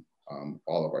envision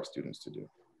all of our students to do.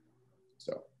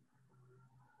 So.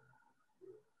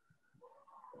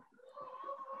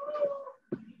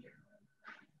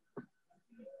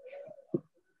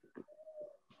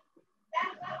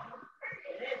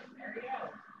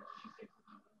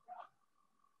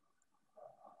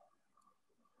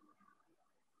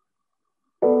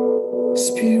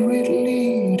 Spirit,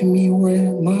 lead me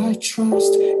where my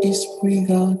trust is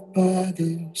without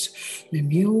borders. Let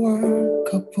me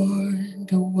walk upon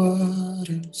the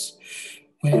waters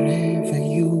wherever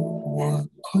you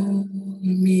want to call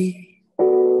me.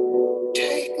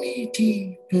 Take me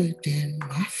deeper than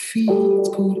my feet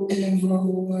could ever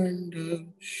wander,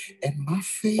 and my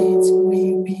faith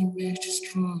may be much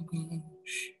stronger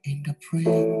in the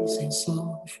presence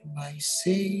of my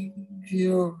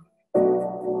Savior.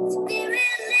 Spirit,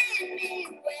 lead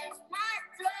me where my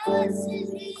trust is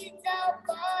without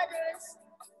borders.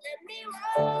 Let me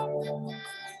walk upon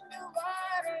the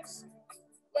waters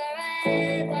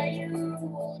wherever you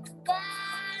would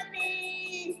call me.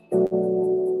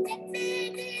 Take me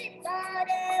deeper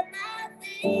than my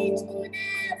feet could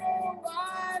ever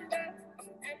wander,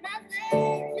 and my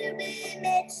faith will be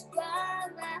made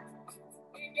stronger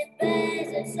in the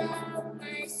presence of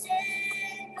my Savior.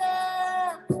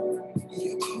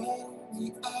 You call me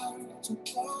out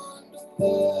upon the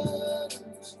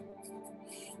waters,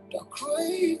 the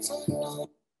great unknown.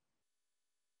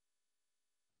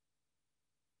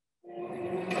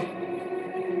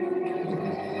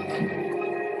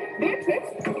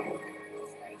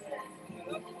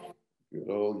 Good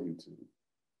old YouTube.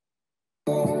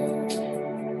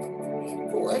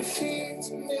 What feeds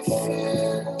me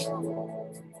fail,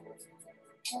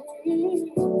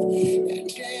 and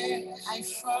then I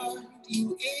found you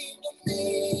in the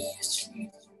mystery,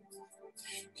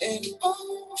 and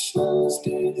oceans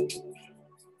deep.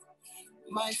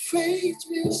 My faith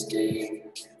will stay.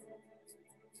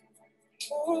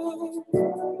 Oh,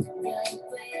 your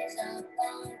grace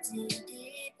abounds in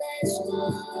deepest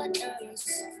waters.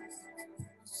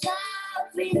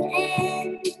 Sovereign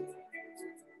hand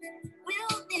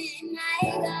will be my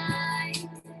guide.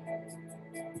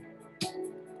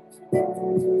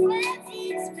 When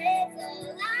it's faithful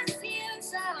and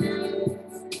fearsome,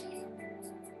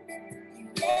 you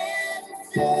never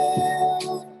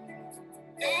fail,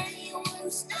 and you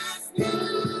won't stop now.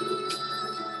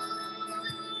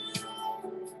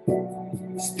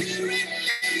 Spirit,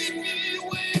 lead me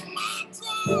where my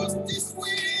trust is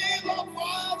with my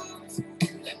fathers.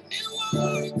 Let me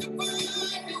walk upon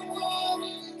the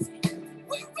waters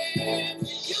wherever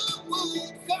you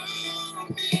would call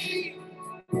me.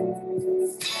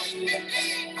 Take me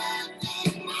deeper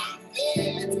than my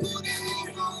feet could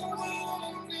ever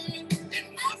wander, and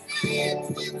my faith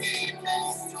will be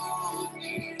made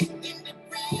stronger in the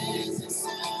presence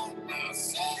of my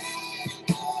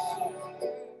Savior.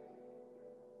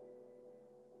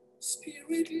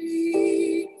 Spirit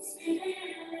lead,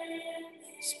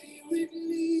 Spirit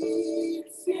lead,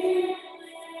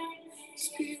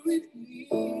 Spirit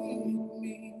lead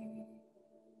me.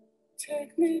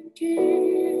 Take me deep,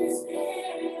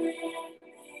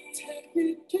 take me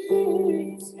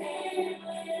deep,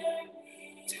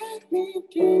 take me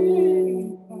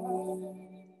deeper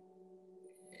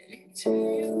into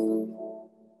you.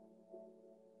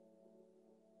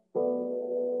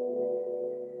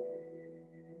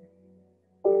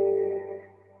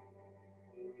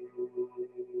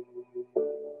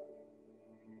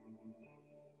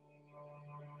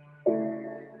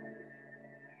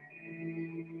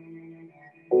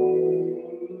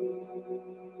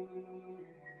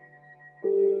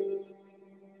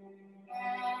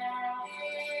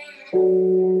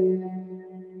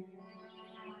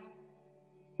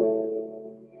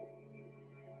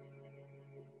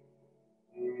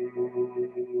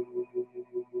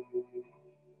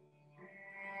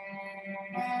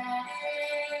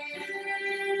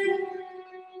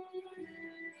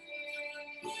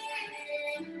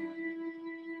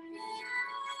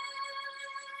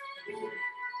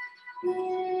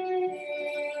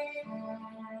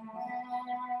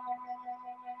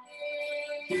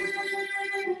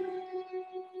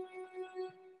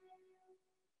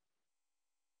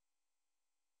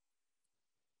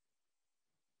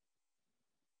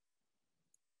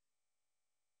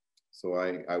 So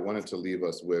I wanted to leave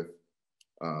us with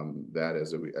that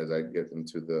as I get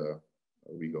into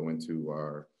we go into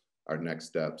our next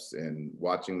steps, and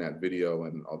watching that video.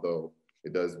 And although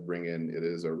it does bring in, it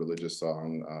is a religious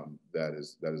song, that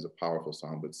is a powerful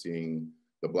song, but seeing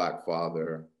the Black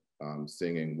father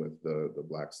singing with the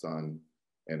Black son,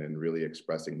 and then really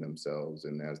expressing themselves,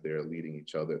 and as they're leading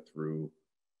each other through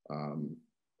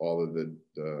all of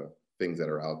the things that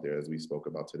are out there, as we spoke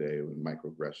about today, with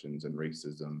microaggressions and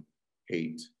racism,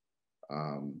 hate.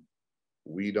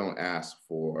 We don't ask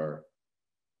for,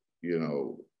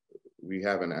 we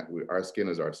haven't, our skin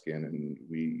is our skin, and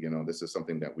this is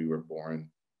something that we were born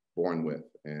with.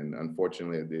 And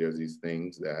unfortunately, there's these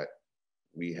things that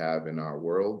we have in our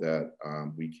world that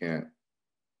we can't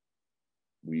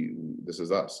this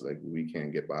is us, like we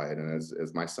can't get by it. And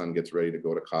as my son gets ready to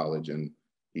go to college and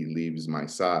he leaves my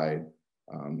side,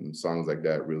 songs like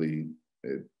that really,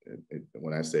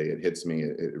 when I say it hits me,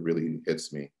 it really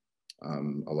hits me.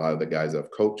 A lot of the guys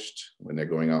I've coached when they're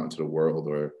going out into the world,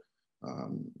 or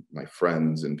my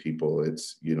friends and people,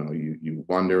 it's, you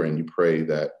wonder and you pray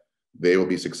that they will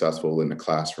be successful in the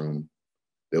classroom.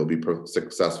 They'll be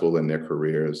successful in their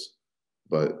careers,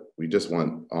 but we just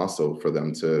want also for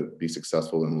them to be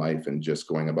successful in life and just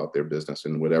going about their business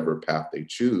in whatever path they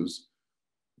choose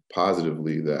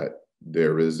positively, that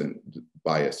there isn't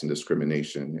bias and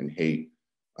discrimination and hate,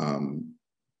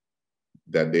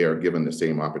 that they are given the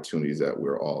same opportunities that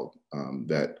we're all,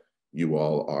 that you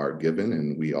all are given,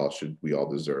 and we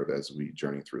all deserve as we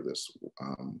journey through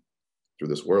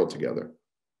this world together.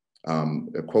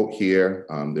 A quote here,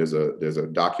 there's a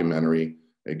documentary.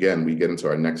 Again, we get into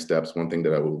our next steps. One thing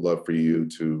that I would love for you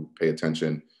to pay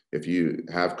attention, if you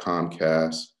have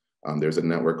Comcast, there's a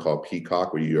network called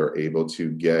Peacock where you're able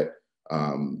to get,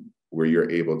 where you're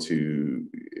able to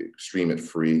stream it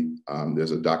free.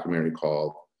 There's a documentary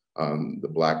called the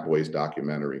Black Boys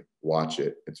documentary. Watch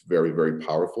it. It's very, very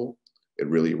powerful. It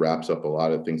really wraps up a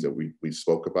lot of things that we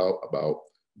spoke about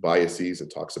biases.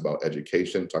 It talks about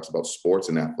education, talks about sports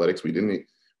and athletics. We didn't,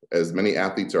 as many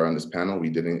athletes are on this panel, we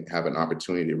didn't have an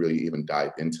opportunity to really even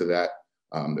dive into that.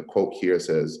 The quote here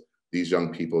says, "These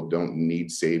young people don't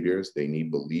need saviors, they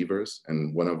need believers."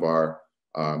 And one of our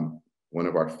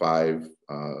 5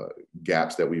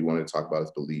 gaps that we wanted to talk about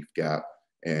is belief gap.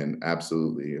 And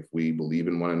absolutely, if we believe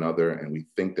in one another and we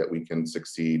think that we can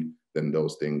succeed, then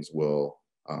those things will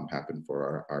happen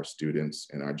for our students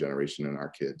and our generation and our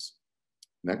kids.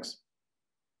 Next.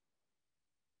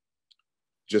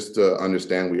 Just to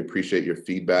understand, we appreciate your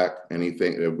feedback.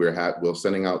 Anything that we're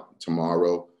sending out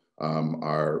tomorrow,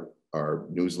 our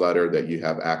newsletter that you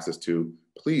have access to.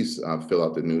 Please fill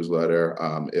out the newsletter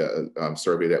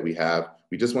survey that we have.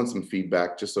 We just want some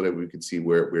feedback just so that we can see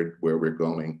where we're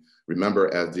going.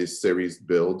 Remember, as this series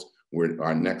builds,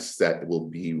 our next set will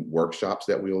be workshops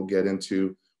that we will get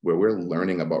into where we're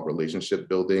learning about relationship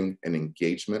building and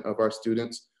engagement of our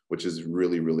students, which is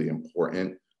really, really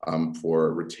important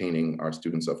for retaining our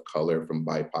students of color from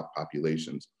BIPOC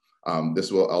populations.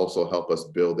 This will also help us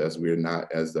build, as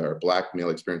our Black male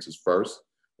experiences first.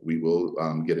 We will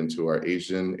get into our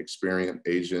Asian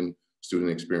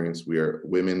student experience. We are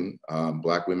women,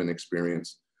 Black women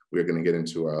experience. We're going to get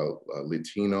into our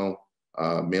Latino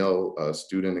male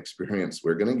student experience.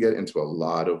 We're going to get into a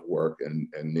lot of work and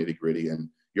nitty gritty, and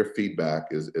your feedback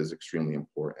is extremely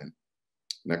important.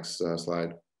 Next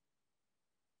slide.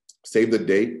 Save the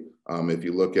date. If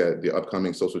you look at the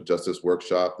upcoming social justice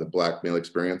workshop, the Black male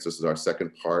experience, this is our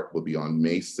second part, will be on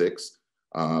May 6th,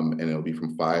 and it'll be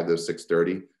from 5 to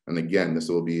 6:30. And again, this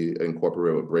will be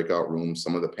incorporated with breakout rooms.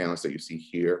 Some of the panelists that you see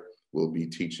here will be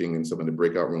teaching in some of the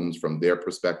breakout rooms from their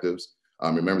perspectives.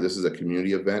 Remember, this is a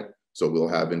community event, so we'll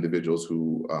have individuals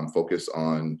who focus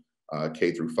on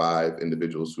K through 5,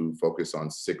 individuals who focus on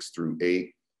 6 through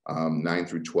 8, 9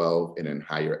 through 12, and in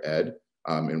higher ed.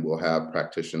 And we'll have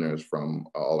practitioners from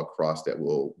all across that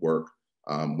will work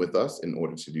with us in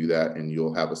order to do that. And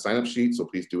you'll have a sign-up sheet, so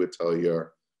please do it. Tell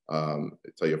your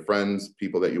friends,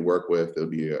 people that you work with. It'll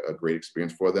be a great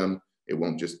experience for them. It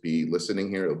won't just be listening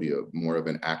here. It'll be more of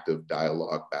an active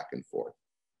dialogue back and forth.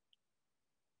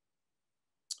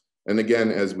 And again,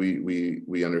 as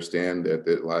we understand that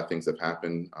a lot of things have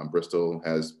happened, Bristol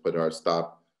has put our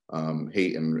Stop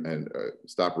Hate and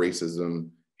Stop Racism,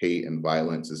 Hate and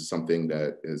Violence is something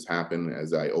that has happened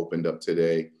as I opened up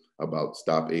today about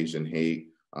Stop Asian Hate,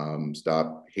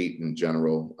 Stop Hate in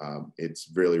general.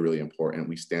 It's really, really important.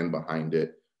 We stand behind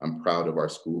it. I'm proud of our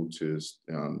school to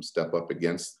step up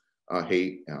against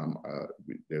hate.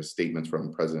 There's statements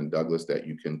from President Douglas that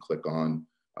you can click on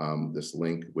this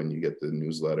link when you get the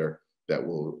newsletter that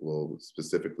will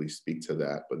specifically speak to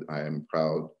that. But I am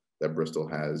proud that Bristol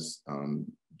has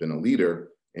been a leader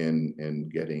in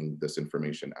getting this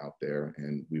information out there,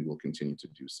 and we will continue to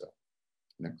do so.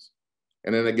 Next.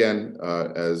 And then again,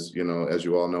 as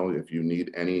you all know, if you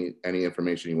need any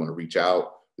information, you want to reach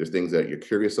out, there's things that you're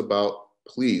curious about,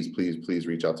 please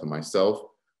reach out to myself.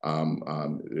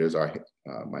 There's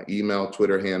my email,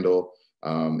 Twitter handle,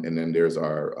 and then there's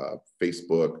our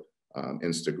Facebook,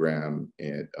 Instagram,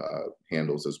 and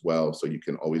handles as well. So you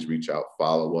can always reach out,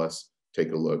 follow us,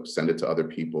 take a look, send it to other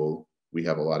people. We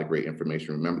have a lot of great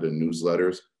information. Remember, the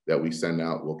newsletters that we send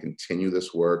out will continue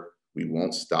this work. We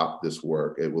won't stop this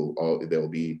work. There'll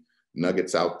be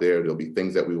nuggets out there. There'll be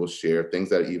things that we will share, things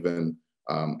that even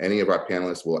any of our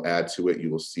panelists will add to it. You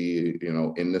will see,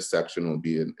 in this section will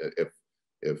be,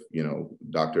 If, you know,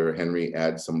 Dr. Henry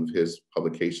adds some of his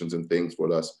publications and things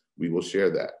for us, we will share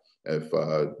that. If,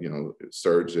 you know,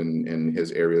 Serge in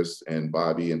his areas and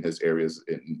Bobby in his areas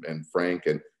and Frank,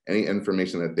 and any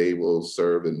information that they will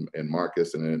serve, and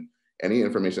Marcus, and any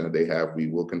information that they have, we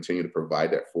will continue to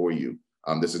provide that for you.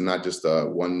 This is not just a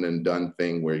one and done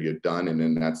thing where you're done and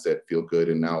then that's it, feel good,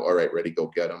 and now, all right, ready,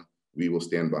 go get them. We will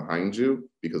stand behind you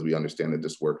because we understand that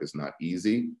this work is not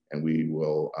easy, and we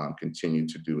will continue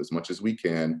to do as much as we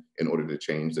can in order to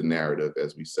change the narrative,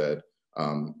 as we said,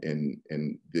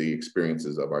 in the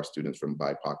experiences of our students from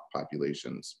BIPOC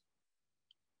populations.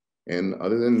 And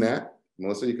other than that,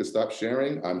 Melissa, you can stop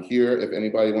sharing. I'm here if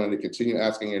anybody wanted to continue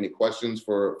asking any questions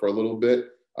for a little bit.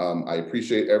 I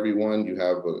appreciate everyone. You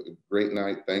have a great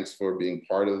night. Thanks for being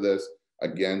part of this.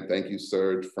 Again, thank you,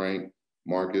 Serge, Frank,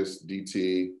 Marcus,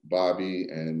 DT, Bobby,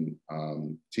 and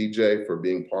TJ for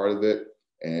being part of it.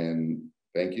 And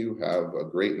thank you. Have a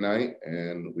great night.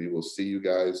 And we will see you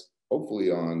guys hopefully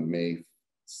on May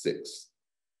 6th.